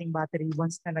i-monitor yung ating battery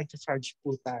once na nag-charge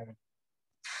po tayo.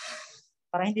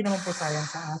 Para hindi naman po sayang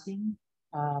sa ating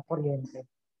kuryente.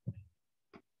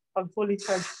 Pag fully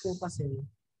charged po kasi,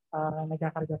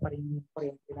 nagkakarga pa rin yung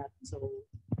kuryente natin. So,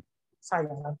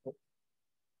 sayang lang po.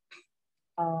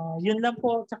 Yun lang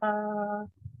po. Tsaka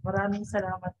maraming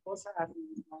salamat po sa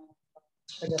ating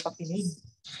tagapakinig.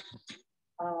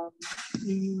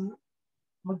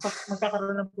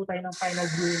 Magkakaroon lang po tayo ng final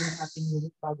viewing ng ating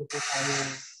unit bago po tayo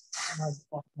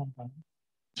mag-off ng time.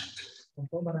 So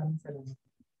po, maraming salamat.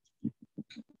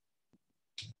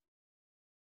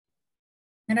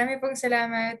 Marami pong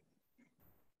salamat.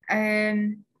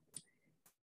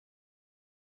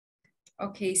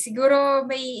 Okay, siguro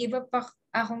may iba pa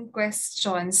akong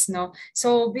questions, no?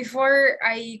 So before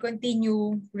I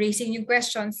continue raising yung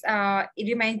questions,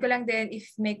 i-remind ko lang din,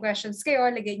 if may questions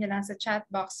kayo, lagay nyo lang sa chat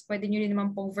box. Pwede nyo rin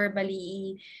naman pong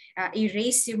verbally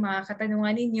i-raise yung mga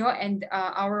katanungan ninyo, and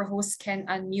our host can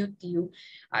unmute you.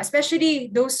 Especially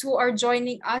those who are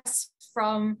joining us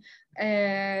from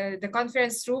the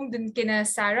conference room, dun kina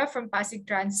Sarah from Pasig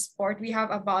Transport. We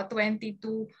have about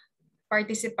 22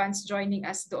 participants joining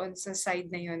us doon sa side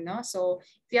na yun, no? So,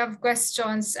 if you have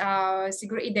questions,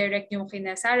 siguro i-direct nyo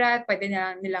kina Sarah, pwede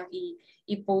na nilang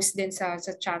i-post din sa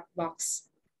chat box.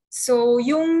 So,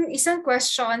 yung isang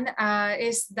question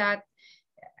is that,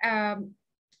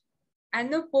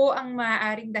 ano po ang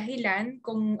maaaring dahilan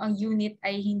kung ang unit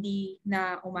ay hindi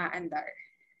na umaandar?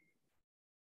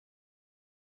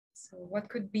 So, what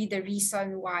could be the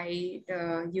reason why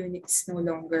the unit's no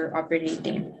longer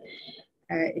operating?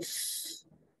 If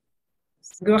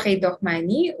siguro kay Doc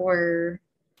Manny, or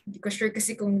hindi ko sure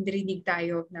kasi kung narinig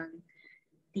tayo ng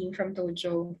team from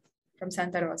Tojo, from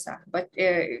Santa Rosa. But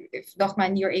if Doc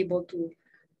Manny, you're able to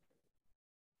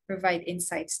provide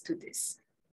insights to this.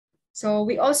 So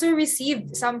we also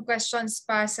received some questions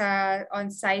pa sa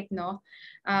on-site, no?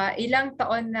 Ilang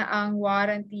taon na ang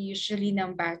warranty usually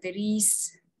ng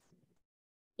batteries?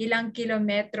 Ilang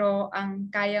kilometro ang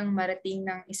kayang marating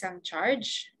ng isang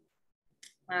charge?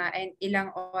 And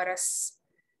ilang oras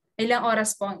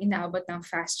po ang inaabot ng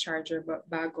fast charger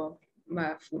bago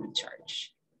ma-full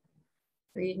charge?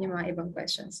 So yun yung mga ibang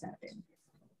questions natin.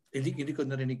 Hindi ko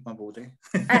narinig mabuti.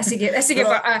 Sige. Sige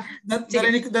Pero, po.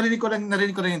 narinig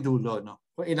ko lang yung dulo, no?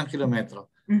 Kung ilang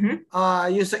kilometro.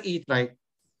 Yung sa e-trike,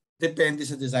 depende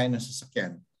sa design ng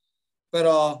sasakyan.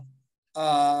 Pero,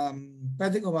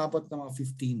 pwedeng umabot ng mga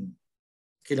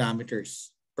 15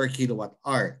 kilometers per kilowatt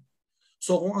hour.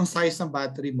 So kung ang size ng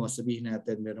battery mo, sabihin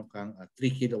natin meron kang 3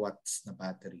 kilowatts na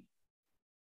battery.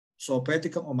 So pwede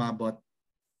kang umabot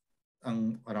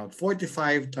ang around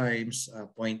 45 times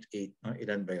 0.8.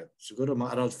 Ilan ba yun? Siguro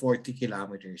mga around 40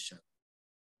 kilometers siya.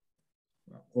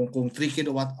 Kung 3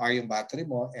 kilowatt hour yung battery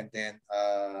mo, and then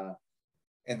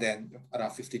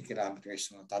around 15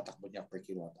 kilometers yung tatakbo niya per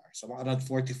kilowatt hour. So mga around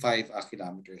 45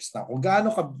 kilometers. Now kung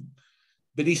gaano ka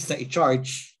bilis na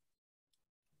i-charge,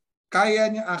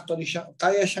 kaya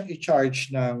siyang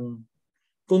i-charge ng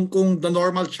kung the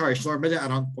normal charge normally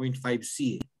around 0.5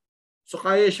 C. So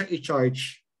kaya siyang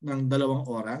i-charge ng 2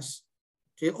 oras.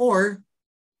 Okay, or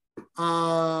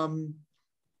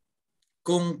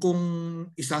kung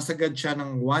isasagad siya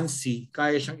ng 1 C,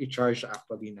 kaya siyang i-charge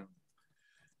actually ng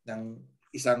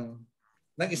isang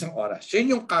oras.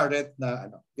 Yan yung current na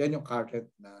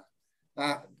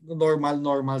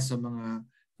normal sa mga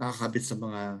nakakabit sa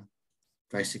mga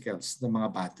tricycles ng mga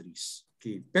batteries.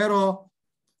 Okay. Pero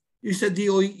yung sa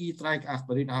DOE e-trike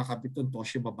actually nakakabit ng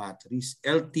Toshiba batteries.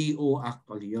 LTO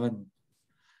actually yun.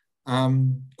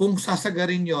 Kung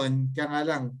sasagarin yon, kaya nga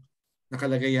lang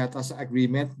nakalagay yata sa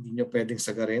agreement, hindi nyo pwedeng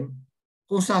sagarin.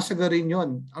 Kung sasagarin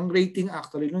yon, ang rating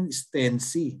actually nun is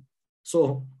 10C.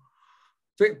 So,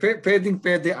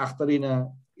 pwede actually na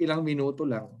ilang minuto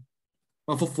lang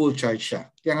full charge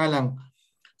siya. Kaya nga lang,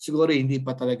 siguro hindi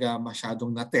pa talaga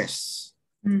masyadong na-test.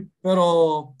 Pero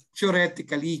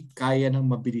theoretically, kaya ng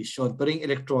mabilis yun. Pero yung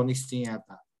electronics niya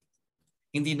yata,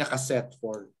 hindi nakaset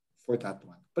for that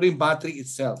one. Pero yung battery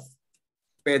itself,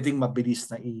 pwedeng mabilis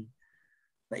na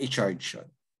i-charge yun.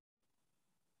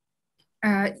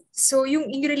 So yung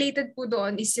related po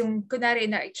doon is yung kunwari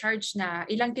na i-charge na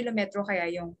ilang kilometro kaya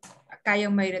yung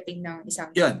kayang may rating ng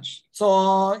isang charge? So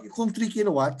kung 3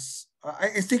 kilowatts,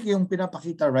 I think yung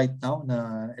pinapakita right now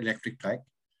na electric bike,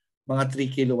 mga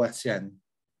 3 kilowatts yan.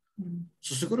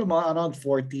 So siguro mga around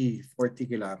 40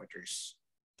 kilometers.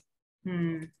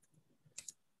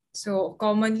 So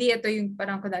commonly ito yung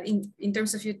parang in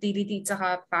terms of utility at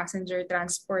saka passenger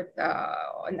transport,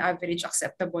 on average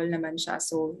acceptable naman siya.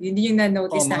 So yun din yung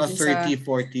na-notice natin sa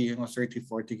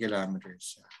 30-40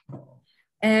 kilometers.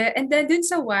 And then dun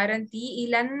sa warranty,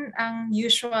 ilang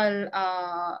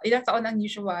taon ang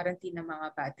usual warranty ng mga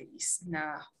batteries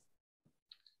na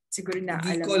siguro na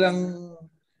hindi alam ko lang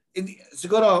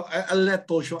siguro I'll let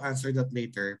Tosho answer that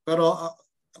later. Pero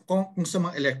kung sa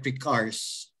mga electric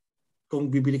cars, kung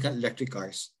bibili kang electric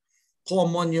cars,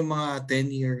 common yung mga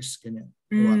 10 years ganyan.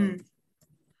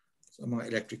 Sa mga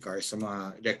electric cars, sa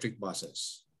mga electric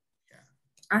buses. Yeah.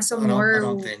 So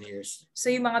around 10 years.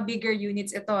 So yung mga bigger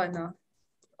units ito, no?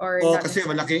 Or kasi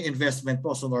malaking investment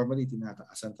po. So normally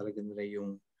tinataasan talaga nila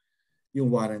yung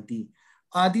warranty.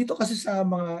 Dito kasi sa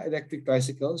mga electric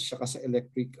tricycles, saka sa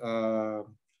electric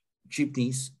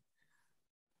jeepneys,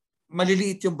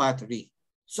 maliliit yung battery.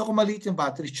 So kung maliit yung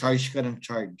battery, charge ka ng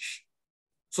charge.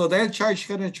 So dahil charge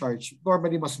ka na charge,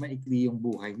 normally mas maikli yung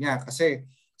buhay niya. Kasi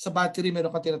sa battery,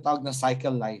 meron kang tinatawag na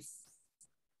cycle life.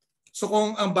 So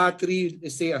kung ang battery,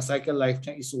 let's say, ang cycle life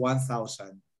niya is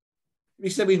 1,000,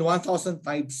 ibig sabihin 1,000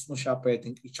 times mo siya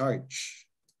pwedeng i-charge.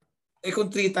 Eh kung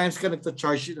 3 times ka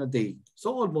nagta-charge in a day,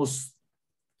 so almost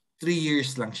 3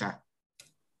 years lang siya.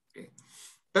 Okay.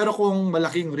 Pero kung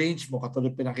malaking range mo,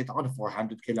 katulad pinakita ko na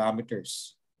 400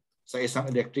 kilometers sa isang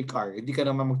electric car, hindi ka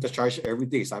naman magta-charge every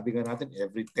day. Sabi nga natin,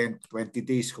 every 10, 20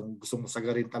 days kung gusto mong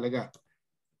sagarin talaga.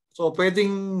 So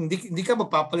pwedeng hindi ka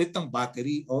magpapalit ng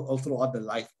battery all throughout the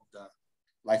life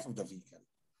of the vehicle.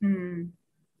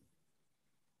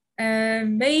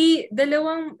 May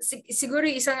dalawang, siguro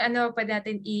isang pa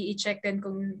natin i-check din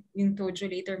kung yung Tojo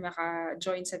later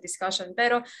maka-join sa discussion.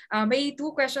 Pero may 2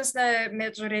 questions na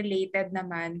medyo related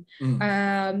naman.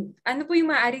 Ano po yung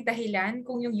maaari dahilan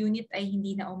kung yung unit ay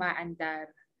hindi na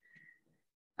umaandar?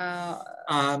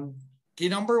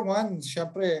 Number 1,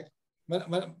 syempre,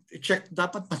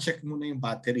 dapat ma-check muna yung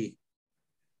battery.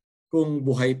 Kung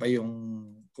buhay pa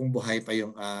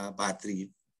yung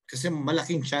battery. Kasi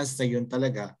malaking chance na yun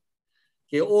talaga.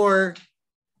 Okay, or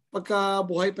pagka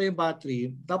buhay pa yung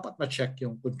battery, dapat ma-check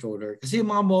yung controller. Kasi yung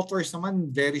mga motors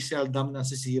naman, very seldom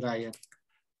nasisira yan.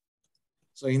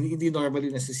 So hindi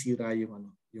normally nasisira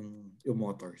yung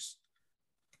motors.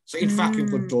 So in fact,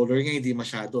 yung controller nga hindi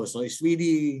masyado. So it's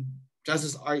really,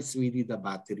 chances are it's really the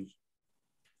battery.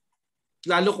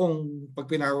 Lalo kung pag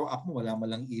pinaro up mo, wala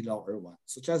malang ilaw or what.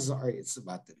 So chances are it's the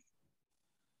battery.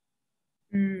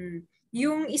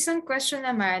 Yung isang question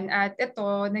naman, at ito,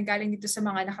 nanggaling dito sa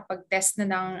mga nakapag-test na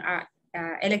ng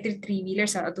electric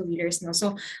 3-wheelers or 2-wheelers. No?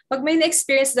 So, pag may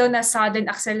na-experience daw na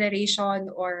sudden acceleration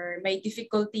or may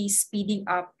difficulty speeding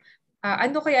up,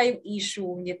 ano kaya yung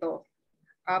issue nito?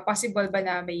 Possible ba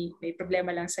na may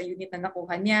problema lang sa unit na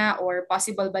nakuha niya, or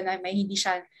possible ba na may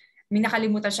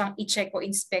nakalimutan siyang i-check o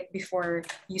inspect before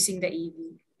using the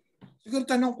EV? Siguro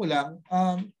tanong ko lang,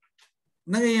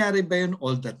 nangyayari ba yun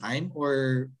all the time,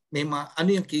 or may ano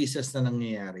yung cases na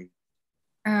nangyayari?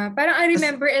 Parang I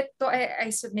remember ito ay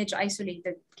medyo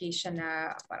isolated case siya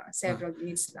na parang several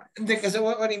minutes lang. Hindi, kasi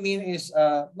what I mean is,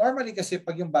 normally kasi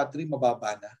pag yung battery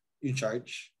mababa na, yung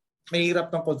charge,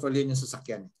 mahirap ng kontrolin yung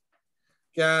sasakyan.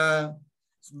 Kaya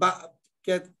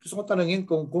gusto ko tanungin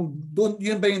kung doon,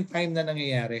 yun ba yung time na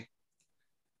nangyayari?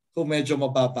 Kung medyo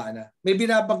mababa na. May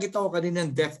binabanggit ako kanina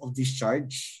ng depth of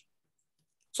discharge.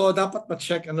 So dapat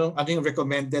ma-check ano yung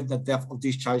recommended na depth of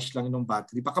discharge lang ng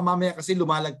battery. Baka mamaya kasi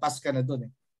lumalagpas ka na doon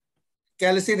eh.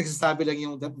 Kaya kasi nagsasabi lang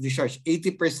yung depth of discharge,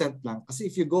 80% lang. Kasi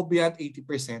if you go beyond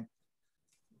 80%,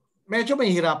 medyo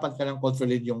mahihirapan ka ng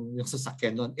kontrolin yung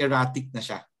sasakyan doon. Erratic na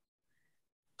siya.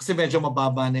 Kasi medyo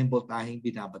mababa na yung voltaheng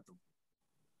binabato.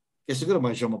 Kaya siguro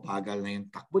medyo mabagal na yung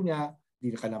takbo niya,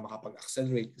 hindi ka na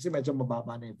makapag-accelerate kasi medyo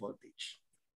mababa na yung voltage.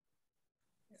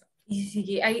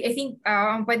 Sige. I think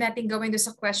ang pwede natin gawin doon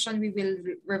sa question, we will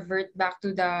revert back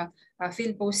to the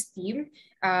field post team.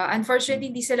 Unfortunately,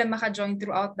 hindi sila maka-join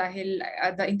throughout dahil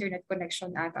the internet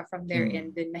connection ata from their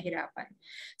end din nahirapan.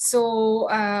 So,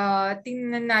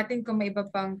 tingnan natin kung may iba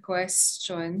pang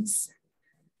questions.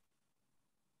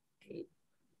 Okay.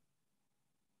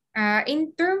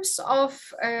 In terms of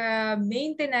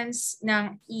maintenance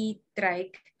ng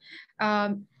e-trike,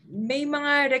 may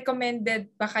mga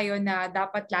recommended ba kayo na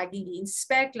dapat laging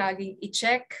i-inspect, laging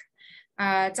i-check,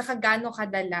 at saka gaano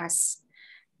kadalas?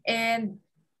 And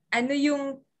ano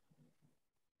yung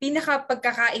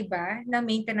pinaka-pagkakaiba ng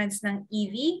maintenance ng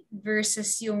EV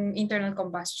versus yung internal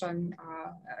combustion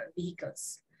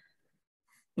vehicles?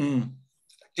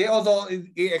 Okay, although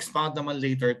i-expound naman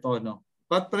later to, no?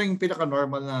 But parang yung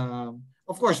pinaka-normal na,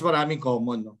 of course, maraming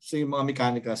common, no? So yung mga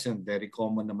mechanicals yun, very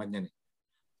common naman yan eh.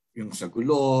 Yung sa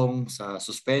gulong, sa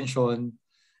suspension,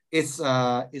 it's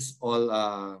all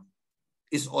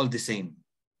the same.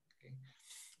 Okay.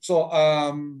 So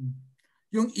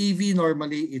yung EV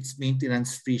normally it's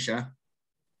maintenance free siya.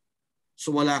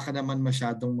 So wala ka naman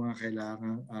masyadong mga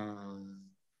kailangan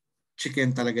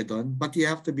chicken talaga doon, but you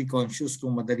have to be conscious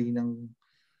kung madali nang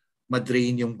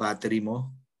madrain yung battery mo.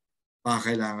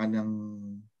 Kailangan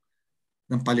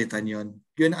ng palitan yon.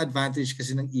 Yun ang advantage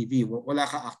kasi ng EV. Wala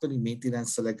ka actually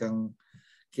maintenance talagang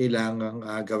kailangang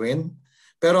gawin.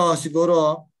 Pero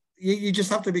siguro, you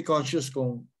just have to be conscious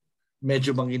kung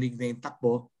medyo manginig na yung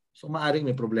takbo. So maaring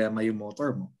may problema yung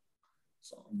motor mo.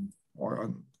 So more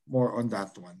on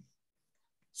that one.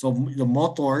 So yung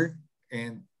motor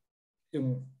and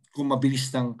yung kung mabilis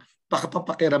ng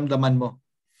pakiramdaman mo.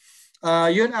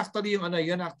 Yun actually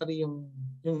yung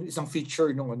isang feature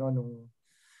nung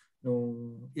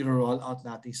i-roll out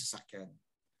natin sa sasakyan.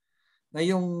 Na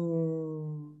yung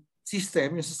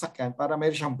system, yung sasakyan, para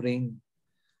mayroon siyang brain.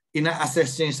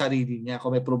 Ina-assess niya yung sarili niya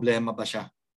kung may problema ba siya.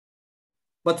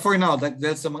 But for now,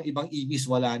 dahil sa mga ibang EVs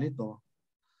wala nito,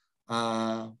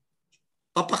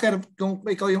 kung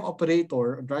ikaw yung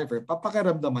operator or driver,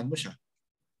 papakiramdaman mo siya.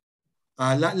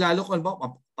 Lalo kung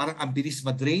parang ang bilis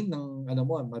ma-drain ng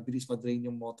mabilis ma-drain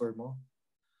yung motor mo.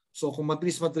 So kung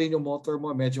mabilis ma-drain yung motor mo,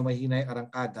 medyo mahina yung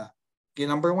arangkada. Okay,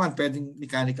 number one, pwedeng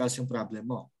mechanicals yung problem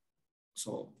mo.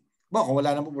 So, kung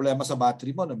wala namang problema sa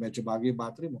battery mo, medyo bago yung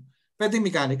battery mo, pwedeng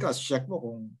mechanicals. Check mo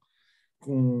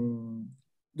kung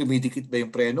dumidikit ba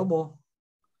yung preno mo.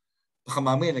 Baka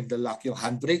mamaya nagda-lock yung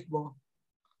handbrake mo.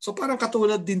 So parang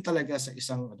katulad din talaga sa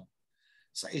isang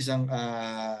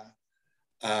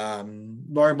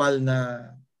normal na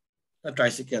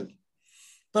tricycle.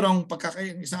 Pero ang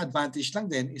isang advantage lang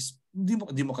din is hindi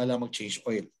mo kailangan mag-change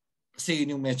oil. Kasi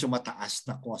yun yung medyo mataas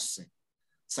na cost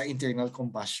sa internal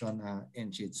combustion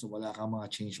engine. So wala kang mga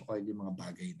change oil, yung mga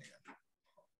bagay na yan.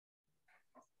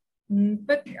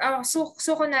 But so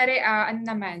kunwari ano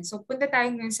naman, so punta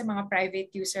tayo ngayon sa mga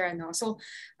private user so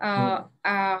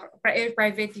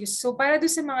private use. So para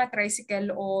doon sa mga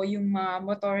tricycle o yung mga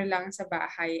motor lang sa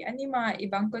bahay, ano yung mga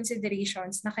ibang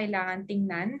considerations na kailangan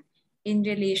tingnan in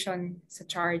relation sa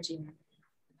charging?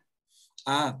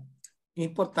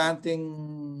 Importante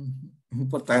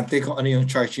kung ano yung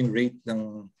charging rate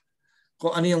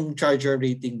kung ano yung charger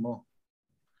rating mo.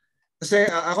 Kasi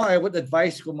ako, I would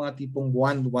advise kung mga tipong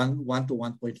 1 to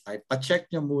 1.5, pa-check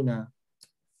nyo muna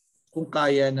kung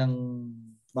kaya ng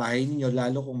bahay ninyo,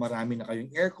 lalo kung marami na kayong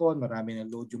aircon, marami na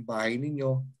load yung bahay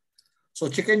ninyo. So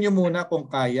checkin nyo muna kung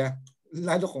kaya.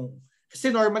 Kasi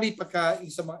normally pagka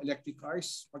sa mga electric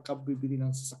cars, pagka bibili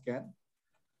ng sasakyan,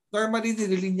 normally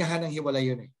nililinyahan ng hiwalay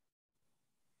yun eh.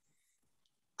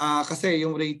 Kasi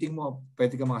yung rating mo,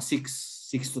 pwede ka mga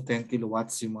 6 to 10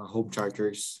 kilowatts yung mga home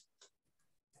chargers.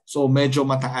 So medyo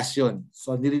mataas yun.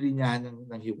 So nililinyahan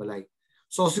ng hiwalay.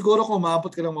 So siguro kung umabot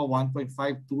ka ng mga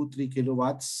 1.5, 2, 3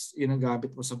 kilowatts, yun ang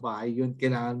gamit mo sa bahay, yun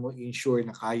kailangan mo ensure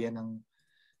na kaya ng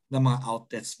mga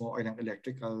outlets mo or ng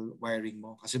electrical wiring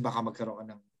mo kasi baka magkaroon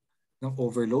ng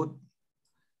overload.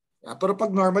 Pero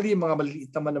pag normally, yung mga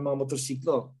maliliit naman ng mga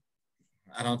motorsiklo,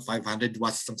 around 500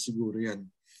 watts lang siguro yan.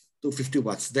 250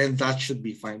 watts, then that should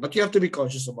be fine. But you have to be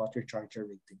conscious about your charger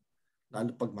rating,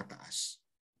 lalo pag mataas.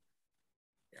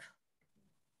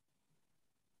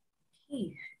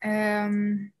 Okay.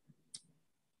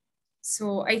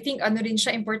 So I think rin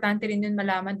siya, importante rin yun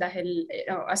malaman dahil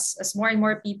as more and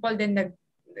more people then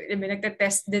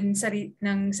nagte-test din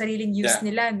ng sariling use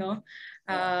nila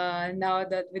now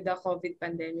that with the COVID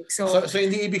pandemic. So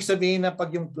hindi ibig sabihin na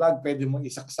pag yung plug pwede mong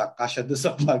isaksak kasya doon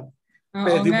sa plug.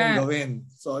 Pwede mong gawin.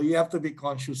 So you have to be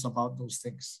conscious about those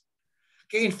things.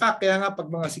 Kaya in fact, kaya nga pag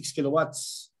mga 6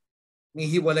 kilowatts, may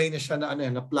hiwalay na siya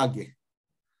na plug eh.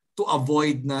 To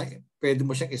avoid na pwede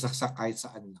mo siyang isaksak kahit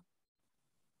saan lang.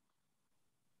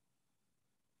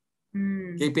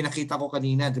 Kaya pinakita ko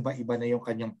kanina, di ba, iba na yung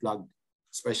kanyang plug.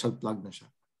 Special plug na siya.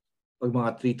 Pag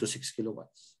mga 3 to 6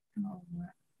 kilowatts.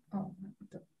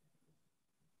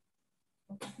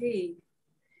 Okay.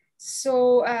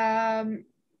 So,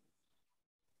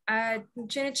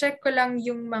 check ko lang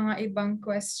yung mga ibang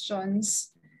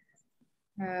questions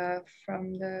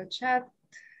from the chat.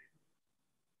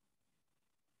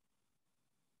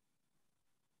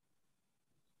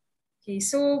 Okay,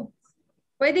 so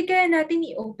pwede kaya natin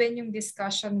i-open yung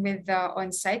discussion with the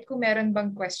on-site kung meron bang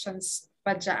questions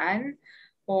pa dyan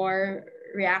or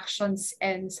reactions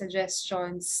and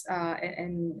suggestions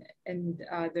and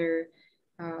other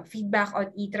feedback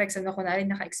on e-tracks kunwari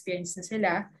naka-experience na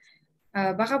sila.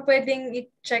 Baka pwedeng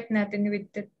i-check natin with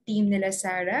the team nila,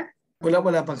 Sarah.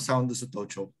 Wala pang sound sa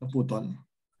Tocho. Naputol.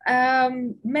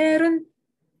 Meron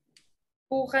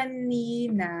po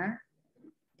kanina.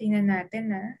 Tingnan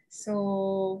natin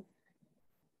So,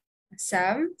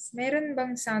 Sam, meron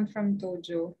bang sound from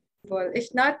Tojo? Well,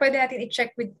 if not, pwede natin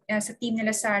i-check with sa team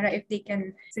nila, Sarah, if they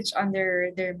can switch on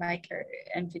their mic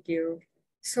and video.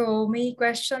 So may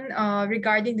question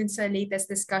regarding dun sa latest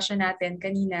discussion natin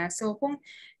kanina. So kung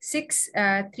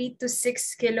 3 to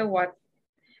 6 kilowatt,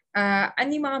 ano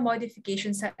yung mga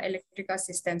modifications sa electrical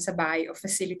system sa bahay o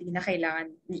facility na kailangan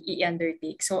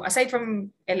i-undertake? So aside from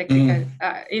electrical,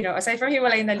 aside from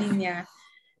hiwalay na linya.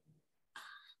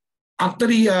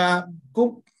 Actually,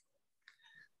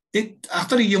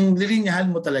 yung lilinyahan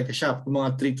mo talaga siya kung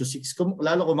mga 3 to 6,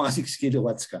 lalo kung mga 6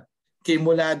 kilowatts ka. Kaya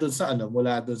mula doon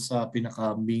sa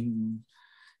pinaka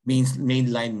main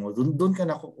line mo, doon ka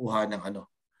nakukuha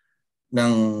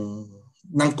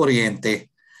ng kuryente.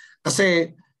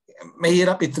 Kasi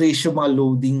mahirap i-trace yung mga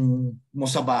loading mo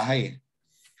sa bahay.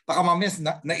 baka mamaya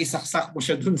naisaksak mo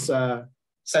siya dun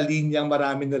sa linyang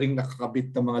marami na ring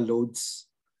nakakabit ng mga loads.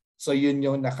 So yun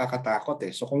yung nakakatakot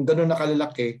eh. So kung gano'n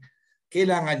nakalalaki,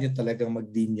 kailangan nyo talagang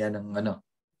maglinya ng ano.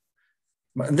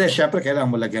 Hindi, syempre kailangan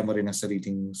mo lagyan mo rin ng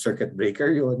sariling circuit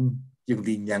breaker yun, yung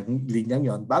linyang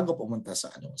yun, bago pumunta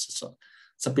sa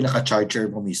sa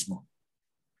pinaka-charger mo mismo.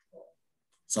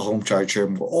 Sa home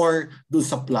charger mo or doon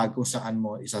sa plug kung saan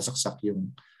mo isasaksak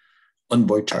yung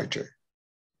onboard charger.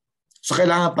 So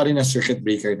kailangan pa rin ng circuit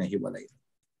breaker na hiwalay.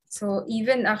 So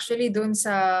even actually doon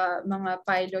sa mga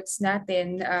pilots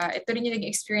natin, ito rin yung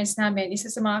nag-experience namin.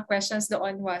 Isa sa mga questions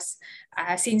doon was,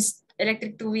 since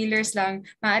electric two-wheelers lang,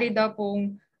 maaari daw po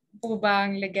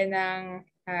bang lagyan ng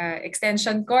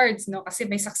extension cords, no? Kasi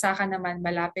may saksakan naman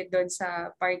malapit doon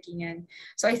sa parkingan.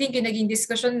 So I think yung naging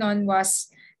discussion noon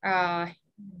was,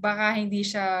 baka hindi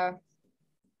siya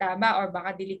tama or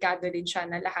baka delikado din siya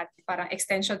na lahat parang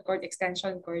extension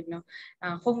cord, no?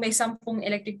 Kung may 10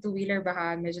 electric two-wheeler,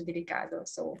 baka medyo delikado.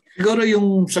 So siguro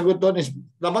yung sagot doon is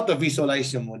dapat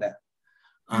na-visualize nyo muna.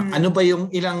 Ano ba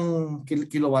yung ilang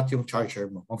kilowatt yung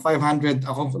charger mo? Kung 500,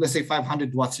 let's say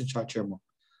 500 watts yung charger mo.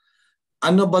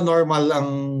 Ano ba normal ang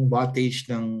wattage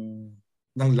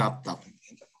ng laptop?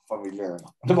 Familiar.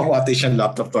 Ano ba wattage ng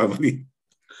laptop normally?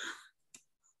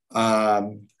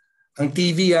 Ang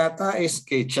TV yata is,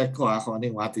 check ko kung ano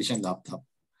yung wattage ng laptop.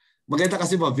 Maganda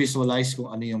kasi ma-visualize kung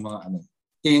ano yung mga ano.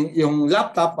 Yung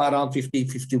laptop around 50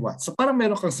 watts. So parang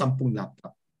meron kang 10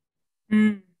 laptop.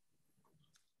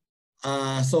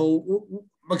 So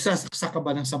magsasaksak ka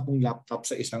ba ng 10 laptop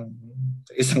sa isang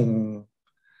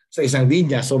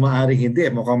linya? So maaaring hindi.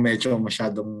 Mukhang medyo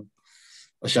masyadong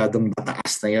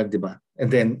mataas na yan, di ba?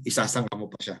 And then isasangka mo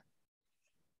pa siya.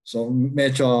 So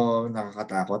medyo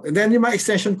nakakatakot. And then yung mga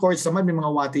extension cords naman, may mga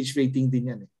wattage rating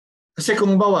din yan eh. Kasi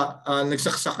kung bawa,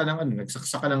 nagsaksak ka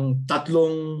ng 3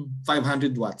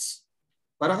 500 watts.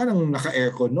 Para ka nang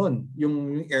naka-aircon nun.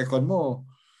 Yung aircon mo,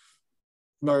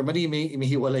 normally may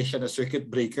hiwalay siya na circuit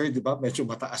breaker, di ba? Medyo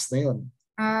mataas na yun.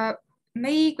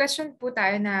 May question po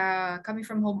tayo na kami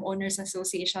from Homeowners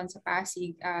Association sa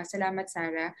Pasig. Salamat,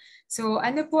 Sarah. So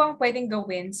ano po ang pwedeng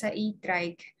gawin sa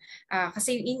e-trike?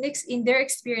 Kasi in their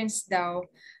experience daw,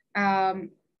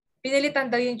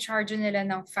 pinalitan daw yung charger nila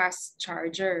ng fast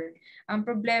charger. Ang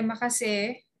problema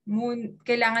kasi,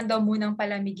 kailangan daw munang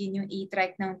palamigin yung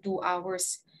e-trike ng 2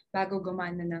 hours bago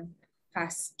gumana ng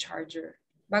fast charger.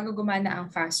 Bago gumana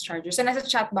ang fast charger. So nasa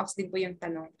chat box din po yung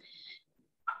tanong.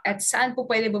 At saan po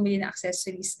pwede bumili ng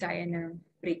accessories gaya ng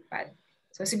brake pad?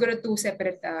 So siguro 2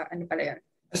 separate, ano pala yun?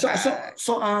 So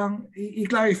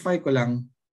i-clarify ko lang.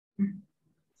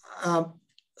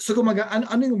 So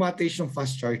ano yung wattage ng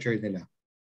fast charger nila?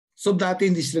 So dati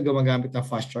hindi sila gumagamit ng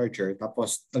fast charger,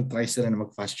 tapos nag-try sila na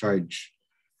mag-fast charge.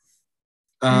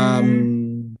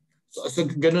 So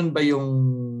ganun ba yung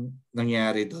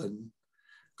nangyari doon?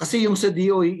 Kasi yung sa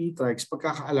DOE e-trikes,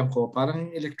 pagkakaalam ko, parang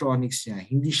yung electronics niya,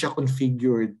 hindi siya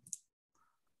configured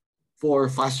for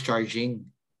fast charging.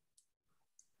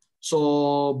 So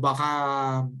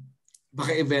baka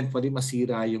eventually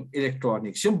masira yung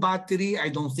electronics. Yung battery,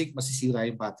 I don't think masisira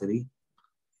yung battery.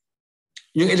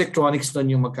 Yung electronics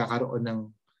nun yung magkakaroon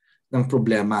ng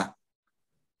problema.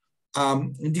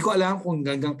 Hindi ko alam kung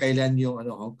hanggang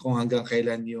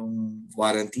kailan yung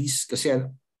warranties, kasi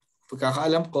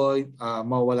pagkakaalam ko,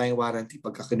 mawala yung warranty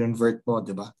pagka kinonvert mo,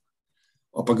 di ba?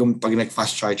 O pag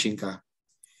nag-fast charging ka.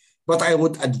 But I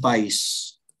would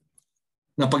advise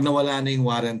na pag nawala na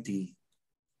yung warranty,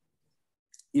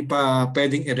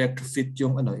 pwedeng i-retrofit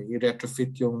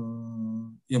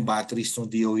yung batteries ng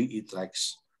DOE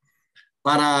e-trikes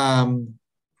para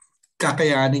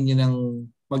kakayanin nyo ng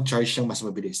mag-charge ng mas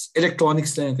mabilis.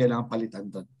 Electronics na yung kailangan palitan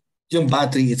doon. Yung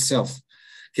battery itself,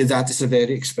 because that is a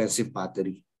very expensive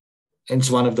battery. And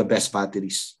it's one of the best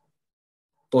batteries.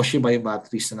 Toshiba yung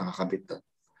batteries na nakakabit doon.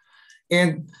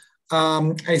 And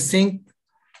I think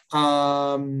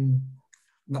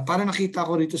parang nakita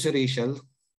ko rito si Rachel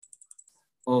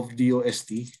of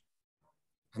DOST.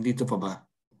 Andito pa ba?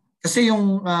 Kasi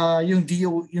yung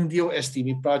DOST,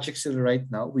 may project sila right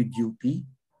now with UP.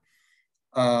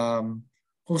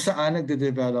 Kung saan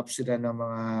nagde-develop sila ng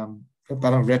mga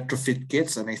parang retrofit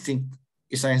kits, and I think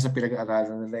isa yan sa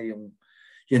pinag-aaralan nila yung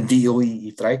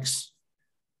DOE e-trikes.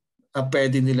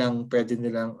 Pwede nilang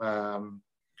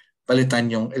palitan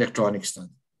yung electronics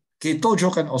nun.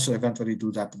 Tojo can also eventually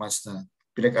do that once na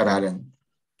pinag-aralan.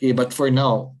 Okay, but for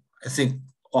now, I think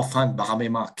offhand, baka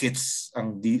may mga kits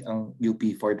ang UP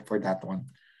for that one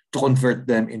to convert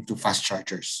them into fast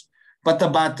chargers. But the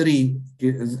battery,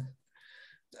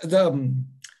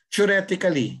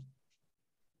 theoretically,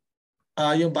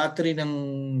 yung battery ng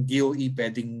DOE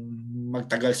pwedeng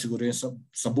magtagal siguro yun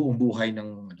sa buong buhay ng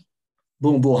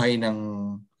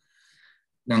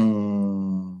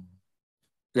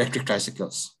electric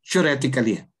tricycles.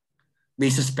 Theoretically,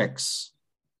 based sa specs.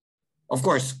 Of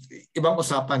course, ibang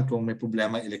usapan kung may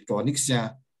problema electronics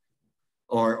niya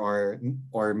or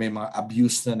may mga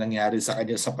abuse na nangyari sa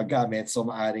kanya sa paggamit, so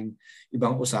maaring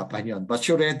ibang usapan yon. But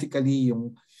theoretically,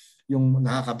 yung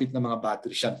nakakabit na mga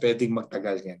battery siya, pwedeng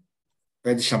magtagal yan.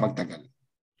 Pwede siya magtagal.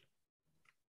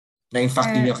 Na in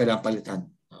fact, hindi niya kailangan palitan.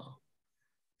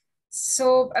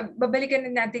 So, babalikan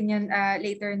na natin yan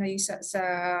later na yung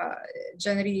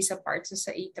generally sa parts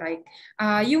sa e-trike.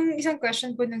 Yung isang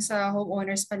question po nun sa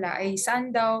homeowners pala ay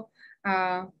saan daw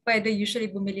pwede usually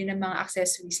bumili ng mga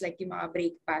accessories like yung mga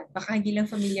brake pad. Baka hindi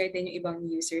lang familiar din yung ibang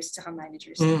users at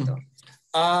managers dito.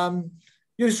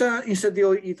 Yung sa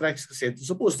DOE e-trikes kasi,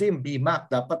 supposedly yung BMAC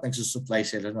dapat nagsusupply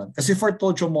sila nun. Kasi for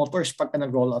Tojo Motors, pag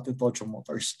nag-roll out yung Tojo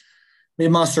Motors,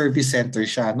 may mga service center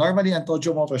siya. Normally, ang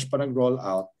Tojo Motors pa nag-roll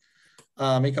out,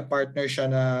 may ka-partner siya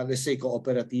na, let's say,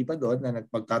 kooperatiba doon na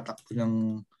nagpagtatakbo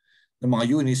ng mga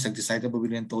units, nag-decide na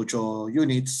bumili ng Tojo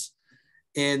units,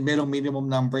 and merong minimum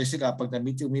number sila. Pag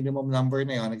na-meet yung minimum number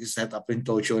na yun, nag-set up yung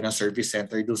Tojo na service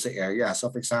center doon sa area.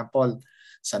 So, for example,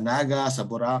 sa Naga, sa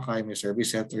Boracay, may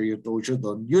service center yung Tojo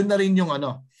doon. Yun na rin yung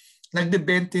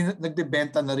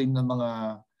nagdebenta na rin ng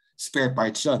mga spare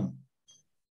parts yun.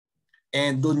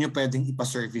 And doon yung pwedeng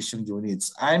ipa-service yung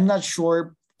units. I'm not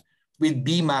sure with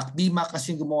BMAC. BMAC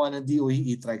kasi gumawa ng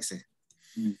DOE e-trikes eh.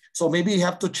 So maybe you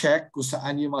have to check kung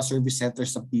saan yung mga service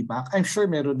centers ng BMAC. I'm sure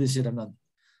meron din sila nun.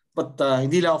 But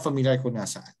hindi lang ako familiar kung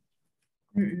nasaan.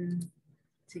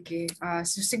 Sige.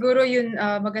 So siguro yun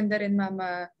maganda rin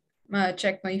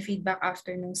ma-check mo yung feedback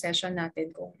after nung session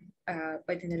natin kung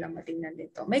pwede nilang matingnan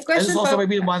dito. May question also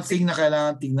maybe one thing na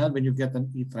kailangan tingnan when you get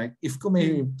an e-trike, if kung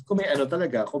may kung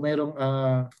mayroong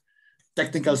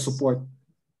technical support,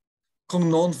 kung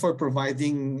known for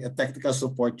providing technical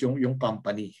support yung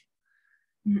company.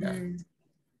 Yeah.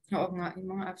 Oo nga,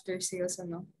 yung mga after sales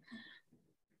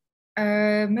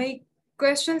may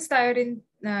questions tayo rin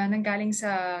na nanggaling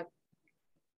sa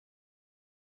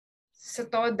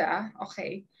TODA.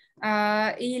 Okay.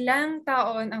 Ilang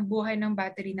taon ang buhay ng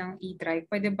battery ng e-trike?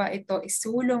 Pwede ba ito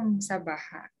isulong sa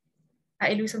baha?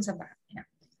 Ilusong sa baha. Yeah.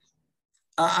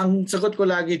 Ang sagot ko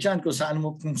lagi diyan kung saan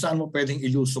mo pwedeng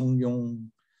ilusong yung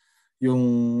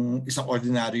isang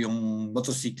ordinaryong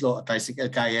motorsiklo at tricycle,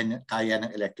 kaya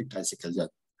ng electric tricycle yan.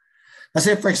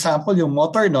 Kasi for example, yung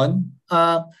motor nun,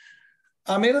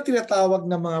 mayroon tinatawag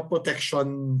na mga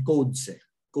protection codes,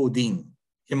 coding,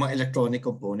 yung mga electronic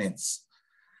components.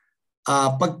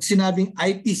 Pag sinabing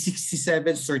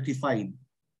IP67 certified,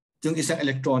 yung isang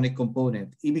electronic component,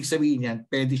 ibig sabihin yan,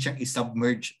 pwede siyang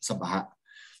isubmerge sa baha.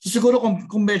 So siguro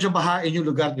kung medyo bahain yung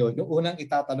lugar nyo, yung unang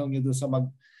itatanong nyo doon sa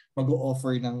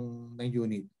mag-o-offer ng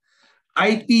unit.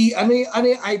 Ano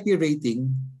yung IP rating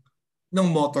ng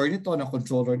motor nito, ng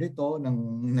controller nito,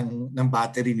 ng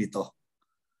battery nito.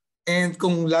 And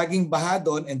kung laging baha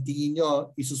doon and tingin nyo,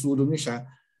 isusulong nyo siya,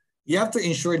 you have to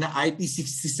ensure na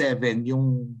IP67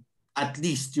 yung at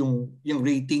least yung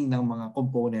rating ng mga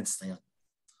components na yun.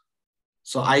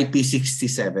 So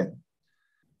IP67.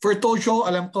 For Tojo,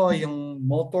 alam ko yung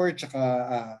motor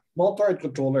motor and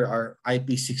controller are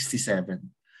IP67.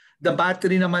 The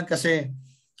battery naman kasi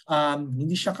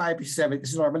hindi siya ka IP67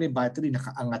 kasi normally battery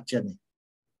nakaangat yan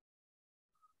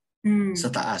sa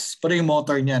taas. Pero yung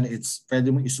motor niyan, pwede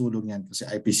mong isulong yan kasi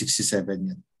IP67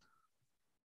 yan.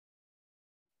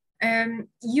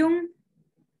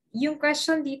 Yung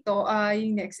question dito,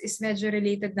 yung next is medyo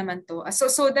related naman to.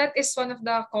 So that is one of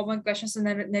the common questions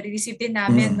na nare-receive din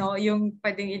namin, no? Yung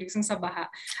pwedeng ilusong sa baha.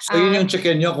 So yun yung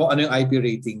check-in nyo kung ano yung IP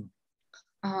rating.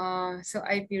 So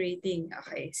IP rating.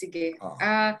 Okay, sige.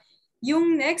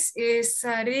 Yung next is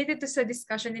related to sa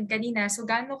discussion din kanina. So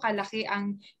gaano kalaki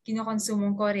ang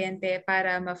kinokonsumong kuryente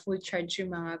para ma-full charge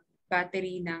yung mga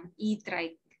battery ng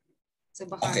e-trike? So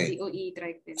baka hindi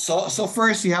e-trike din. So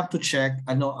first you have to check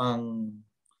ano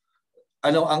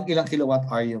ang ilang kilowatt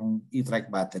hour yung e-trike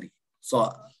battery. So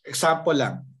example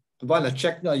lang. Diba,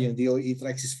 na-check nyo yung DOE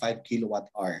e-trike is 5 kilowatt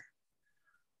hour.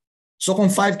 So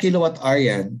kung 5 kilowatt hour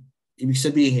yan, ibig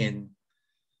sabihin,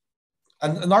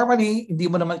 normally, hindi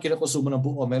mo naman kinakonsumo ng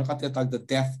buo. Meron ka tinatawag the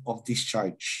depth of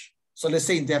discharge. So let's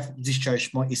say depth of discharge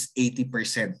mo is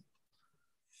 80%.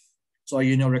 So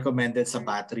yun yung recommended sa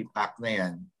battery pack na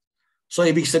yan. So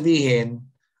ibig sabihin,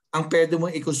 ang pwede mo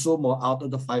i-consumo out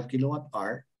of the 5 kilowatt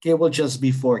hour, will just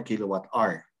be 4 kilowatt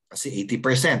hour. Kasi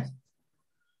 80%.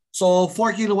 So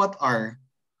 4 kilowatt hour,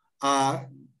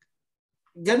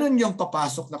 ganun yung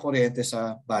papasok na kuryente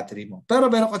sa battery mo. Pero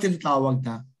meron ka tinatawag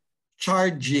na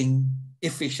charging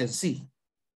efficiency.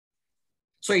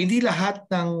 So hindi lahat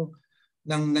ng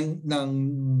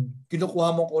kinukuha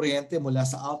mong kuryente mula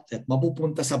sa outlet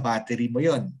mapupunta sa battery mo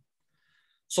yon.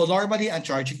 So normally ang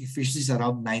charging efficiency is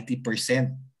around 90%.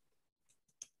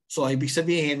 So ibig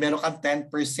sabihin meron kang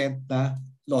 10% na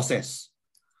losses.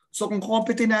 So kung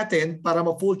compute natin para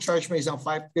ma-full charge mo isang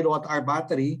 5 kWh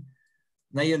battery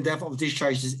na yung depth of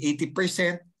discharge is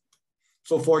 80%.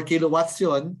 So 4 kilowatts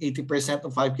yun, 80%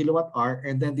 of 5 kWh,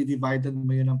 and then divided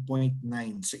mo yun ng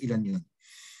 0.9. So ilan yun?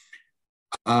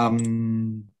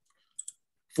 40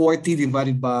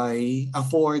 divided by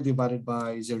 4 divided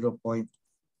by 0.9.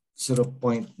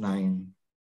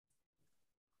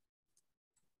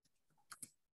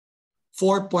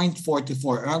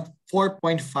 4.44, around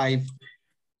 4.5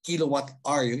 kilowatt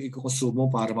hour yung ikukonsumo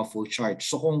para ma-full charge.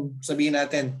 So kung sabihin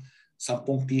natin 10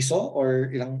 piso or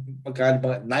ilang magkano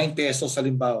ba 9 pesos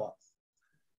halimbawa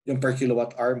yung per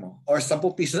kilowatt hour mo or 10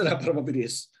 piso na lang para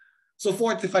mabilis. So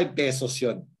 45 pesos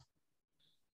yun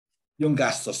yung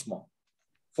gastos mo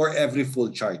for every full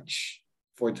charge.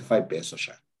 45 pesos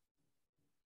siya.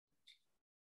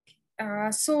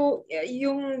 So,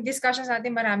 yung discussions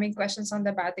natin, maraming questions on the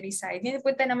battery side.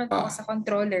 Nipunta naman po ako sa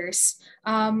controllers.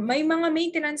 May mga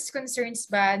maintenance concerns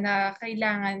ba na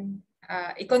kailangan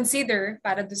i-consider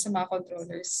para doon sa mga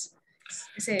controllers?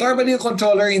 Kasi, normally, yung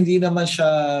controller hindi naman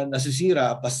siya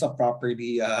nasisira basta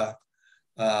properly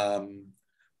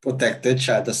protected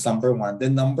siya. That's number one.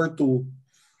 Then number two,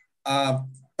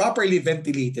 properly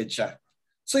ventilated siya.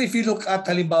 So if you look at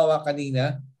halimbawa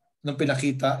kanina, nung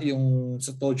pinakita yung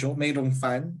sa Tojo, mayroong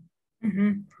fan.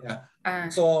 Yeah.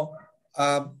 So,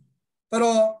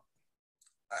 pero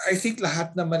I think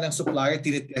lahat naman ng supplier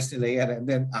tinitest nila yan. And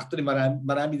then actually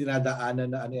marami dinadaanan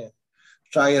na ano yan.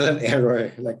 Trial and error.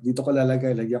 Like dito ko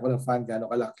lalagay, lagyan ko ng fan, gano'ng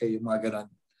kalaki, yung mga ganon.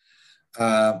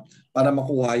 Para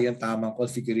makuha yung tamang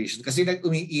configuration. Kasi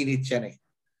umiinit yan eh.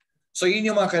 So yun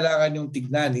yung mga kailangan yung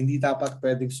tignan. Hindi dapat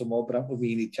pwedeng sumobrang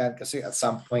uminit yan. Kasi at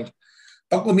some point,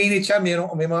 pag uminit siya, may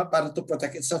mga para to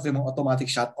protect itself, may mga automatic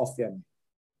shut off yan.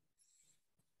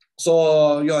 So,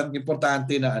 yun,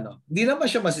 importante na ano. Hindi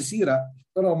naman siya masisira,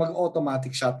 pero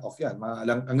mag-automatic shut off yan.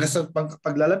 Hanggang sa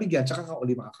paglalamig yan, tsaka ka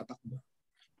uli makakatakbo.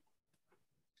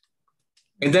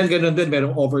 And then, ganun din,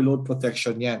 merong overload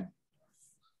protection yan.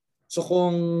 So,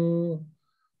 kung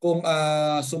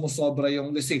sumusobra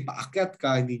yung, let's say, paakyat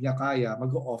ka, hindi niya kaya,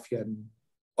 mag-off yan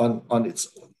on its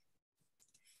own.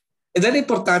 And then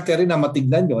importante rin na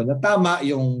matignan nyo na tama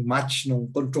yung match ng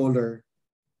controller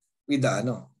with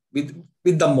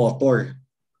the motor.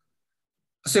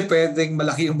 Kasi pwedeng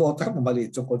malaki yung motor mo,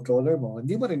 maliit yung controller mo,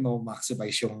 hindi mo rin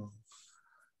ma-maximize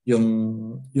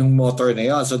yung motor na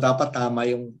yun. So dapat tama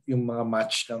yung mga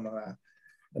match ng mga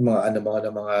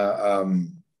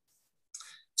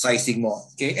sizing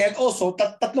mo. Okay? And also,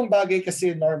 tatlong bagay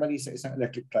kasi normally sa isang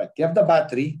electric truck. You have the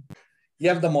battery, you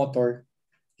have the motor,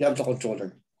 you have the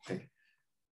controller. Okay.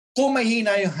 Kung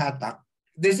mahina yung hatak,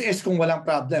 this is kung walang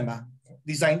problem,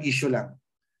 design issue lang.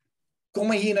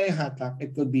 Kung mahina yung hatak, it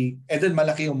could be, and then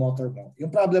malaki yung motor mo. Yung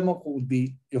problem mo could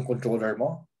be yung controller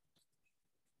mo,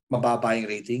 mababa yung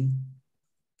rating.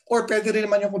 Or pwede rin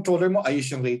naman yung controller mo, ayos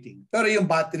yung rating. Pero yung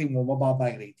battery mo,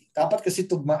 mababa yung rating. Dapat kasi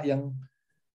tugma yung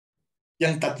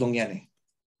tatlong yan eh.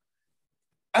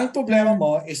 Ang problema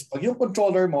mo is pag yung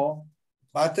controller mo,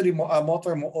 battery mo,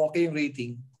 motor mo, okay yung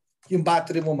rating, yung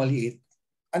battery mo maliit,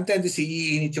 ang tendency,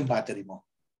 iinit yung battery mo.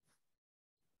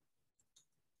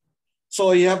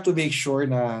 So you have to make sure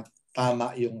na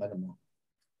tama yung ano mo.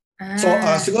 So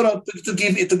siguro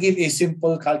to give a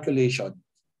simple calculation.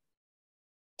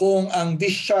 Kung ang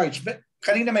discharge,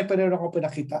 kanina may panero ko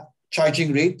pinakita, charging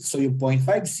rate, so yung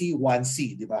 0.5C,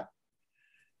 1C, di ba?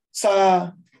 Sa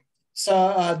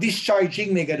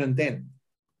discharging may ganun din.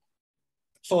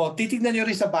 So, titignan nyo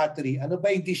rin sa battery, ano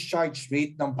ba yung discharge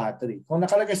rate ng battery? Kung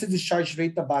nakalagay sa discharge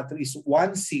rate ng battery is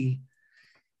 1C,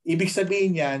 ibig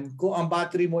sabihin yan, kung ang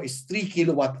battery mo is 3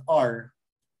 kWh,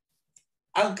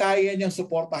 ang kaya niyang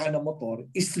suportahan ng motor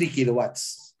is 3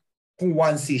 kilowatts. Kung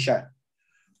 1C siya.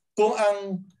 Kung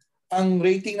ang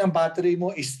rating ng battery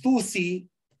mo is 2C,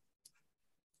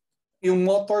 yung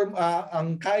motor,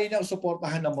 ang kaya niyang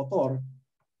suportahan ng motor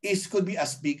could be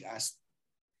as big as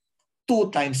 2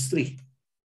 times 3.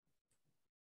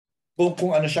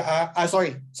 Kung ano siya,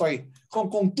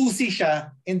 kung 2C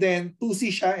siya, and then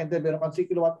meron kang 3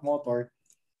 kilowatt motor,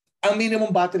 ang minimum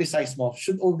battery size mo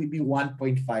should only be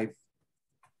 1.5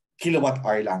 kilowatt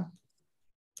hour lang.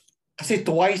 Kasi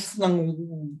twice ng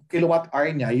kilowatt hour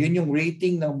niya, yun yung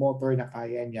rating ng motor na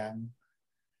kaya niyang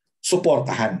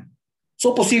suportahan.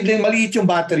 So posibleng maliit yung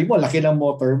battery mo, laki ng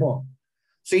motor mo.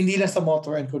 So hindi lang sa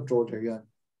motor and controller yun.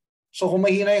 So kung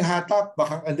mahina yung hatak,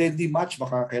 baka and then di match,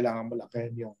 baka kailangan mo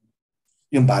lakihan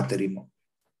yung battery mo.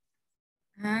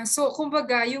 So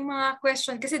kumbaga yung mga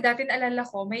question, kasi dati naalala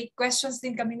ko, may questions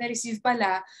din kami na-receive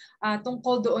pala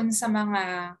tungkol doon sa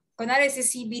mga, kunwari si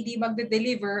CBD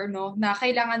magde-deliver, no, na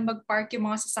kailangan mag-park yung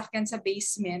mga sasakyan sa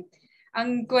basement.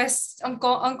 Ang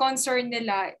concern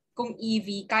nila kung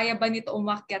EV, kaya ba nito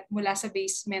umakyat mula sa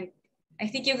basement? I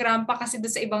think yung rampa kasi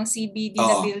doon sa ibang CBD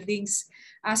na buildings.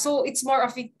 So it's more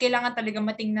of kailangan talaga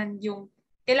matingnan yung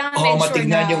kailangan ma-ensure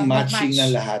matignan na yung matching mag-match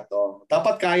ng lahat.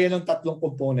 Dapat kaya ng 3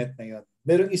 component na yun.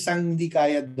 Merong isang hindi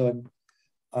kaya doon.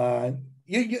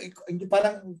 Yung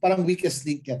parang weakest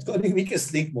link yan. Kung ano yung weakest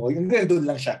link mo, yung doon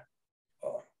lang siya.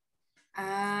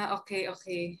 Okay.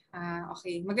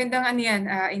 Okay. Magandang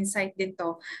insight din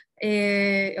to.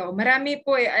 Marami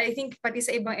po I think pati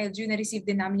sa ibang LGU na-receive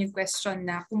din namin yung question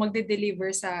na kung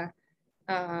magde-deliver sa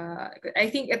I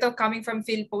think ito coming from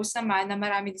PhilPost naman na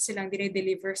marami din silang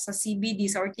dire-deliver sa CBD,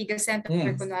 sa Ortigas Center,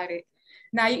 kunwari.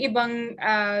 Na yung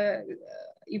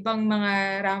ibang mga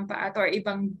rampa or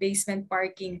ibang basement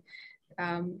parking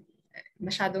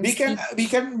masyadong steep.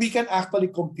 We can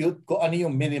actually compute kung ano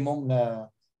yung minimum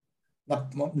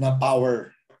na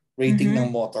power rating ng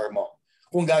motor mo.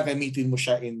 Kung gagamitin mo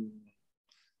siya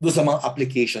doon sa mga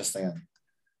applications na yan.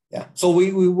 Yeah. So we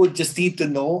would just need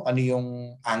to know ano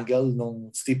yung angle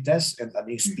ng steepness and ano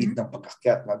yung speed ng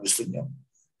pag-akyat na gusto niyo.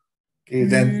 Okay,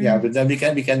 then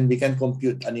we can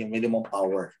compute ano yung minimum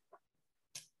power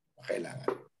na kailangan.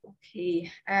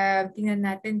 Okay. Tingnan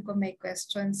natin kung may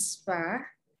questions pa.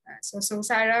 So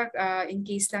Sarah, in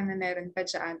case lang na meron pa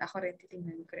dyan, ako rin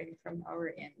titingnan ko rin from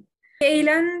our end.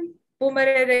 Kailan po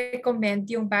marirecommend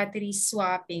yung battery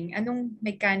swapping? Anong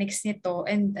mechanics nito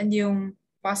and yung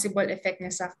possible effect niya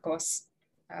sa cost?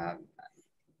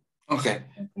 Okay.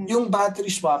 Yung battery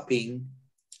swapping,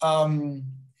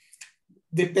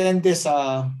 depende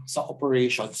sa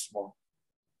operations mo.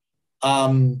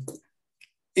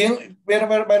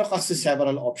 Meron kasi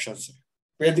several options.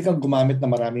 Pwede kang gumamit ng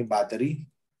maraming battery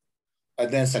and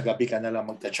then sa gabi ka na lang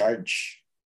magta-charge.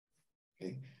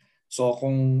 Okay. So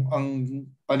kung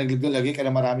panaglagay ka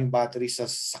ng maraming battery sa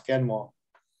sasakyan mo,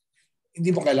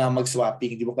 hindi mo kailangan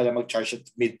mag-swapping, hindi mo kailangan mag-charge at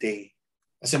midday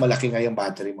kasi malaki nga yung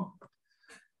battery mo.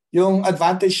 Yung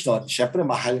advantage nun, syempre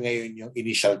mahal ngayon yung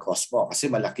initial cost mo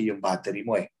kasi malaki yung battery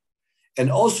mo eh.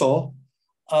 And also,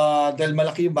 dahil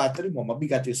malaki yung battery mo,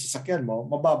 mabigat yung sasakyan mo,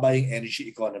 mababa yung energy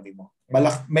economy mo.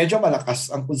 Medyo malakas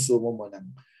ang konsumo mo ng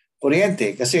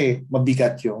kuryente kasi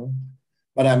mabigat yung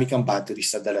marami kang battery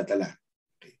sa dala-dala.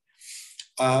 Okay.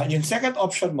 Yung second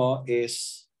option mo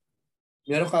is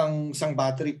meron kang isang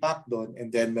battery pack doon and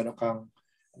then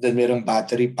merong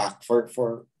battery pack for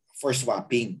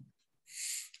swapping.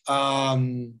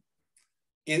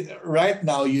 Right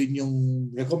now, yun yung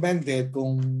recommended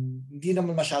kung hindi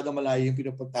naman masyado malayo yung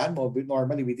pinupuntahan mo.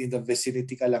 Normally, within the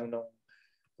vicinity ka lang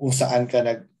kung saan ka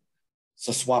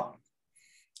sa swap.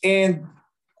 And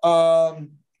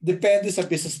depende sa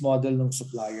business model ng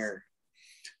supplier.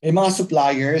 May mga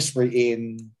suppliers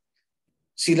wherein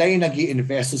sila yung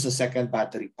nag-i-invest sa second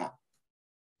battery pack.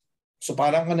 So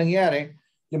parang anong nangyari,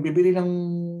 yung bibili ng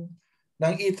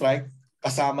e-trike,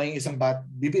 kasama yung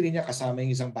bibili niya kasama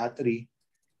yung isang battery,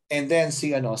 and then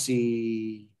si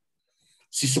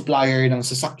supplier ng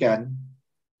sasakyan,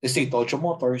 let's say Tocho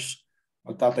Motors,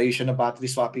 magtatayo siya ng battery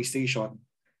swapping station,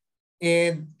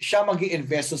 and siya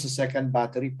mag-i-invest sa second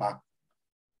battery pack,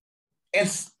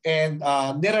 and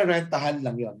nirerentahan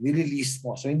lang yon, nilelease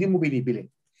mo, so hindi mo binibili.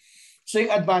 So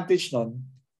yung advantage nun,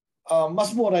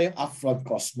 mas mura yung upfront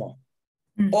cost mo.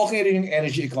 Okay rin yung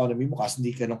energy economy mo kasi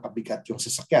hindi ka nung kabigat yung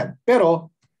sasakyan.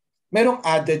 Pero merong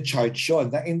added charge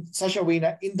yun na in such a way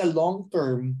na in the long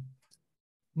term,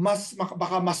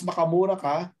 baka mas makamura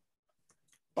ka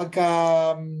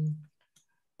pagka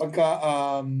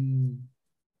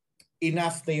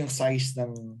enough na yung size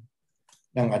ng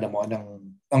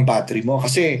battery mo.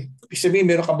 Kasi ibig sabihin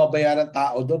meron kang babayaran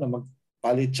tao doon na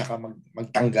magpalit tsaka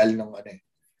magtanggal ng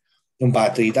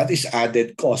battery. That is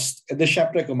added cost. And then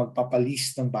syempre kung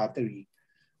magpapalis ng battery,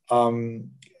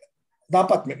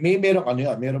 dapat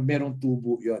merong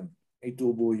tubo yon. May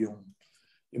tubo yung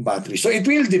battery. So it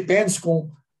will depends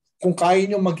kung kaya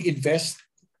nyo mag-invest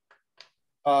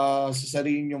sa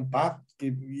sarili nyong pack,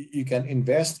 you can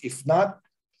invest. If not,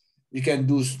 you can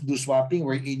do swapping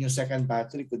wherein yung second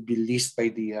battery could be leased by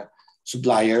the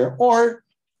supplier or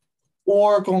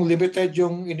kung limited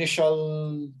yung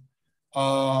initial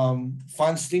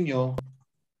funds ninyo,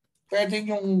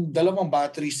 pwedeng yung dalawang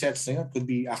battery sets na yun could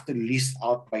be actually leased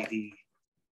out by the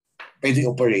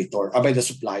operator, by the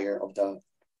supplier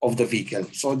of the vehicle.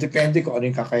 So depende kung ano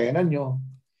yung kakayanan nyo.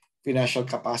 financial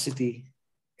capacity,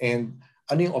 and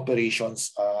ano yung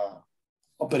operations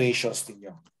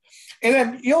ninyo. And then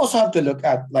you also have to look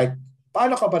at like,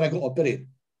 paano ka ba nag-ooperate?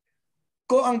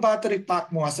 Kung ang battery pack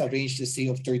mo has a range, let's say,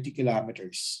 of 30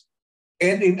 kilometers,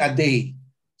 and in a day,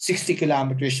 60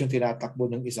 kilometers yung tinatakbo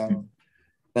ng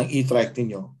e-trike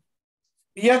ninyo,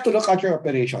 you have to look at your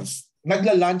operations.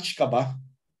 Nagla-lunch ka ba?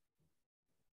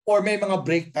 Or may mga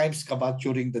break times ka ba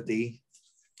during the day?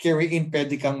 Carry-in,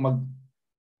 pwede kang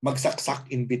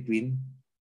magsaksak in between.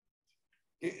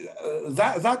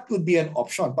 That could be an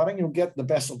option. Parang you get the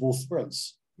best of both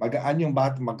worlds. Magaan yung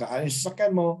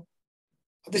sasakyan mo.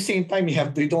 At the same time, you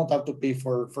don't have to pay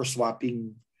for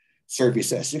swapping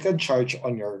services. You can charge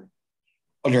on your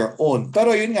own.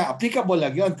 Pero yun nga, applicable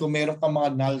lang yun kung meron kang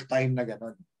mga null time na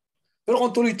gano'n. Pero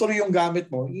kung tuloy-tuloy yung gamit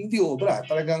mo, hindi obra.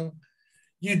 Talagang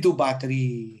you do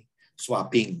battery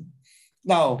swapping.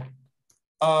 Now,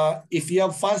 if you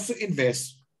have funds to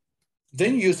invest,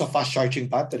 then you use a fast charging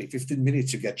battery. 15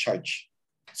 minutes you get charged.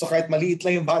 So kahit maliit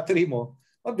lang yung battery mo,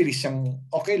 mabilis siyang,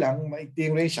 okay lang, maikli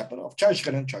yung range siya, pero charge ka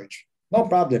ng charge. No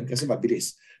problem kasi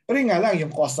mabilis. Pero yun nga lang,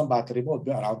 yung cost ng battery mo,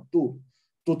 around 2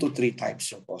 to 3 times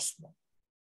yung cost mo.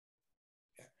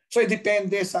 So it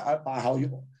depende sa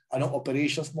anong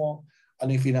operations mo, ano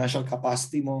yung financial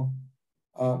capacity mo.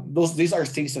 These are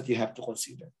things that you have to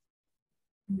consider.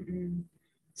 Mm-hmm.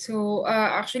 So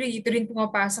actually ito rin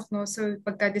pumapasok no, so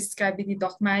pagka-describe ni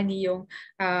Doc Manny yung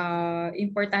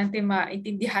importante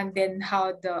maintindihan din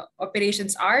how the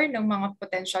operations are ng mga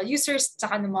potential users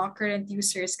tsaka ng mga current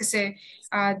users kasi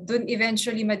dun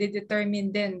eventually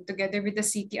ma-determine din together with the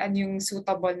city ano yung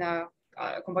suitable na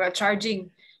kumbaga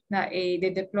charging na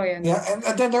i-deploy. Ano? Yeah, and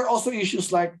then there are also issues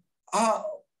like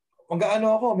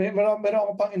mag-ano ako, meron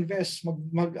ako pang invest,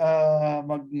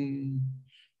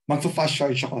 mag-fast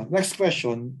charge ako. Next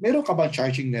question, meron ka bang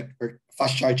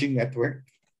fast charging network?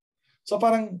 So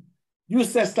parang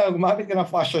useless na gumamit ka ng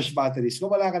fast charge batteries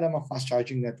kung wala ka namang fast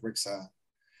charging network sa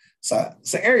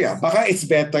area. Baka it's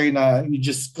better na you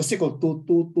just, kasi kung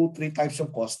 2-3 times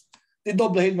yung cost,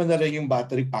 didoblahin mo na rin yung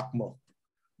battery pack mo.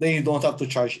 Then you don't have to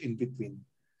charge in between.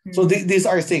 So these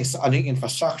are things, ano yung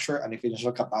infrastructure, ano yung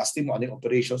financial capacity mo, ano yung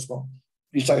operations mo.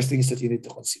 These are things that you need to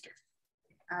consider.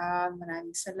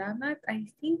 Maraming salamat. I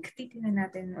think titingnan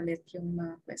natin ulit yung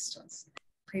mga questions.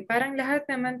 Okay, parang lahat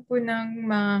naman po ng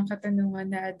mga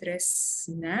katanungan na address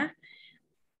na.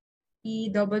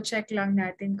 I-double check lang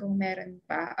natin kung meron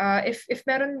pa. If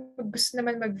meron gusto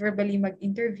naman mag-verbally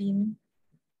mag-intervene,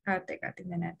 teka,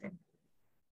 tingnan natin.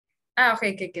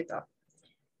 Okay, ito.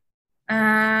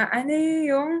 Ano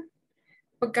yung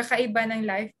pagkakaiba ng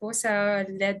life po sa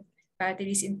LED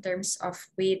batteries in terms of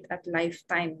weight at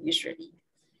lifetime usually?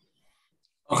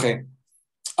 Okay.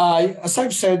 As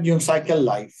I've said, yung cycle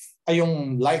life, ay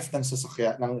yung life ng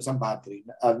sasakyan, ng isang battery,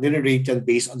 nire-rate yan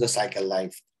based on the cycle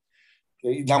life.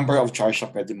 Okay, number of charge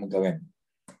na pwede mo gawin.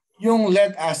 Yung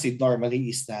lead acid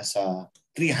normally is nasa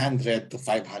 300 to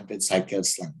 500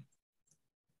 cycles lang.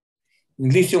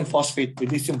 Yung lithium phosphate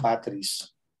with lithium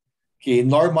batteries, okay,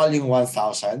 normal yung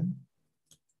 1,000.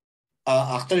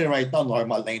 Actually, right now,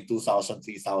 normal na yung 2,000,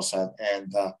 3,000,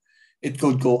 and it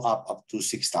could go up to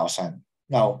 6,000.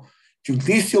 Now, yung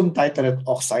lithium titanate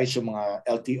oxides, yung mga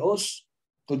LTOs,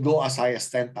 could go as high as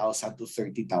 10,000 to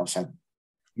 30,000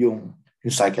 yung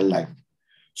cycle life.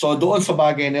 So doon sa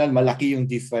bagay na yun, malaki yung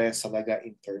difference talaga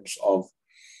in terms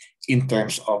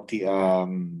of the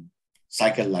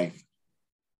cycle life.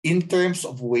 In terms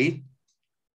of weight,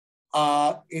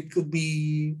 it could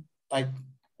be like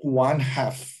 1/2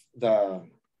 the.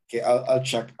 Okay, I'll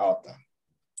check out.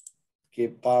 Okay,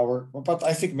 power. But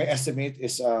I think my estimate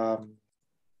is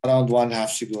around 1/2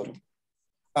 siguro.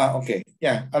 Okay,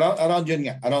 yeah, around yun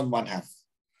nga, around 1/2.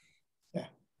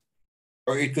 Yeah,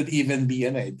 or it could even be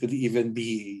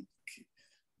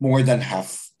more than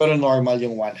half. Pero normal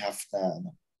yung 1/2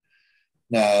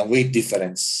 na weight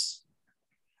difference.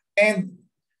 And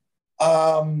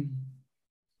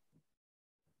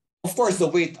of course, the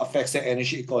weight affects the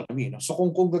energy economy. No? So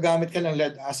kung gagamit ka ng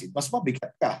lead acid, mas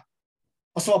mabigat ka.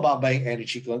 Mas mababa yung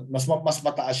energy, mas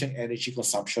mataas yung energy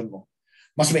consumption mo.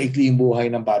 Mas maikli yung buhay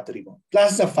ng battery mo.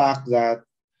 Plus the fact that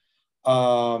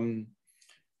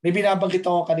may binabanggit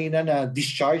ako kanina na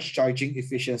charging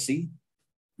efficiency.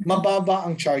 Mababa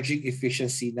ang charging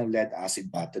efficiency ng lead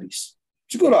acid batteries.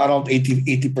 Siguro around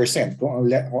 80%. Kung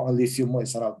ang lithium mo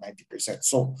is around 90%.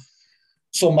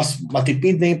 So mas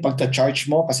matipid na yung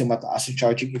pagta-charge mo kasi mataas yung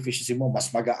charging efficiency mo,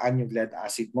 mas magaan yung lead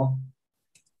acid mo,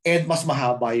 and mas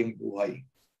mahaba yung buhay.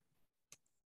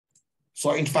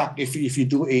 So in fact, if you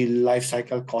do a life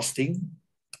cycle costing,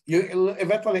 you'll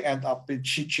eventually end up with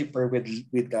cheaper with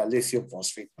the lithium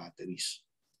phosphate batteries.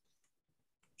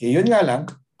 Okay, yun nga lang,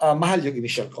 mahal yung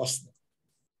initial cost.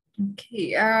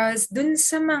 Okay. Dun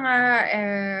sa mga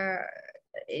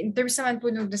in terms naman po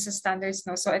nung sa standards,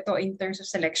 no? So ito in terms of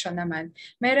selection naman,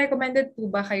 may recommended po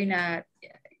ba kayo na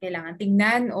kailangan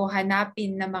tingnan o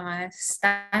hanapin na mga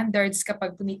standards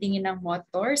kapag tumitingin ng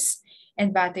motors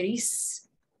and batteries?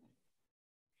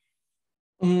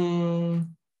 Merong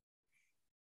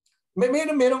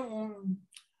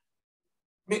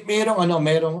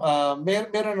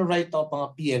right now mga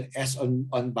PNS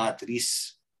on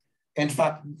batteries. In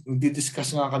fact,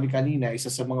 di-discuss nga kami kanina,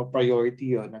 isa sa mga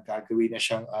priority yun, nagkagawin na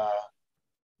siyang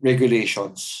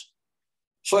regulations.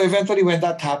 So eventually when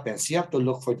that happens, you have to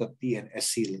look for the PNS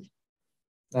seal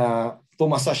na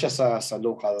pumasa siya sa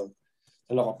local.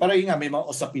 Pero yun nga, may mga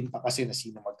usapin pa kasi na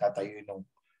sino magtatayo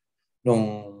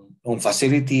nung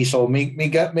facility. So may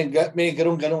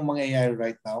ganong mangyayari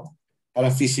right now.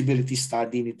 Parang feasibility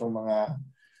study nitong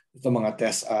mga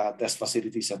test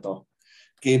facilities na to.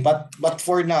 Okay, but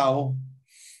for now,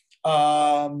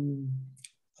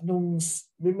 merong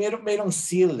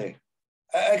seal eh.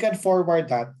 I can forward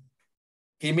that.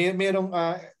 Okay, merong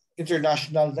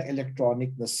international na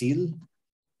electronic na seal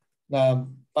na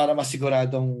para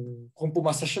masiguradong kung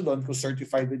pumasa siya doon, kung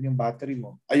certified din yung battery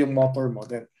mo, ay yung motor mo,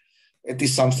 then it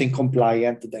is something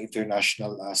compliant to the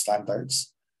international standards.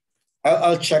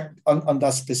 I'll check on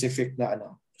that specific na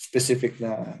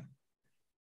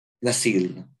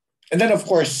seal. And then of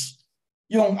course,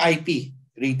 yung IP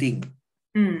rating.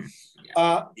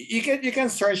 You can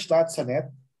search that sa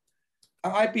net.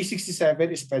 Ang IP67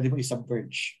 is pwede mo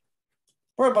i-submerge.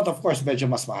 But of course, medyo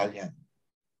mas mahal yan.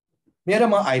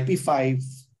 Meron mga IP5,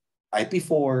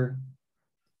 IP4,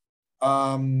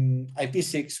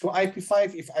 IP6. Kung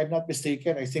IP5, if I'm not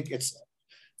mistaken, I think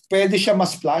pwede siya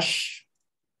mas splash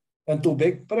ng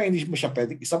tubig, pero hindi mo siya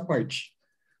pwede i-submerge.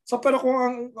 So pero kung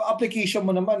ang application mo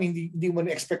naman, hindi mo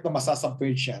na-expect na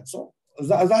masasubmerge yan. So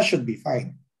that should be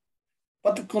fine.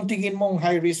 But kung tingin mong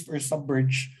high risk for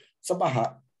submerge sa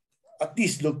baha, at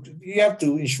least you have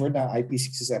to ensure na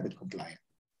IP67 compliant.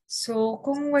 So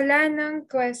kung wala nang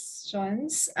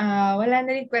questions, wala na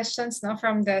rin questions no,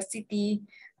 from the city,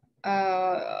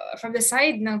 from the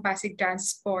side ng Pasig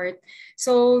Transport.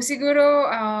 So siguro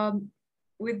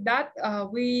with that,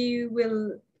 we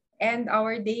will end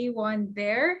our day one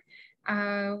there.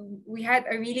 We had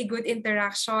a really good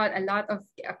interaction, a lot of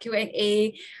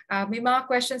Q&A. May mga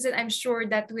questions that I'm sure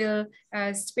that will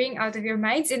spring out of your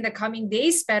minds in the coming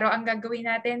days. Pero ang gagawin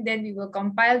natin, then we will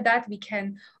compile that. We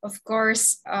can, of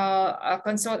course,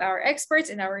 consult our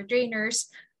experts and our trainers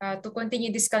to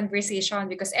continue this conversation,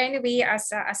 because anyway,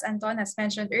 as Anton has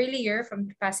mentioned earlier from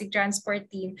the Pasig Transport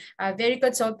team, very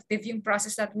consultative yung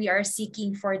process that we are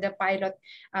seeking for the pilot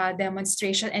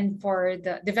demonstration and for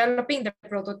the developing the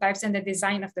prototypes and the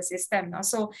design of the system. No?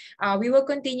 So we will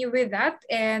continue with that,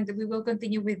 and we will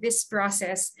continue with this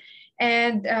process.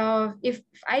 And if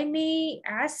I may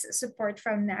ask support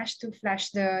from Nash to flash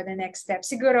the next step,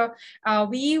 siguro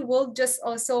we will just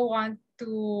also want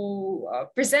to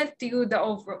present to you the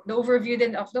overview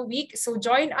then of the week. So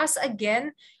join us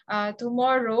again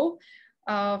tomorrow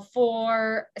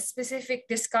for a specific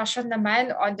discussion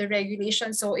naman on the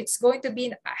regulation. So it's going to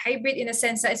be a hybrid in a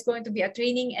sense that it's going to be a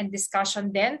training and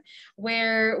discussion then,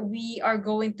 where we are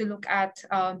going to look at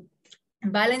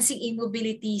balancing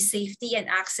e-mobility, safety, and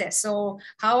access. So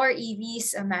how are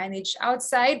EVs managed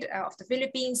outside of the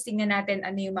Philippines? Tingnan natin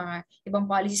ano yung mga ibang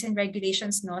policies and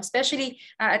regulations, no? Especially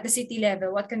at the city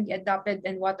level, what can be adopted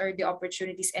and what are the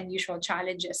opportunities and usual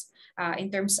challenges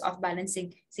in terms of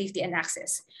balancing safety and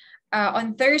access.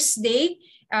 On Thursday,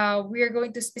 we are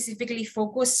going to specifically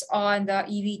focus on the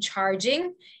EV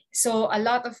charging. So a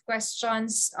lot of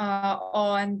questions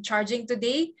on charging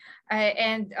today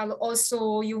and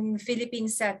also yung Philippine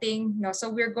setting. No? So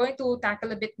we're going to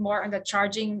tackle a bit more on the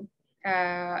charging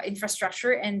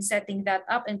infrastructure and setting that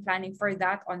up and planning for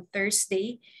that on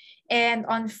Thursday. And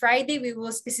on Friday, we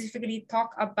will specifically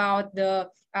talk about the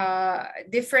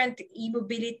different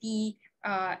e-mobility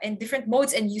and different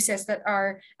modes and uses that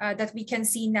are that we can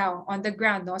see now on the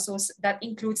ground. No? So that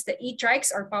includes the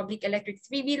e-trikes or public electric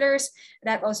three-wheelers.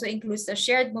 That also includes the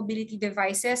shared mobility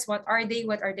devices. What are they?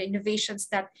 What are the innovations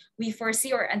that we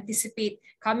foresee or anticipate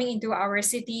coming into our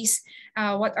cities?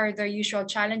 What are the usual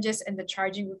challenges and the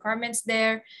charging requirements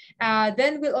there?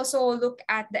 Then we'll also look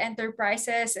at the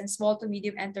enterprises and small to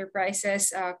medium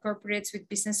enterprises, corporates with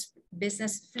business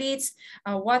fleets.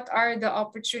 What are the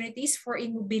opportunities for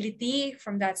e-mobility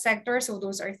from that sector? So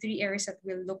those are three areas that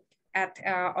we'll look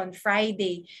on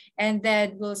Friday, and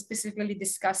then we'll specifically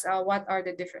discuss what are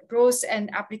the different roles and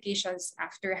applications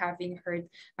after having heard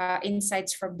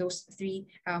insights from those three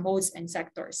modes and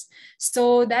sectors.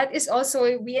 So that is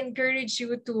also, we encourage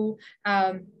you to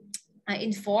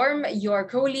inform your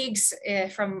colleagues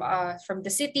from the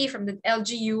city, from the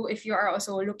LGU, if you are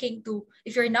also looking to,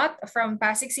 if you're not from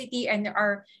Pasig City and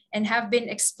have been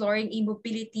exploring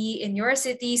e-mobility in your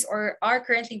cities or are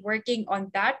currently working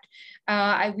on that.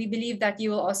 We believe that you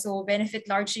will also benefit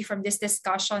largely from this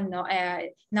discussion. No?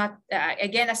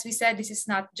 Again, as we said, this is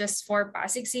not just for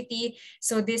Pasig City.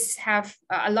 So this have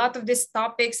a lot of these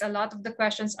topics, a lot of the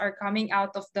questions are coming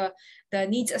out of the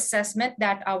needs assessment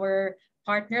that our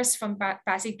partners from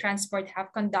Pasig Transport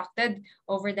have conducted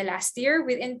over the last year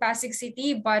within Pasig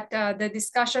City, but the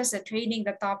discussions, the training,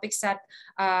 the topics that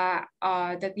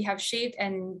we have shaped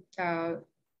and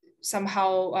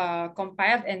somehow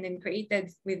compiled and then created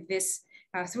with this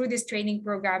through this training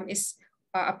program is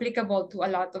applicable to a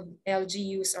lot of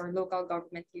LGUs or local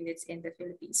government units in the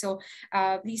Philippines. So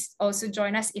please also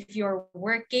join us if you're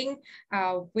working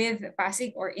with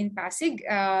Pasig or in Pasig,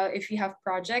 if you have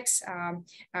projects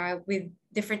with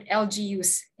different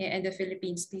LGUs in the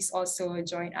Philippines, please also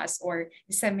join us or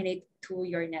disseminate to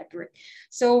your network.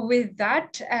 So with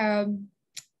that,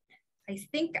 I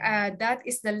think that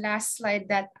is the last slide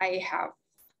that I have.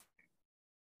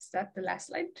 Is that the last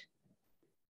slide?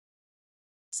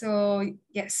 So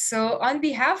yes, so on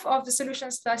behalf of the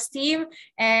Solutions Plus team,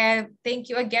 thank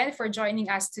you again for joining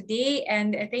us today,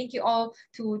 and thank you all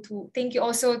thank you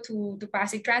also to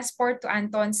Pasig Transport, to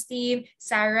Anton's team,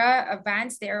 Sarah,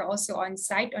 Vance. They are also on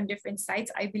site on different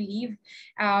sites, I believe.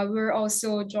 We're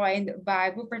also joined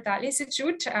by Wuppertal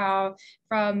Institute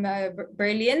from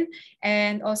Berlin,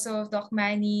 and also Doc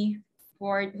Manny,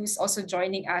 who's also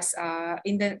joining us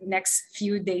in the next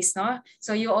few days. No?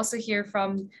 So you also hear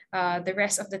from the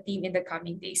rest of the team in the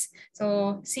coming days.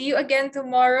 So see you again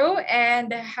tomorrow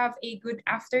and have a good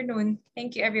afternoon.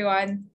 Thank you, everyone.